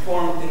molecules,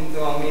 formed into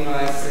amino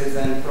acids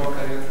and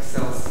prokaryotic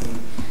cells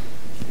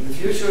in the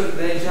future,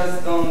 they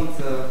just don't.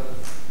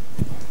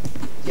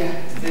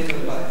 Yeah, they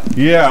don't buy.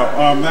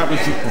 Yeah, that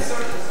was.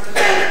 When I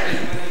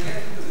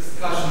get into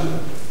discussion,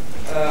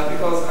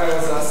 because I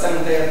was a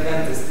Seventh-day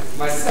Adventist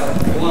myself,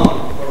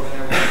 long before when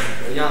I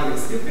was young and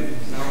stupid.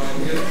 Now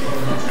I'm beautiful.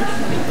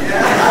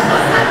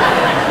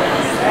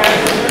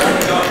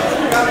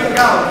 Coming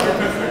out.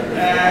 And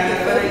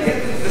when I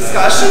get into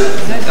discussion,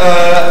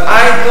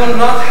 I do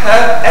not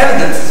have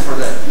evidences for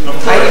that.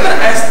 I even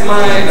asked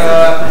my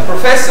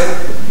professor.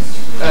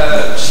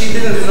 She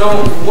didn't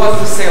know what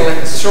to say,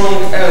 like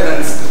strong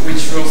evidence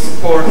which will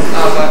support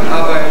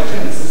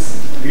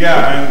abiogenesis.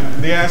 Yeah,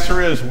 and the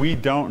answer is we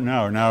don't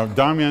know. Now,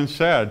 Damian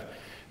said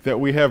that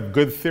we have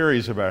good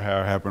theories about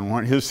how it happened.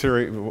 One of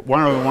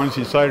the ones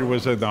he cited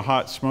was in the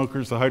hot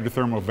smokers, the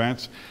hydrothermal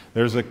vents.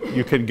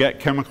 You can get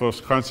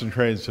chemicals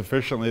concentrated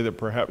sufficiently that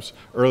perhaps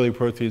early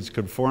proteins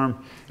could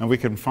form, and we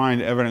can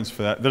find evidence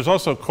for that. There's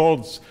also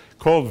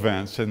cold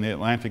vents in the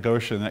Atlantic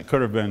Ocean that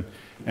could have been,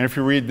 and if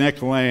you read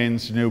Nick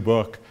Lane's new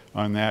book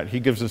on that, he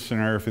gives a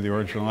scenario for the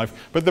origin of life.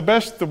 But the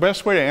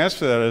best way to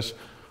answer that is,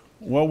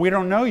 well, we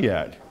don't know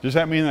yet. Does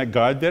that mean that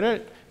God did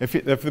it?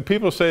 If the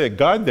people say that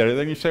God did it,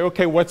 then you say,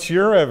 okay, what's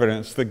your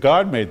evidence that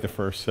God made the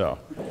first cell?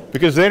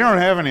 Because they don't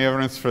have any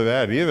evidence for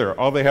that either.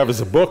 All they have is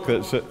a book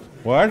that says,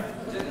 what?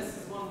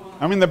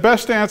 I mean, the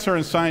best answer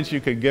in science you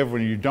could give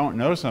when you don't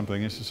know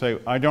something is to say,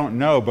 I don't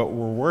know, but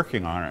we're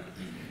working on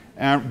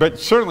it. But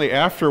certainly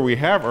after we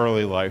have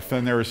early life,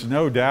 then there is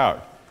no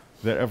doubt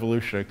that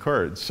evolution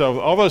occurred.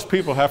 So all those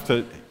people have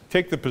to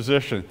take the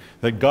position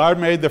that God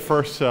made the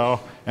first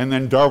cell and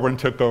then Darwin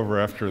took over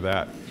after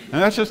that.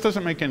 And that just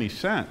doesn't make any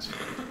sense.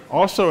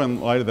 Also in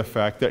light of the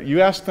fact that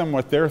you ask them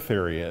what their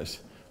theory is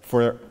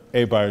for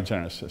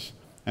abiogenesis,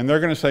 and they're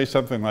going to say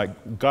something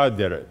like, God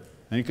did it.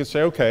 And you could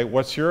say, okay,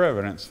 what's your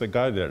evidence that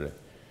God did it?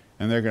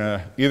 And they're going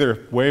to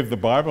either wave the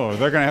Bible or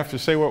they're going to have to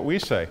say what we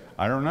say.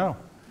 I don't know.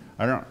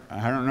 I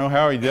don't know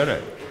how he did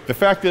it. The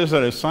fact is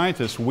that as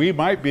scientists, we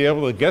might be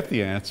able to get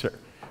the answer.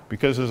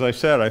 Because as I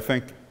said, I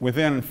think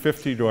within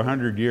 50 to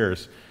 100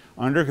 years,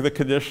 under the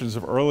conditions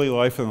of early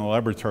life in the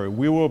laboratory,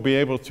 we will be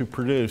able to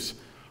produce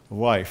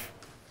life.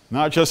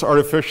 Not just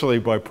artificially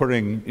by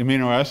putting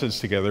amino acids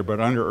together,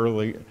 but under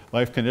early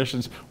life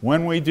conditions.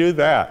 When we do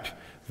that,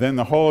 then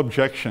the whole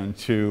objection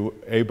to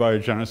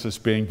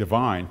abiogenesis being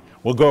divine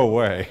will go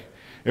away.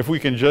 If we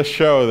can just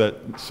show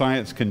that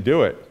science can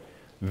do it,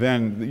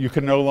 then you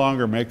can no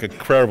longer make a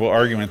credible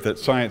argument that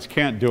science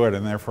can't do it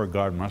and therefore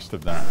God must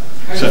have done it.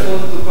 I just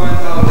wanted to point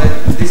out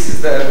that this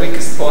is the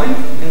weakest point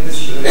in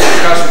this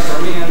discussion for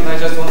me, and I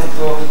just wanted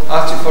to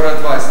ask you for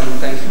advice, and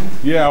thank you.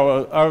 Yeah,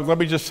 well, let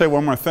me just say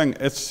one more thing.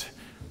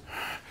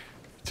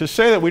 To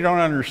say that we don't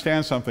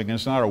understand something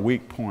is not a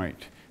weak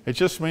point. It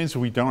just means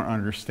we don't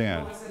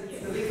understand. It's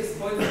the weakest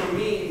point for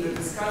me in the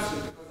discussion.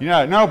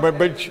 Yeah, no,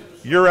 but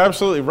you're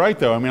absolutely right,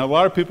 though. I mean, a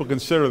lot of people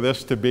consider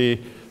this to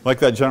be, like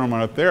that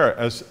gentleman up there,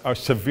 as a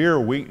severe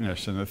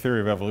weakness in the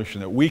theory of evolution,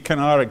 that we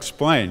cannot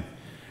explain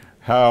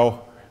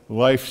how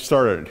life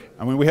started.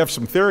 I mean, we have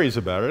some theories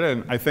about it,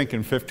 and I think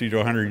in 50 to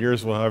 100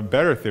 years we'll have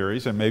better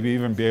theories and maybe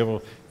even be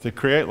able to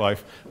create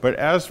life. But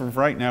as of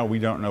right now, we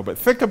don't know. But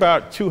think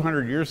about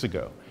 200 years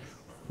ago.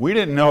 We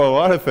didn't know a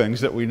lot of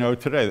things that we know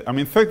today. I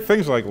mean,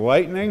 things like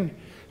lightning,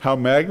 how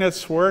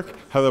magnets work,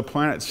 how the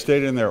planets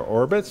stayed in their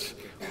orbits,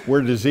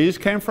 where disease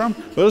came from,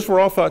 those were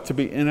all thought to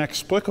be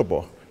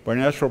inexplicable by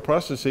natural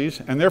processes,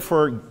 and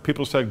therefore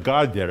people said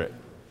God did it.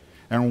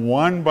 And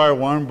one by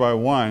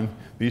one,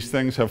 these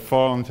things have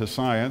fallen to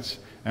science,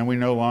 and we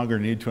no longer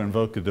need to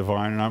invoke the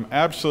divine. And I'm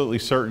absolutely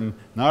certain,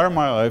 not in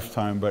my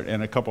lifetime, but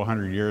in a couple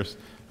hundred years,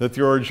 that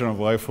the origin of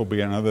life will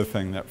be another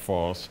thing that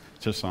falls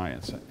to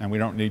science, and we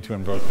don't need to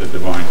invoke the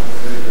divine.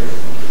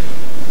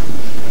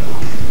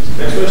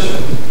 Next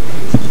question.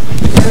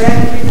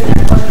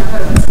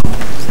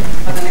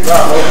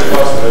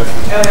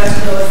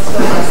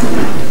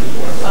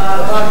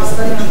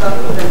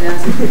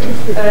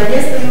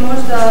 Jeste li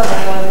možda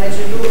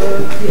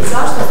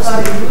zašto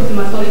stvari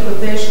ljudima toliko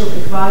teško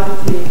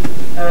prihvatiti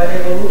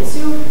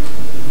evoluciju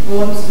u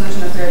odnosu znači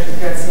na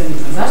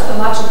kreacionizam? Zašto je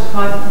lakše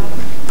prihvatiti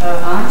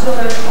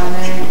anđele, a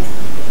ne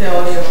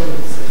teoriju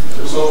evolucije?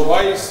 So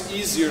why is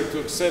easier to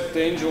accept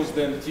angels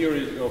than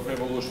theory of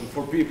evolution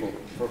for people,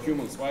 for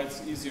humans? Why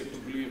it's easier to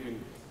believe in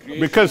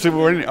creation? Because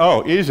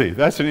easy.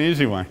 That's an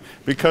easy one.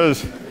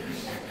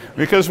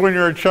 Because when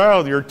you're a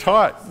child, you're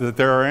taught that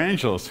there are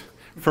angels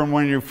from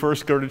when you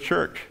first go to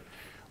church.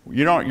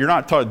 You're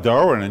not taught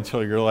Darwin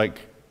until you're like,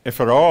 if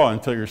at all,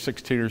 until you're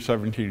 16 or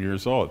 17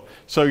 years old.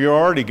 So you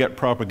already get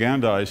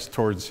propagandized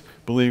towards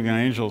believing in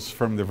angels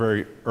from the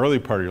very early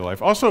part of your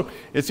life. Also,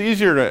 it's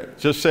easier to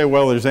just say,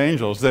 well, there's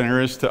angels than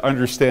there is to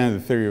understand the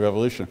theory of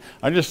evolution.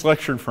 I just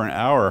lectured for an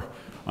hour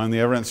on the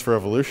evidence for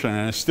evolution,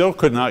 and I still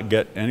could not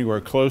get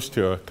anywhere close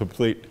to a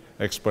complete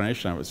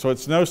explanation of it. So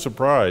it's no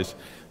surprise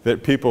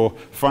that people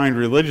find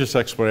religious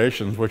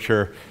explanations which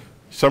are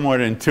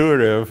somewhat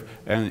intuitive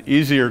and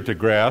easier to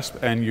grasp,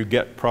 and you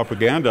get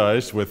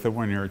propagandized with them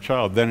when you're a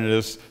child than it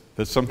is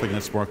that something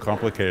that's more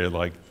complicated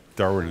like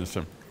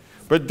Darwinism.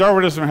 But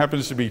Darwinism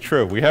happens to be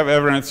true. We have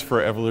evidence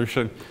for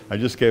evolution. I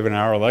just gave an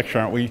hour lecture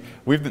on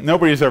it.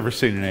 Nobody's ever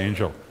seen an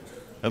angel,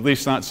 at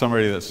least not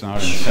somebody that's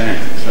not insane.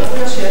 So.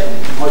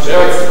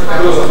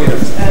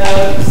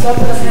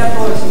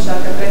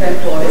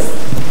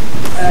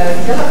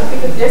 Htjela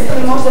bih pitati, jeste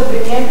li možda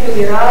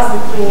primijetili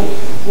razliku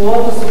u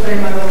odnosu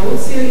prema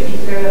evoluciji i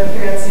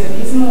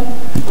kreacionizmu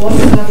u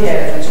odnosu na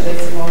vjere, znači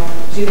recimo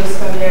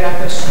židovska vjera,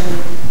 kršćani?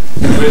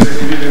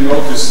 Basically, we didn't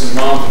notice the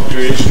amount of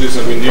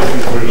creationism in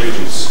different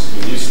religions.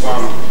 In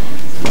Islam,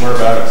 more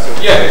about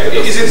it.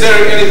 Yeah, isn't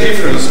there any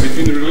difference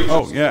between the religions?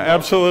 Oh, yeah,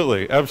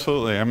 absolutely,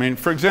 absolutely. I mean,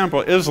 for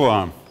example,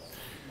 Islam.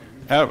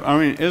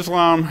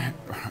 Islam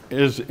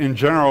is, in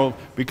general,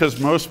 because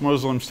most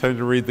Muslims tend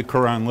to read the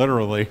Quran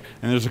literally,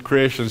 and there's a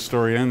creation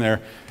story in there,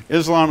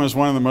 Islam is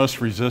one of the most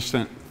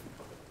resistant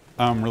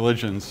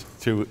religions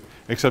to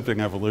accepting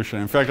evolution.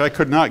 In fact, I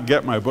could not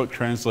get my book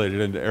translated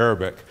into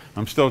Arabic.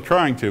 I'm still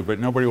trying to, but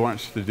nobody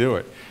wants to do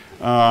it.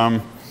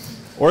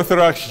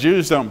 Orthodox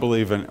Jews don't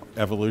believe in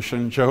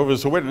evolution.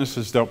 Jehovah's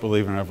Witnesses don't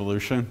believe in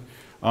evolution.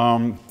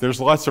 There's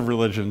lots of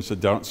religions that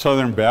don't.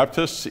 Southern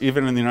Baptists,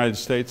 even in the United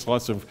States,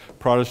 lots of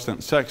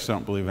Protestant sects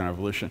don't believe in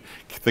evolution.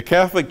 The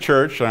Catholic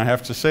Church, and I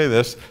have to say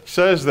this,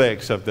 says they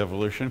accept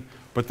evolution,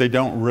 but they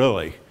don't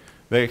really.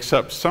 They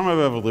accept some of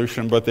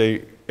evolution, but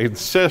they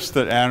insist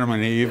that Adam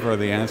and Eve are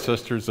the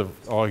ancestors of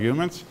all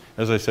humans,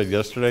 as I said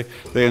yesterday.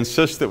 They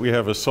insist that we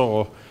have a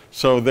soul,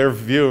 so their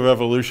view of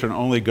evolution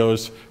only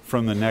goes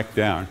from the neck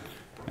down.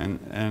 And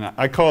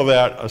I call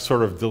that a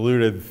sort of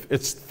diluted,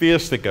 it's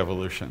theistic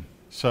evolution.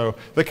 So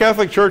the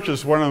Catholic Church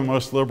is one of the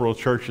most liberal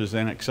churches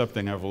in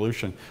accepting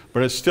evolution,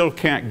 but it still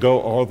can't go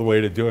all the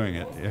way to doing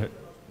it.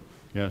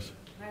 Yes?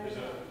 There's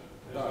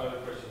another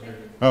question here.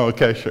 Oh,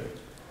 okay, sure.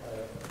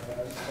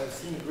 I've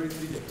seen a great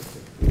video.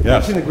 Yes.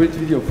 I've seen a great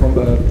video from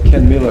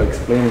Ken Miller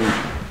explaining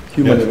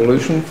human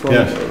evolution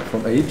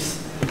from apes.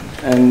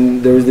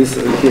 And there is this,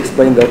 he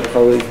explained that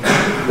how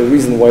the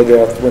reason why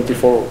there are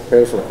 24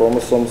 pairs of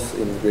chromosomes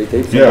in great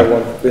apes, and there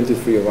are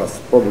 23 of us.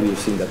 Probably you've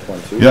seen that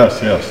one too. Yes,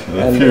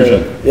 the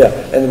fusion.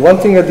 And one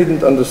thing I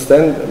didn't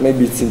understand,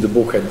 maybe it's in the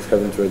book, I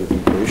haven't read it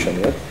in Croatian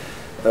yet.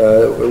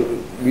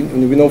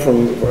 We know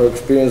from our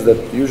experience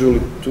that usually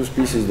two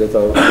species that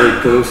are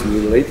very closely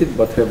related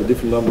but have a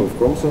different number of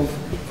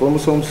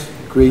chromosomes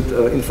create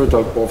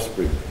infertile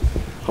offspring.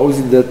 How is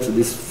it that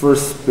this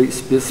first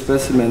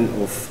specimen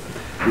of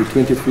with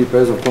 23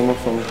 pairs of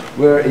chromosomes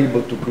were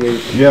able to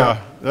create? Yeah,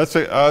 this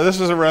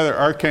is a rather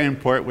arcane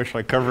point which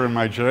I cover in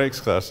my genetics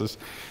classes.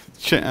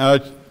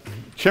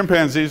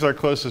 Chimpanzees, our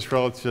closest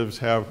relatives,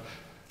 have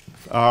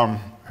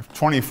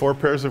 24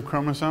 pairs of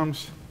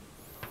chromosomes,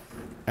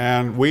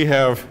 and we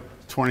have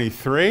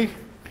 23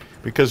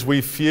 because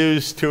we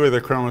fused two of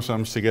the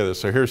chromosomes together.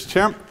 So here's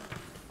chimp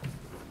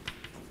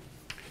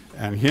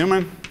and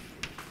human.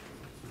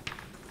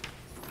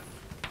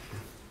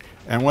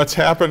 And what's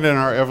happened in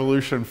our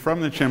evolution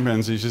from the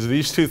chimpanzees is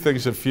these two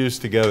things have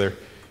fused together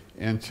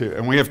into,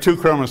 and we have two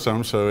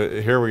chromosomes, so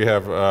here we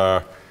have,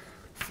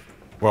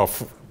 well,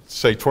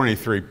 say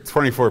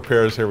 24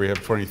 pairs, here we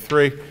have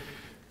 23.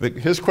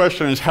 His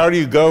question is, how do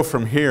you go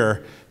from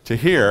here to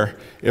here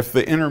if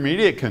the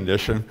intermediate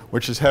condition,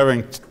 which is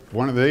having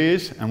one of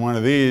these and one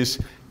of these,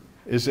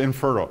 is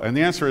infertile? And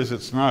the answer is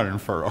it's not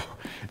infertile.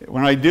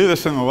 When I do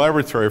this in the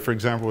laboratory, for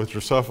example, with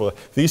Drosophila,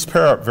 these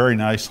pair up very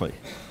nicely,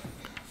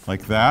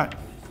 like that.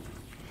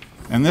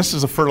 And this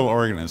is a fertile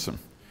organism.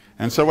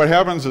 And so what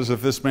happens is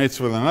if this mates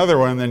with another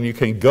one, then you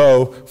can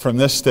go from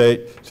this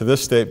state to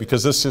this state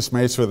because this just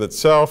mates with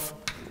itself.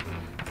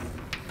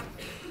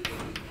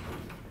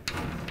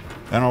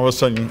 And all of a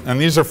sudden, and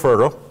these are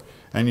fertile,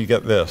 and you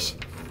get this,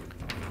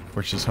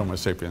 which is Homo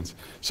sapiens.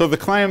 So the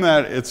claim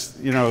that it's,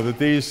 that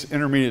these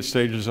intermediate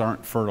stages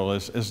aren't fertile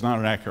is not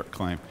an accurate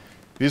claim.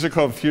 These are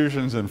called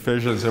fusions and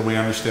fissions, and we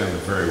understand them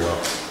very well.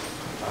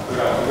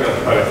 I'm going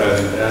to prioritize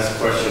and ask a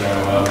question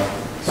now.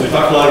 So we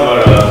talked a lot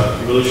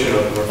about evolution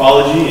of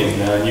morphology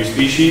and new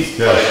species,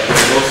 but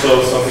there's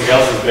also something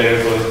else that's been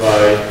influenced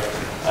by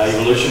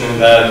evolution,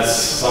 and that's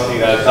something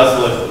that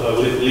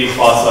doesn't leave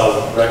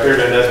fossil record,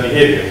 and that's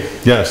behavior.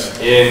 Yes.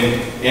 In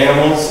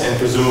animals and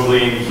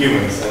presumably in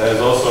humans. And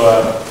there's also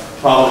a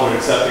problem with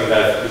accepting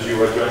that. Could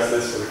you address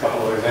this with a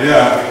couple of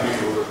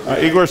examples? Yeah.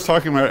 Igor's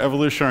talking about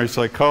evolutionary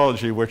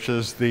psychology, which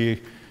is the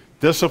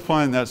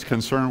discipline that's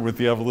concerned with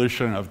the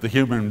evolution of the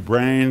human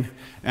brain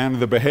and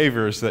the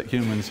behaviors that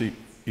humans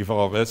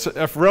evolve. It's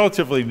a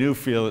relatively new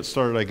field. It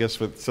started, I guess,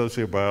 with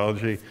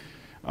sociobiology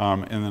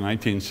in the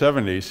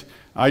 1970s.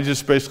 I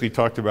just basically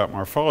talked about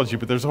morphology,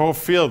 but there's a whole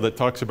field that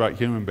talks about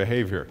human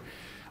behavior.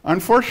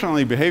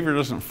 Unfortunately, behavior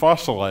doesn't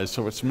fossilize,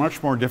 so it's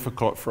much more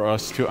difficult for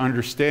us to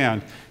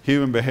understand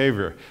human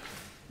behavior.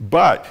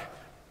 But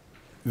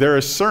there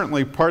is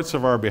certainly parts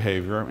of our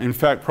behavior, in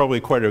fact,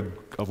 probably quite a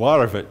lot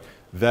of it,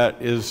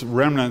 that is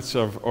remnants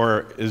of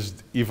or is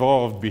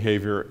evolved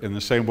behavior in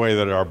the same way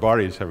that our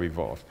bodies have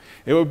evolved.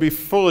 It would be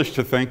foolish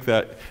to think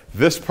that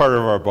this part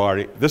of our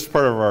body, this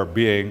part of our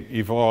being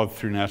evolved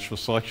through natural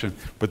selection,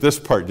 but this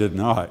part did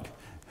not.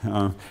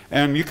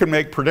 And you can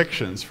make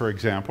predictions, for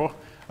example,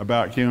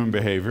 about human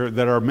behavior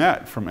that are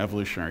met from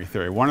evolutionary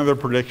theory. One of the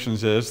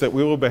predictions is that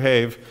we will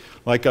behave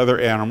like other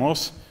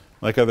animals,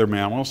 like other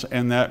mammals,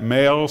 and that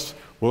males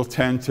will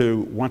tend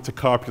to want to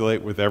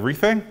copulate with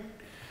everything,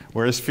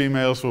 whereas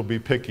females will be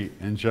picky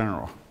in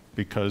general.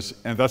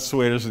 And that's the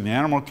way it is in the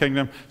animal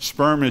kingdom.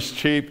 Sperm is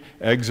cheap,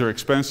 eggs are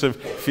expensive.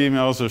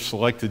 Females are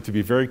selected to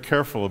be very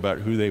careful about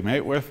who they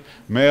mate with.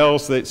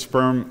 Males,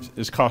 sperm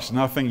costs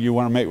nothing. You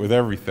want to mate with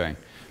everything.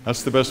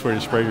 That's the best way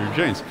to spread your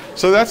genes.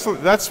 So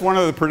that's one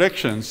of the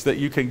predictions that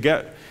you can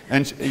get.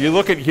 And you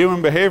look at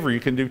human behavior, you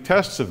can do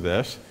tests of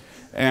this.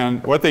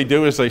 And what they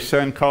do is they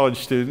send college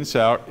students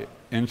out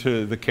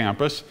into the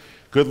campus,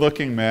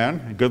 good-looking men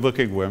and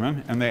good-looking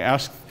women, and they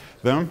ask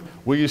them,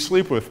 will you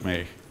sleep with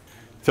me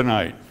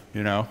tonight?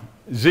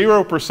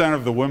 0%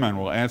 of the women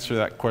will answer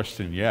that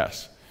question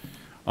yes.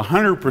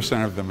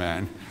 100% of the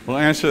men will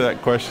answer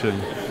that question.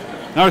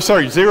 No,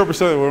 sorry, 0% of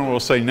the women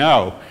will say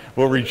no,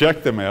 will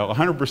reject the male.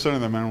 100%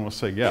 of the men will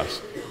say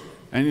yes.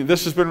 And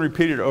this has been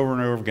repeated over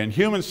and over again.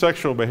 Human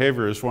sexual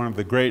behavior is one of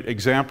the great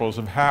examples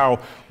of how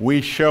we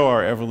show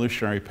our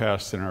evolutionary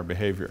past in our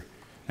behavior.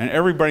 And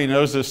everybody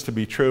knows this to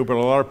be true, but a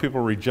lot of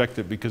people reject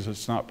it because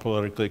it's not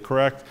politically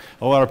correct.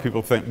 A lot of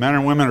people think men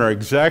and women are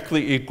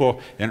exactly equal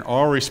in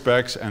all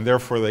respects, and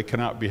therefore they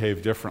cannot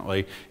behave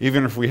differently.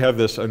 Even if we have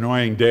this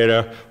annoying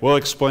data, we'll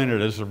explain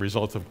it as a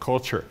result of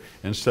culture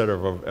instead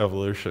of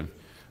evolution.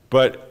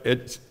 But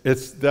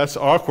that's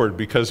awkward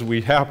because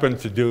we happen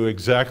to do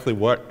exactly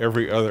what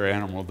every other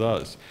animal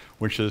does,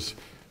 which is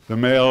the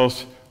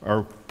males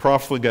are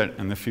profligate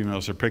and the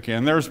females are picky.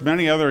 And there's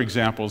many other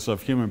examples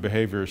of human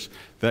behaviors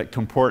that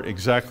comport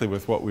exactly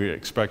with what we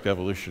expect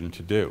evolution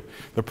to do.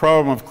 The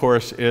problem, of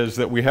course, is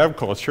that we have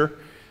culture,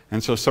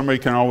 and so somebody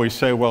can always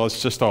say, well,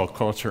 it's just all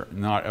culture,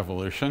 not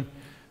evolution.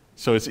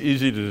 So it's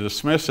easy to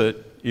dismiss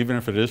it, even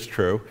if it is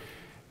true.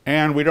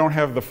 And we don't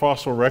have the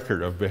fossil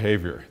record of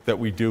behavior that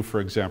we do, for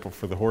example,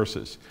 for the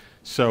horses.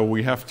 So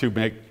we have to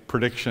make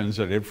predictions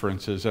and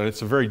inferences, and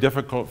it's a very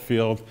difficult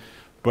field,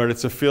 but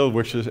it's a field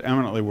which is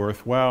eminently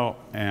worthwhile,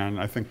 and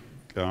I think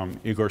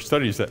Igor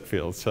studies that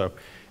field. So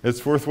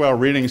it's worthwhile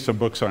reading some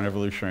books on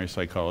evolutionary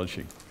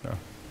psychology. So.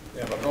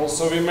 Yeah, but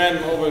also we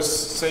men always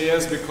say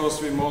yes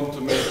because we want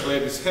to make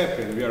ladies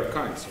happy, and we are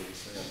kind, so we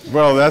say yes.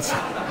 Well,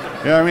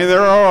 yeah, I mean,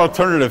 there are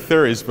alternative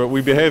theories, but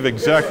we behave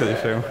exactly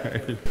the same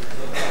way.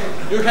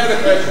 You had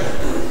a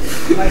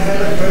question. I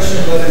had a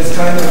question, but it's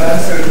kind of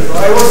answered.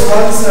 I was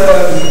once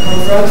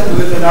confronted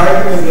with an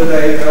argument that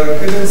I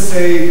couldn't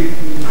say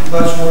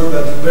much more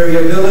about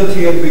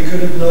variability, and we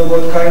couldn't know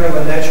what kind of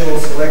a natural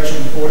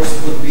selection force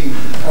would be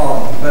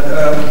on. But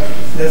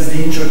that's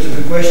the intro to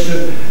the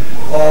question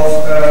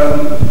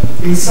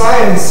of, in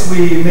science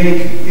we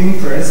make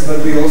inference,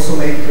 but we also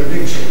make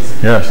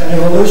predictions. Yes. And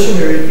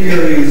evolutionary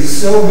theory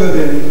is so good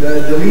in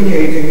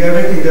delineating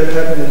everything that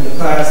happened in the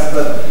past,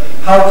 but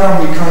how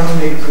come we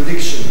can't make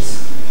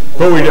predictions?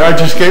 Well, I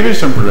just gave you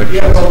some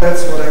predictions. Yeah, well,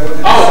 that's what I wanted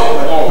to say.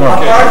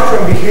 Okay. Apart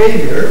from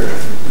behavior,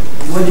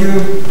 would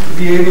you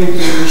be able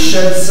to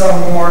shed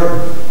some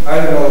more,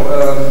 I don't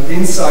know,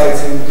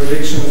 insights and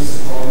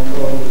predictions on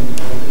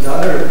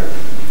another?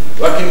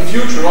 Like in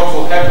future, what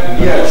will happen in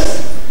the Yes.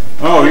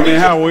 Oh, you mean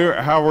how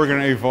we're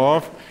going to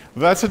evolve?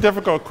 That's a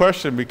difficult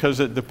question because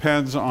it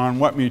depends on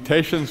what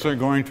mutations are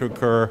going to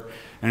occur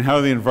and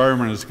how the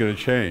environment is going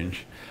to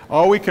change.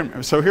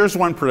 So here's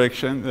one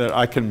prediction that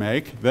I can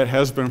make that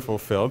has been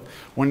fulfilled.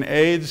 When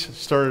AIDS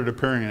started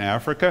appearing in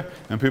Africa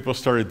and people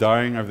started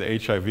dying of the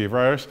HIV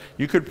virus,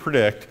 you could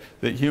predict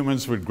that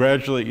humans would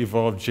gradually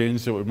evolve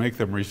genes that would make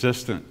them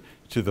resistant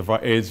to the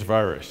AIDS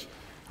virus.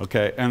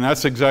 Okay, and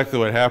that's exactly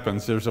what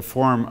happens. There's a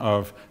form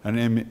of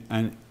an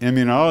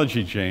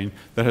immunology gene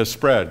that has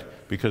spread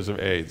because of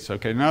AIDS.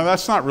 Okay, now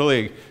that's not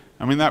really,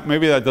 I mean,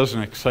 maybe that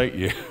doesn't excite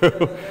you.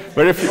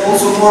 But if it's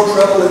also more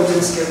prevalent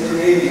in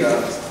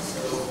Scandinavia.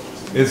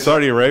 In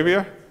Saudi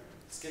Arabia?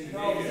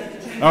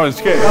 Scandinavia. Oh, in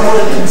Scandinavia.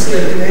 Prevalent in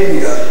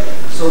Scandinavia.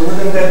 So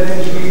wouldn't that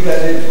mean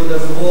that it would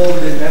have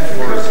evolved in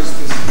Africa?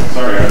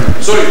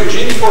 Sorry,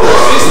 gene for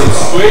resistance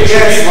to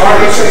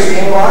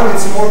HIV.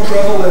 It's more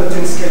prevalent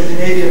in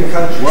Scandinavian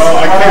countries. Well,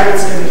 I can't.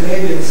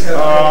 Scandinavians have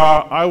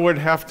I would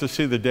have to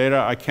see the data.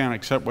 I can't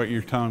accept what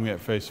you're telling me at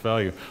face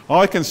value.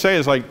 All I can say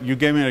is, like, you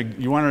gave me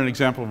you wanted an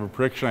example of a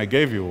prediction. I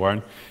gave you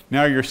one.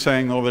 Now you're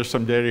saying, oh, there's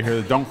some data here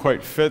that don't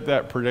quite fit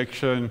that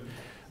prediction.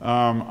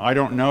 I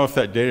don't know if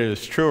that data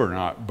is true or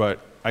not,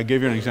 but I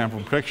gave you an example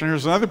of prediction.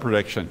 Here's another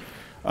prediction.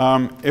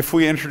 If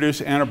we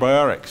introduce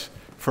antibiotics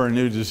for a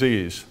new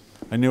disease,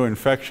 a new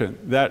infection,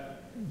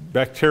 that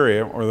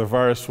bacteria or the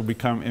virus will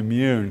become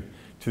immune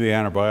to the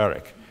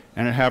antibiotic.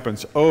 And it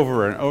happens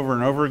over and over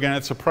and over again.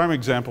 It's a prime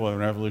example of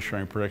an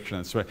evolutionary prediction.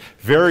 It's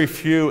very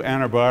few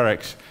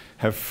antibiotics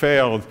have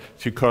failed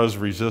to cause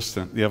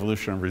the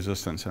evolution of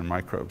resistance in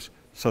microbes.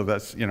 So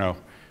that's, you know,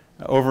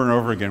 over and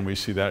over again we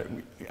see that.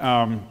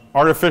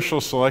 Artificial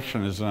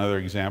selection is another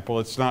example.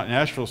 It's not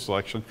natural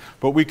selection,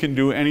 but we can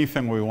do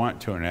anything we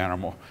want to an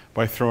animal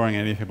by throwing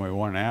anything we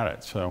want at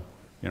it. So,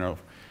 you know,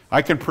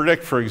 I can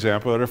predict, for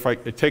example, that if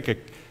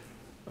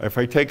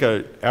I take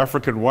an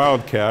African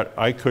wildcat,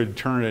 I could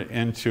turn it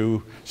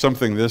into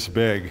something this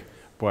big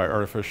by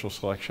artificial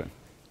selection.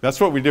 That's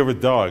what we did with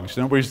dogs.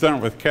 Nobody's done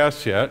it with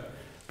cats yet,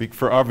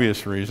 for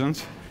obvious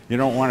reasons. You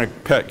don't want a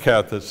pet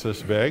cat that's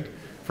this big,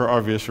 for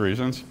obvious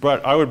reasons.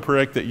 But I would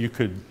predict that you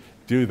could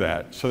do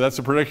that. So that's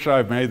a prediction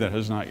I've made that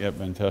has not yet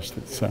been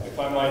tested. So. If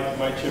I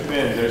might chip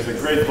in, there's a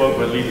great book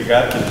by Lee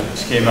Gatkin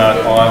which came out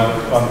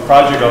on the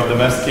project of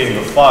domesticating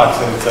a fox,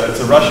 and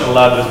it's a Russian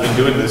lab that's been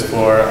doing this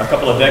for a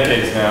couple of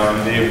decades now,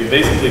 and they've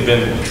basically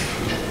been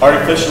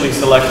artificially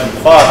selecting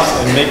fox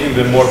and making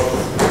them more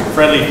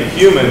friendly to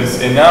humans,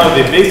 and now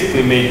they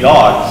basically made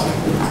dogs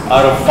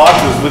out of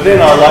foxes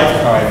within our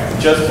lifetime,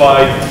 just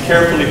by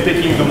carefully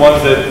picking the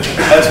ones that,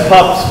 as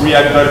pups,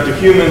 react better to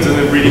humans, and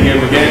then breeding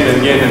them again and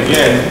again and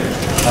again.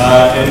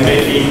 And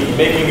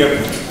making a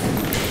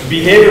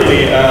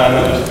behaviorally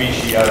another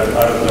species out of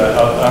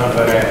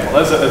that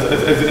animal.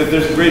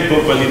 There's a great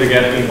book by Lee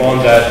Gatkin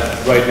on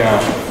that right now.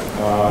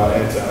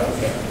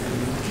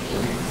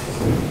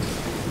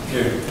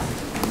 Okay.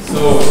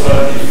 So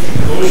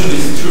if evolution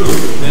is true,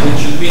 then it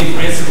should be in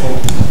principle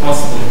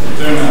possible to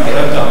turn a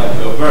reptile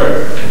into a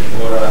bird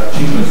or a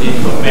chimpanzee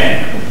into a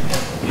man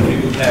if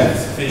we would have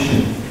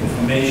sufficient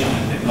information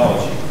and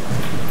technology,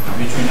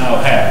 which we now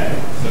have.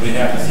 So we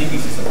have the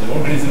sequences of the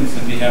organisms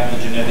and we have the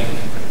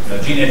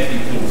gene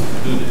editing tools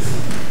to do this.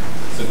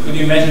 So could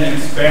you imagine an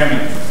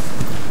experiment?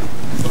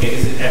 Okay,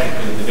 this is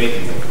ethically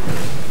debatable,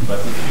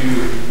 but if you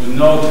would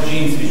know the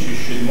genes which you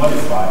should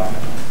modify,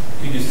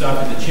 could you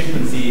start with a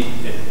chimpanzee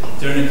and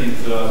turn it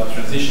into a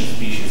transition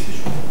species?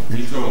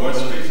 Into a what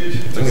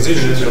species?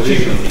 Transition into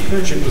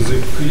a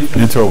chimpanzee.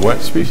 Into a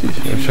what species?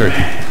 Yeah, sure.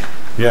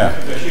 Yeah.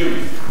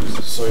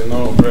 So you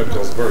know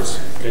reptiles, birds.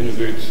 Can you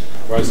do it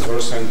vice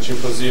versa? And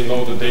chimpanzee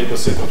know the data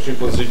set of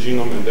chimpanzee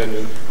genome, and then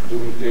you do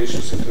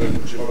mutations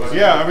into chimpanzee.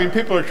 Yeah, I mean,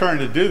 people are trying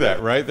to do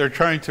that, right? They're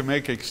trying to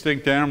make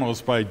extinct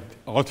animals by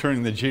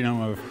altering the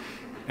genome of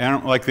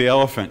like the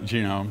elephant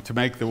genome to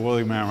make the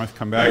woolly mammoth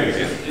come back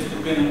again. It's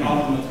been an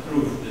ultimate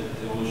proof that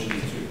evolution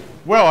is true.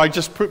 Well, I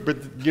just proved, but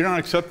you don't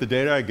accept the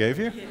data I gave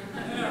you?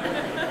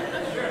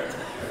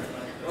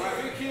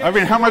 I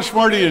mean, how much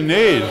more do you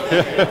need?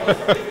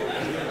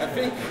 I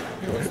think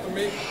he wants to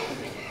make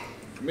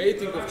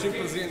mating of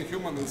chimpanzee and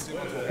human and see.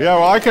 Yeah,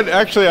 well, I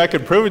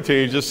could prove it to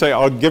you. Just say,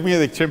 give me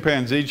the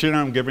chimpanzee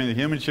genome, give me the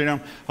human genome.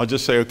 I'll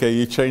just say, okay,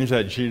 you change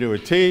that G to a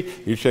T,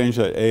 you change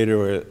that A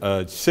to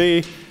a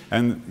C,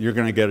 and you're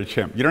going to get a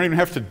chimp. You don't even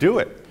have to do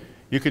it.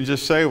 You can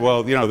just say,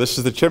 well, you know, this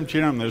is the chimp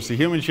genome, there's the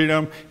human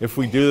genome. If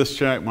we do this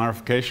genetic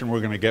modification, we're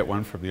going to get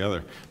one from the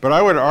other. But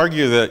I would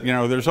argue that, you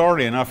know, there's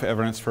already enough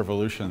evidence for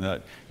evolution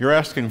that you're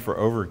asking for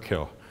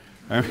overkill.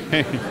 I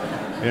mean,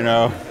 you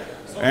know,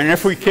 and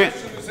if we can't...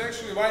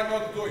 Actually, why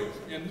not do it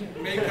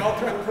and make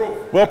ultimate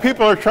proof? Well,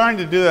 people are trying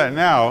to do that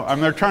now. I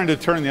mean, they're trying to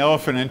turn the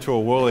elephant into a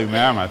woolly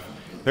mammoth.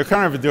 They're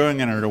kind of doing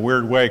it in a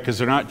weird way because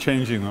they're not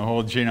changing the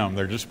whole genome.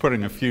 They're just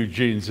putting a few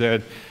genes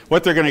in.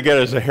 What they're going to get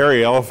is a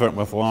hairy elephant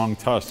with long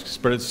tusks,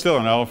 but it's still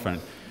an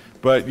elephant.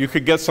 But you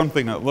could get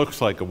something that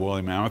looks like a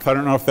woolly mammoth. I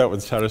don't know if that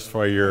would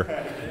satisfy your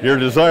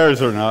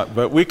desires or not,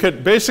 but we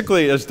could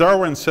basically, as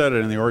Darwin said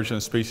in The Origin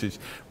of Species,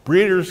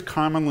 breeders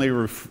commonly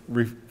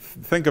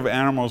think of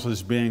animals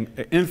as being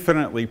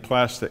infinitely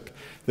plastic,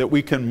 that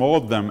we can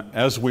mold them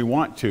as we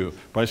want to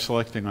by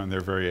selecting on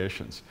their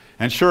variations.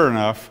 And sure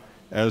enough,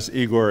 as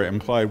Igor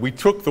implied, we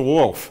took the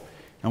wolf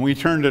and we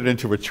turned it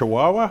into a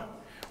Chihuahua,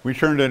 we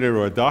turned it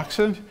into a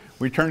Dachshund,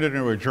 we turned it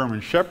into a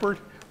German Shepherd,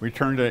 we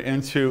turned it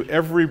into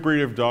every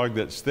breed of dog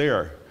that's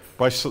there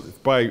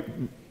by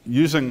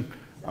using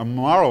a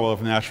model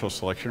of natural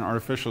selection,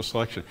 artificial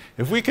selection.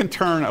 If we can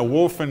turn a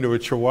wolf into a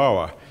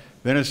Chihuahua,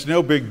 then it's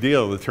no big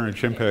deal to turn a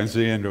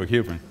chimpanzee into a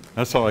human.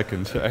 That's all I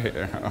can say.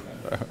 You know?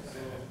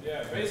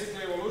 Yeah,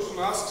 basically evolution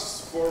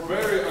asks for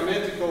very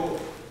unethical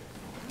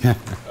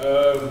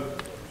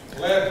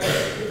lab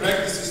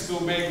practices to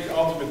make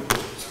ultimate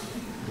goods.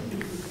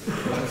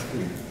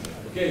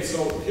 Okay,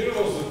 so here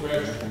was the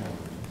question.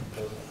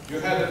 You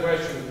had a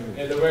question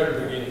at the very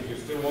beginning. You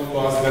still want to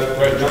ask that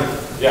question?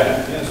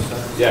 Yeah.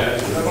 Yes.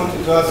 Yeah. I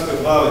wanted to ask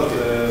about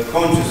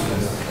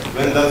consciousness.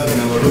 When does an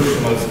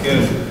evolutional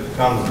scale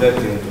comes that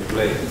into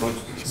play?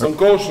 Some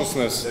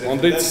consciousness on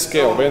this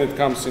scale, when it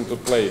comes into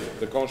play,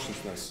 the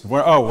consciousness.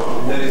 Well,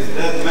 there is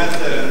that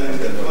matter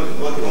and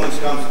what comes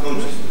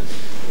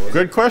consciousness.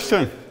 Good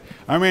question.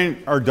 I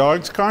mean, are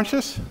dogs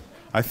conscious?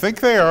 I think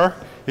they are.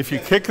 If you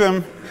kick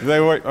them, they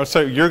will. Oh,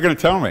 so you're going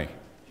to tell me?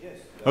 Yes.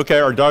 Okay,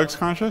 are dogs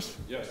conscious?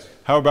 Yes.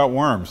 How about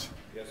worms?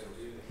 Yes.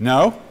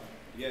 No?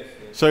 Yes.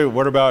 So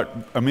what about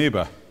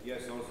amoeba?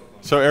 Yes, also.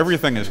 So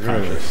everything is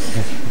conscious.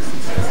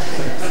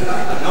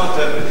 Not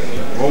everything.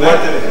 Well,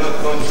 matter is not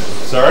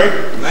conscious. Sorry?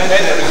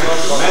 Matter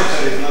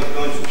is not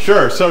conscious.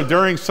 Sure. So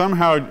during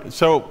somehow,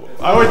 so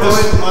I would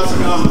just must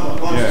come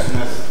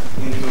consciousness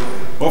into.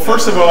 Well,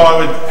 first of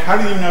all, how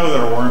do you know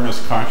that a worm is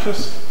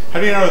conscious? How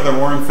do you know that a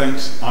worm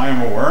thinks I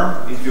am a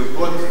worm? If you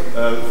put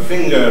a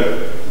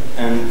finger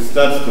and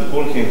starts to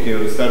pull him, he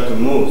will start to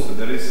move. So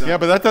there is. Yeah,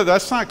 but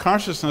that's not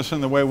consciousness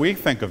in the way we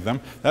think of them.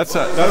 That's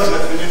a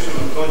definition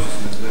of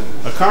consciousness.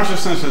 Then? A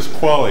consciousness is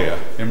qualia,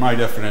 in my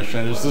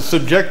definition. It is the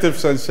subjective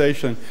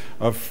sensation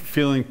of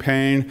feeling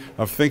pain,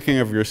 of thinking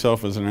of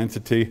yourself as an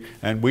entity,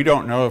 and we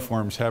don't know if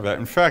worms have that.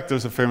 In fact,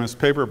 there's a famous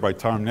paper by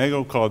Tom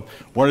Nagel called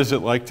 "What Is It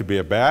Like to Be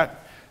a Bat?"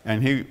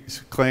 and he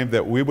claimed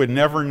that we would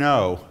never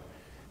know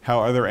how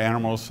other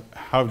animals,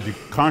 how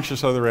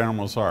conscious other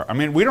animals are. I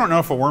mean, we don't know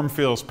if a worm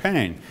feels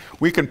pain.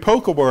 We can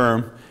poke a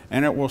worm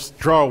and it will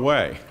draw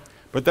away.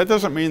 But that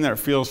doesn't mean that it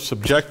feels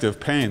subjective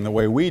pain the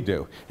way we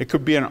do. It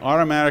could be an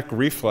automatic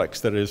reflex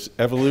that is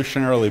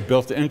evolutionarily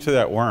built into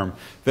that worm,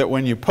 that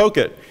when you poke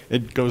it,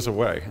 it goes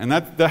away. And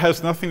that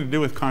has nothing to do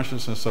with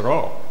consciousness at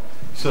all.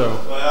 So,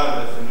 by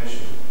our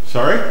definition.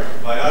 Sorry?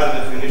 By our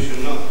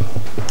definition, not.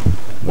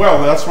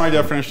 Well, that's my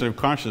definition of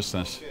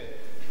consciousness. Okay.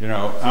 You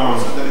know,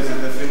 so there is a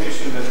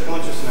definition that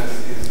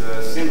consciousness is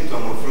a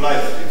symptom of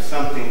life. If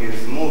something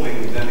is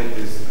moving, then it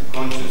is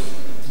conscious.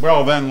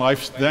 Well,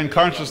 then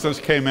consciousness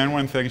came in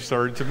when things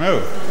started to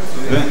move.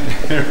 So then,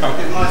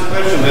 my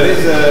question, there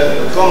is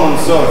a common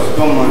source,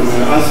 common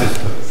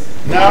ancestor.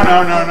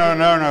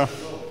 No.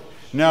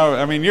 No,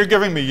 I mean, you're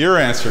giving me your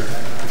answer.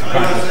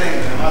 I'm not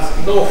saying, I'm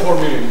asking. No, 4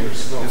 million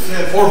years. No. You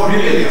said 4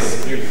 billion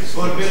years.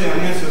 4 billion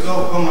years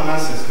ago, common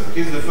ancestor.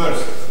 He's the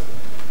first.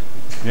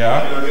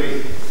 Yeah? Do you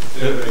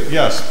agree?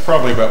 Yes,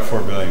 probably about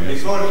 4 billion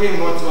years. Before him,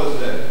 what was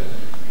there?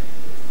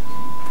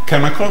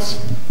 Chemicals?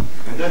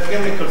 And that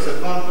chemicals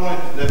at one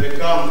point, they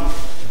become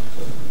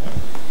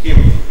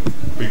him.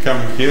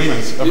 Become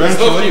humans. Eventually. It's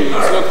not him, it's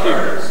not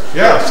him.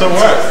 Yeah, so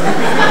what?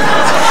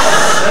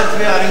 That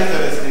we are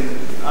interested.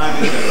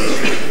 I'm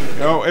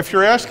interested. Oh, if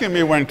you're asking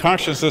me when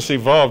consciousness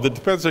evolved, it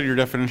depends on your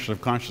definition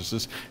of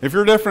consciousness. If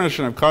your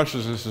definition of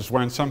consciousness is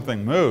when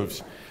something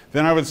moves,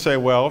 then I would say,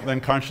 well, then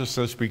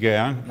consciousness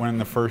began when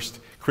the first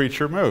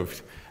creature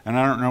moved. And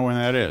I don't know when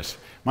that is.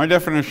 My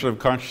definition of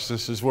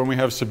consciousness is when we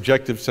have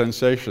subjective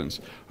sensations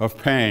of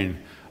pain,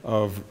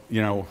 of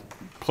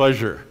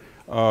pleasure,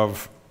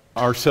 of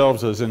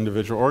ourselves as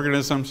individual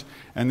organisms.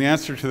 And the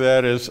answer to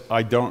that is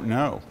I don't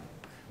know.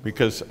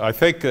 Because I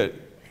think that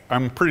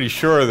I'm pretty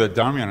sure that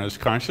Damian is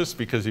conscious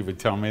because he would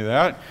tell me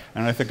that.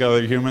 And I think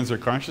other humans are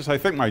conscious. I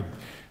think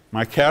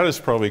my cat is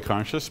probably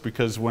conscious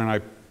because when I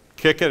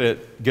kick it,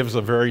 it gives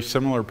a very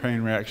similar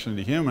pain reaction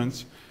to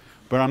humans.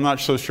 But I'm not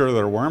so sure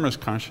that a worm is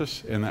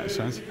conscious in that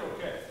sense.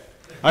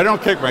 I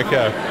don't kick my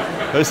cat.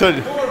 I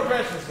said,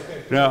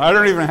 no, I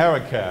don't even have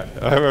a cat.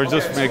 I was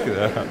just making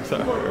that up. So.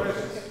 What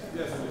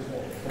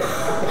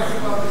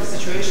about the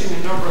situation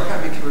in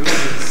non-Abrahamic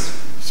religions?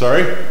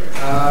 Sorry?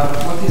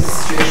 What is the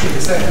situation in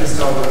the second religion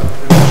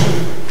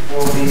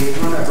for the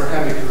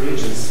non-Abrahamic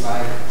religions,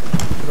 like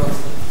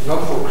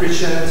not for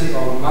Christianity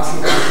or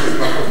Muslim countries,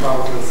 but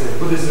about, let's say,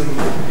 Buddhism,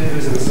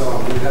 Hinduism, and so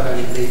on? Do you have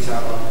any data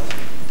on it?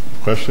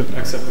 Question?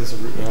 Acceptance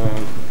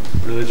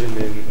of religion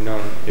in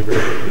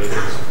non-Abrahamic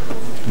religions.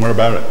 What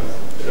about it?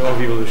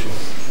 Of evolution,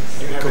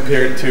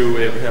 compared to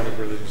Abrahamic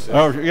religions.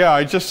 Oh, yeah,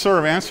 I just sort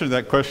of answered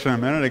that question a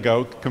minute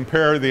ago.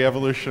 Compare the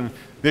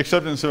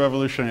acceptance of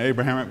evolution in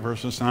Abrahamic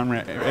versus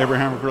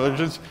non-Abrahamic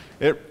religions.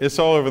 It's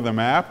all over the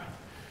map.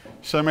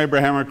 Some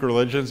Abrahamic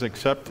religions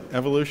accept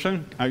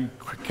evolution.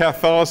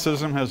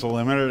 Catholicism has a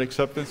limited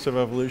acceptance of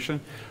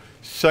evolution.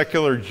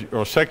 secular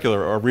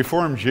or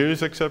Reformed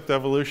Jews accept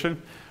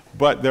evolution,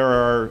 but there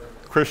are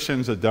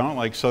Christians that don't,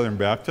 like Southern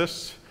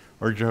Baptists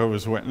or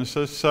Jehovah's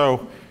Witnesses.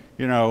 So,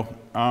 you know,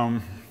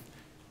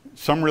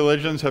 some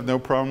religions have no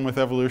problem with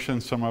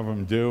evolution, some of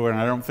them do, and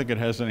I don't think it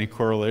has any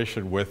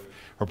correlation with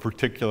a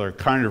particular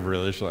kind of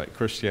religion like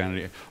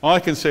Christianity. All I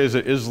can say is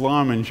that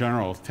Islam in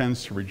general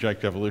tends to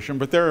reject evolution,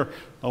 but there are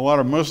a lot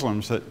of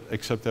Muslims that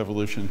accept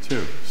evolution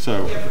too.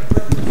 So, yeah,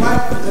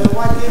 but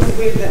what is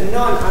with the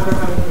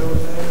non-Abrahamic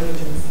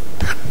religions?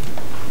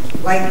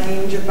 Like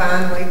in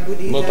Japan, like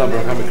Buddhism, not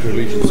Abrahamic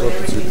religions,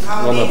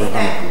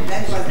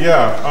 non-Abrahamic.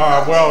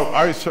 Yeah, well,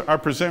 I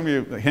presume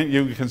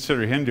you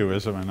consider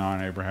Hinduism a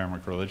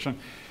non-Abrahamic religion.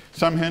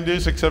 Some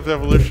Hindus accept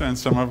evolution and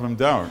some of them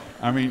don't.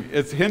 I mean,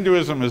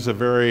 Hinduism is a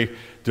very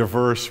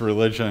diverse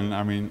religion.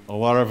 I mean, a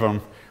lot of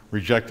them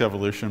reject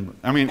evolution.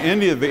 I mean,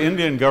 the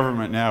Indian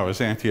government now is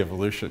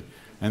anti-evolution,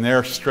 and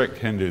they're strict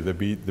Hindu, the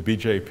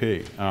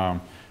BJP.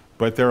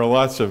 But there are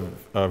lots of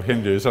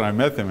Hindus, and I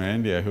met them in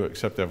India, who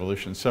accept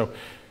evolution. So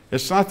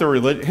it's not the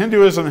religion.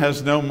 Hinduism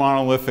has no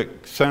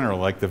monolithic center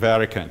like the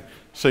Vatican.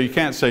 So you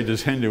can't say,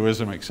 does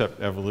Hinduism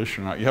accept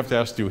evolution or not? You have to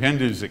ask, do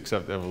Hindus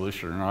accept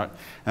evolution or not?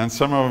 And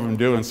some of them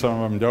do and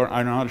some of them don't.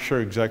 I'm not sure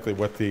exactly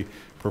what the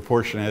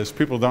proportion is.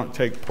 People don't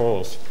take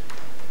polls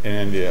in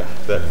India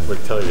that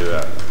would tell you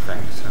that.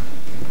 Thanks.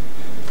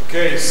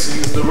 Okay,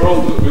 since the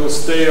world will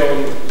stay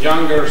on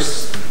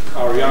youngers,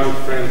 our young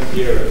friend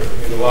here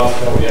in the last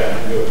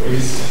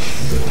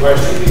the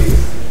question.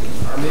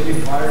 Are maybe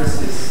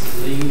viruses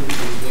linked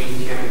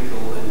between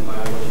chemical and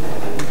biological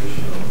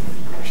evolution?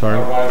 Sorry?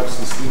 Are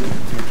viruses linked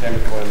between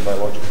chemical and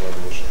biological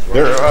evolution?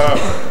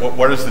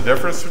 What is the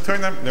difference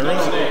between them? There is.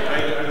 Are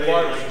they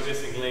like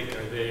existing link?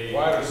 Are they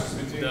viruses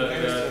between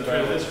the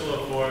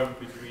transitional form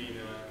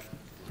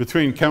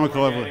between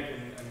chemical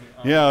evolution?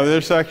 Yeah,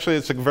 there's actually,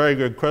 it's a very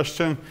good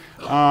question.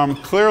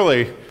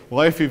 Clearly,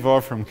 life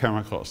evolved from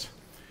chemicals.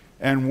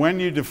 And when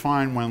you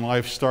define when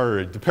life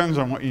started, it depends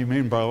on what you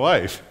mean by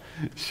life.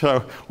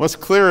 So what's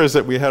clear is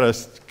that we had a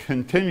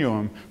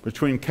continuum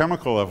between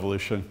chemical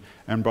evolution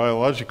and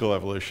biological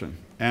evolution.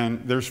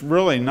 And there's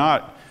really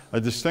not a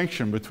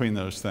distinction between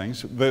those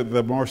things.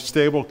 The more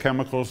stable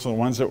chemicals, the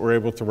ones that were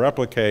able to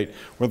replicate,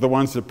 were the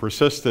ones that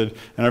persisted,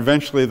 and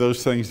eventually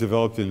those things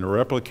developed into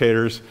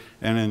replicators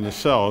and into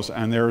cells.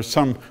 And there is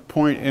some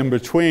point in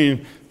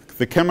between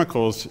the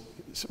chemicals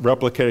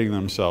replicating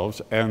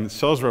themselves and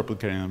cells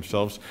replicating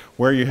themselves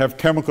where you have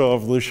chemical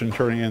evolution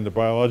turning into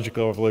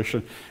biological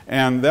evolution.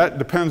 And that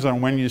depends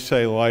on when you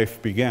say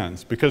life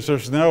begins, because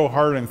there's no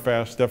hard and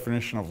fast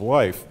definition of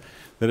life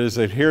that is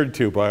adhered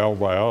to by all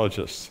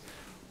biologists.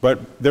 But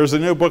there's a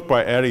new book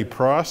by Addie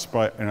Pross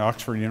in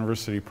Oxford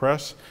University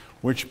Press,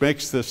 which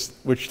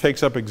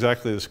takes up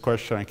exactly this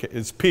question.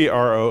 It's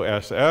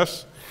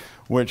P-R-O-S-S,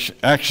 which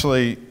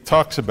actually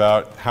talks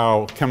about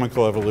how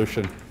chemical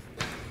evolution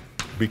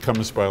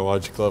becomes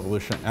biological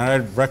evolution. And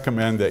I'd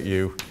recommend that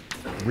you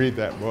read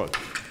that book.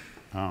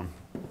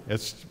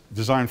 It's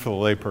designed for the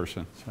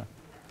layperson. So.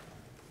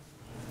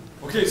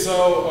 Okay,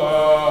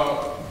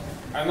 so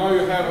I know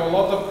you have a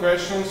lot of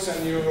questions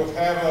and you will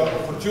have an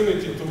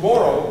opportunity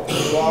tomorrow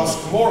to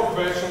ask more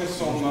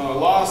questions on the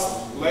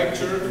last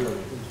lecture,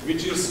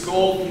 which is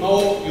called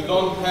No, You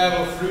Don't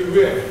Have a Free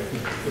Will.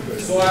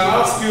 So I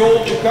ask you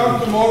all to come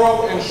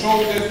tomorrow and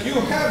show that you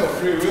have a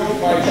free will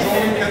by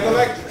showing at the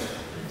lecture.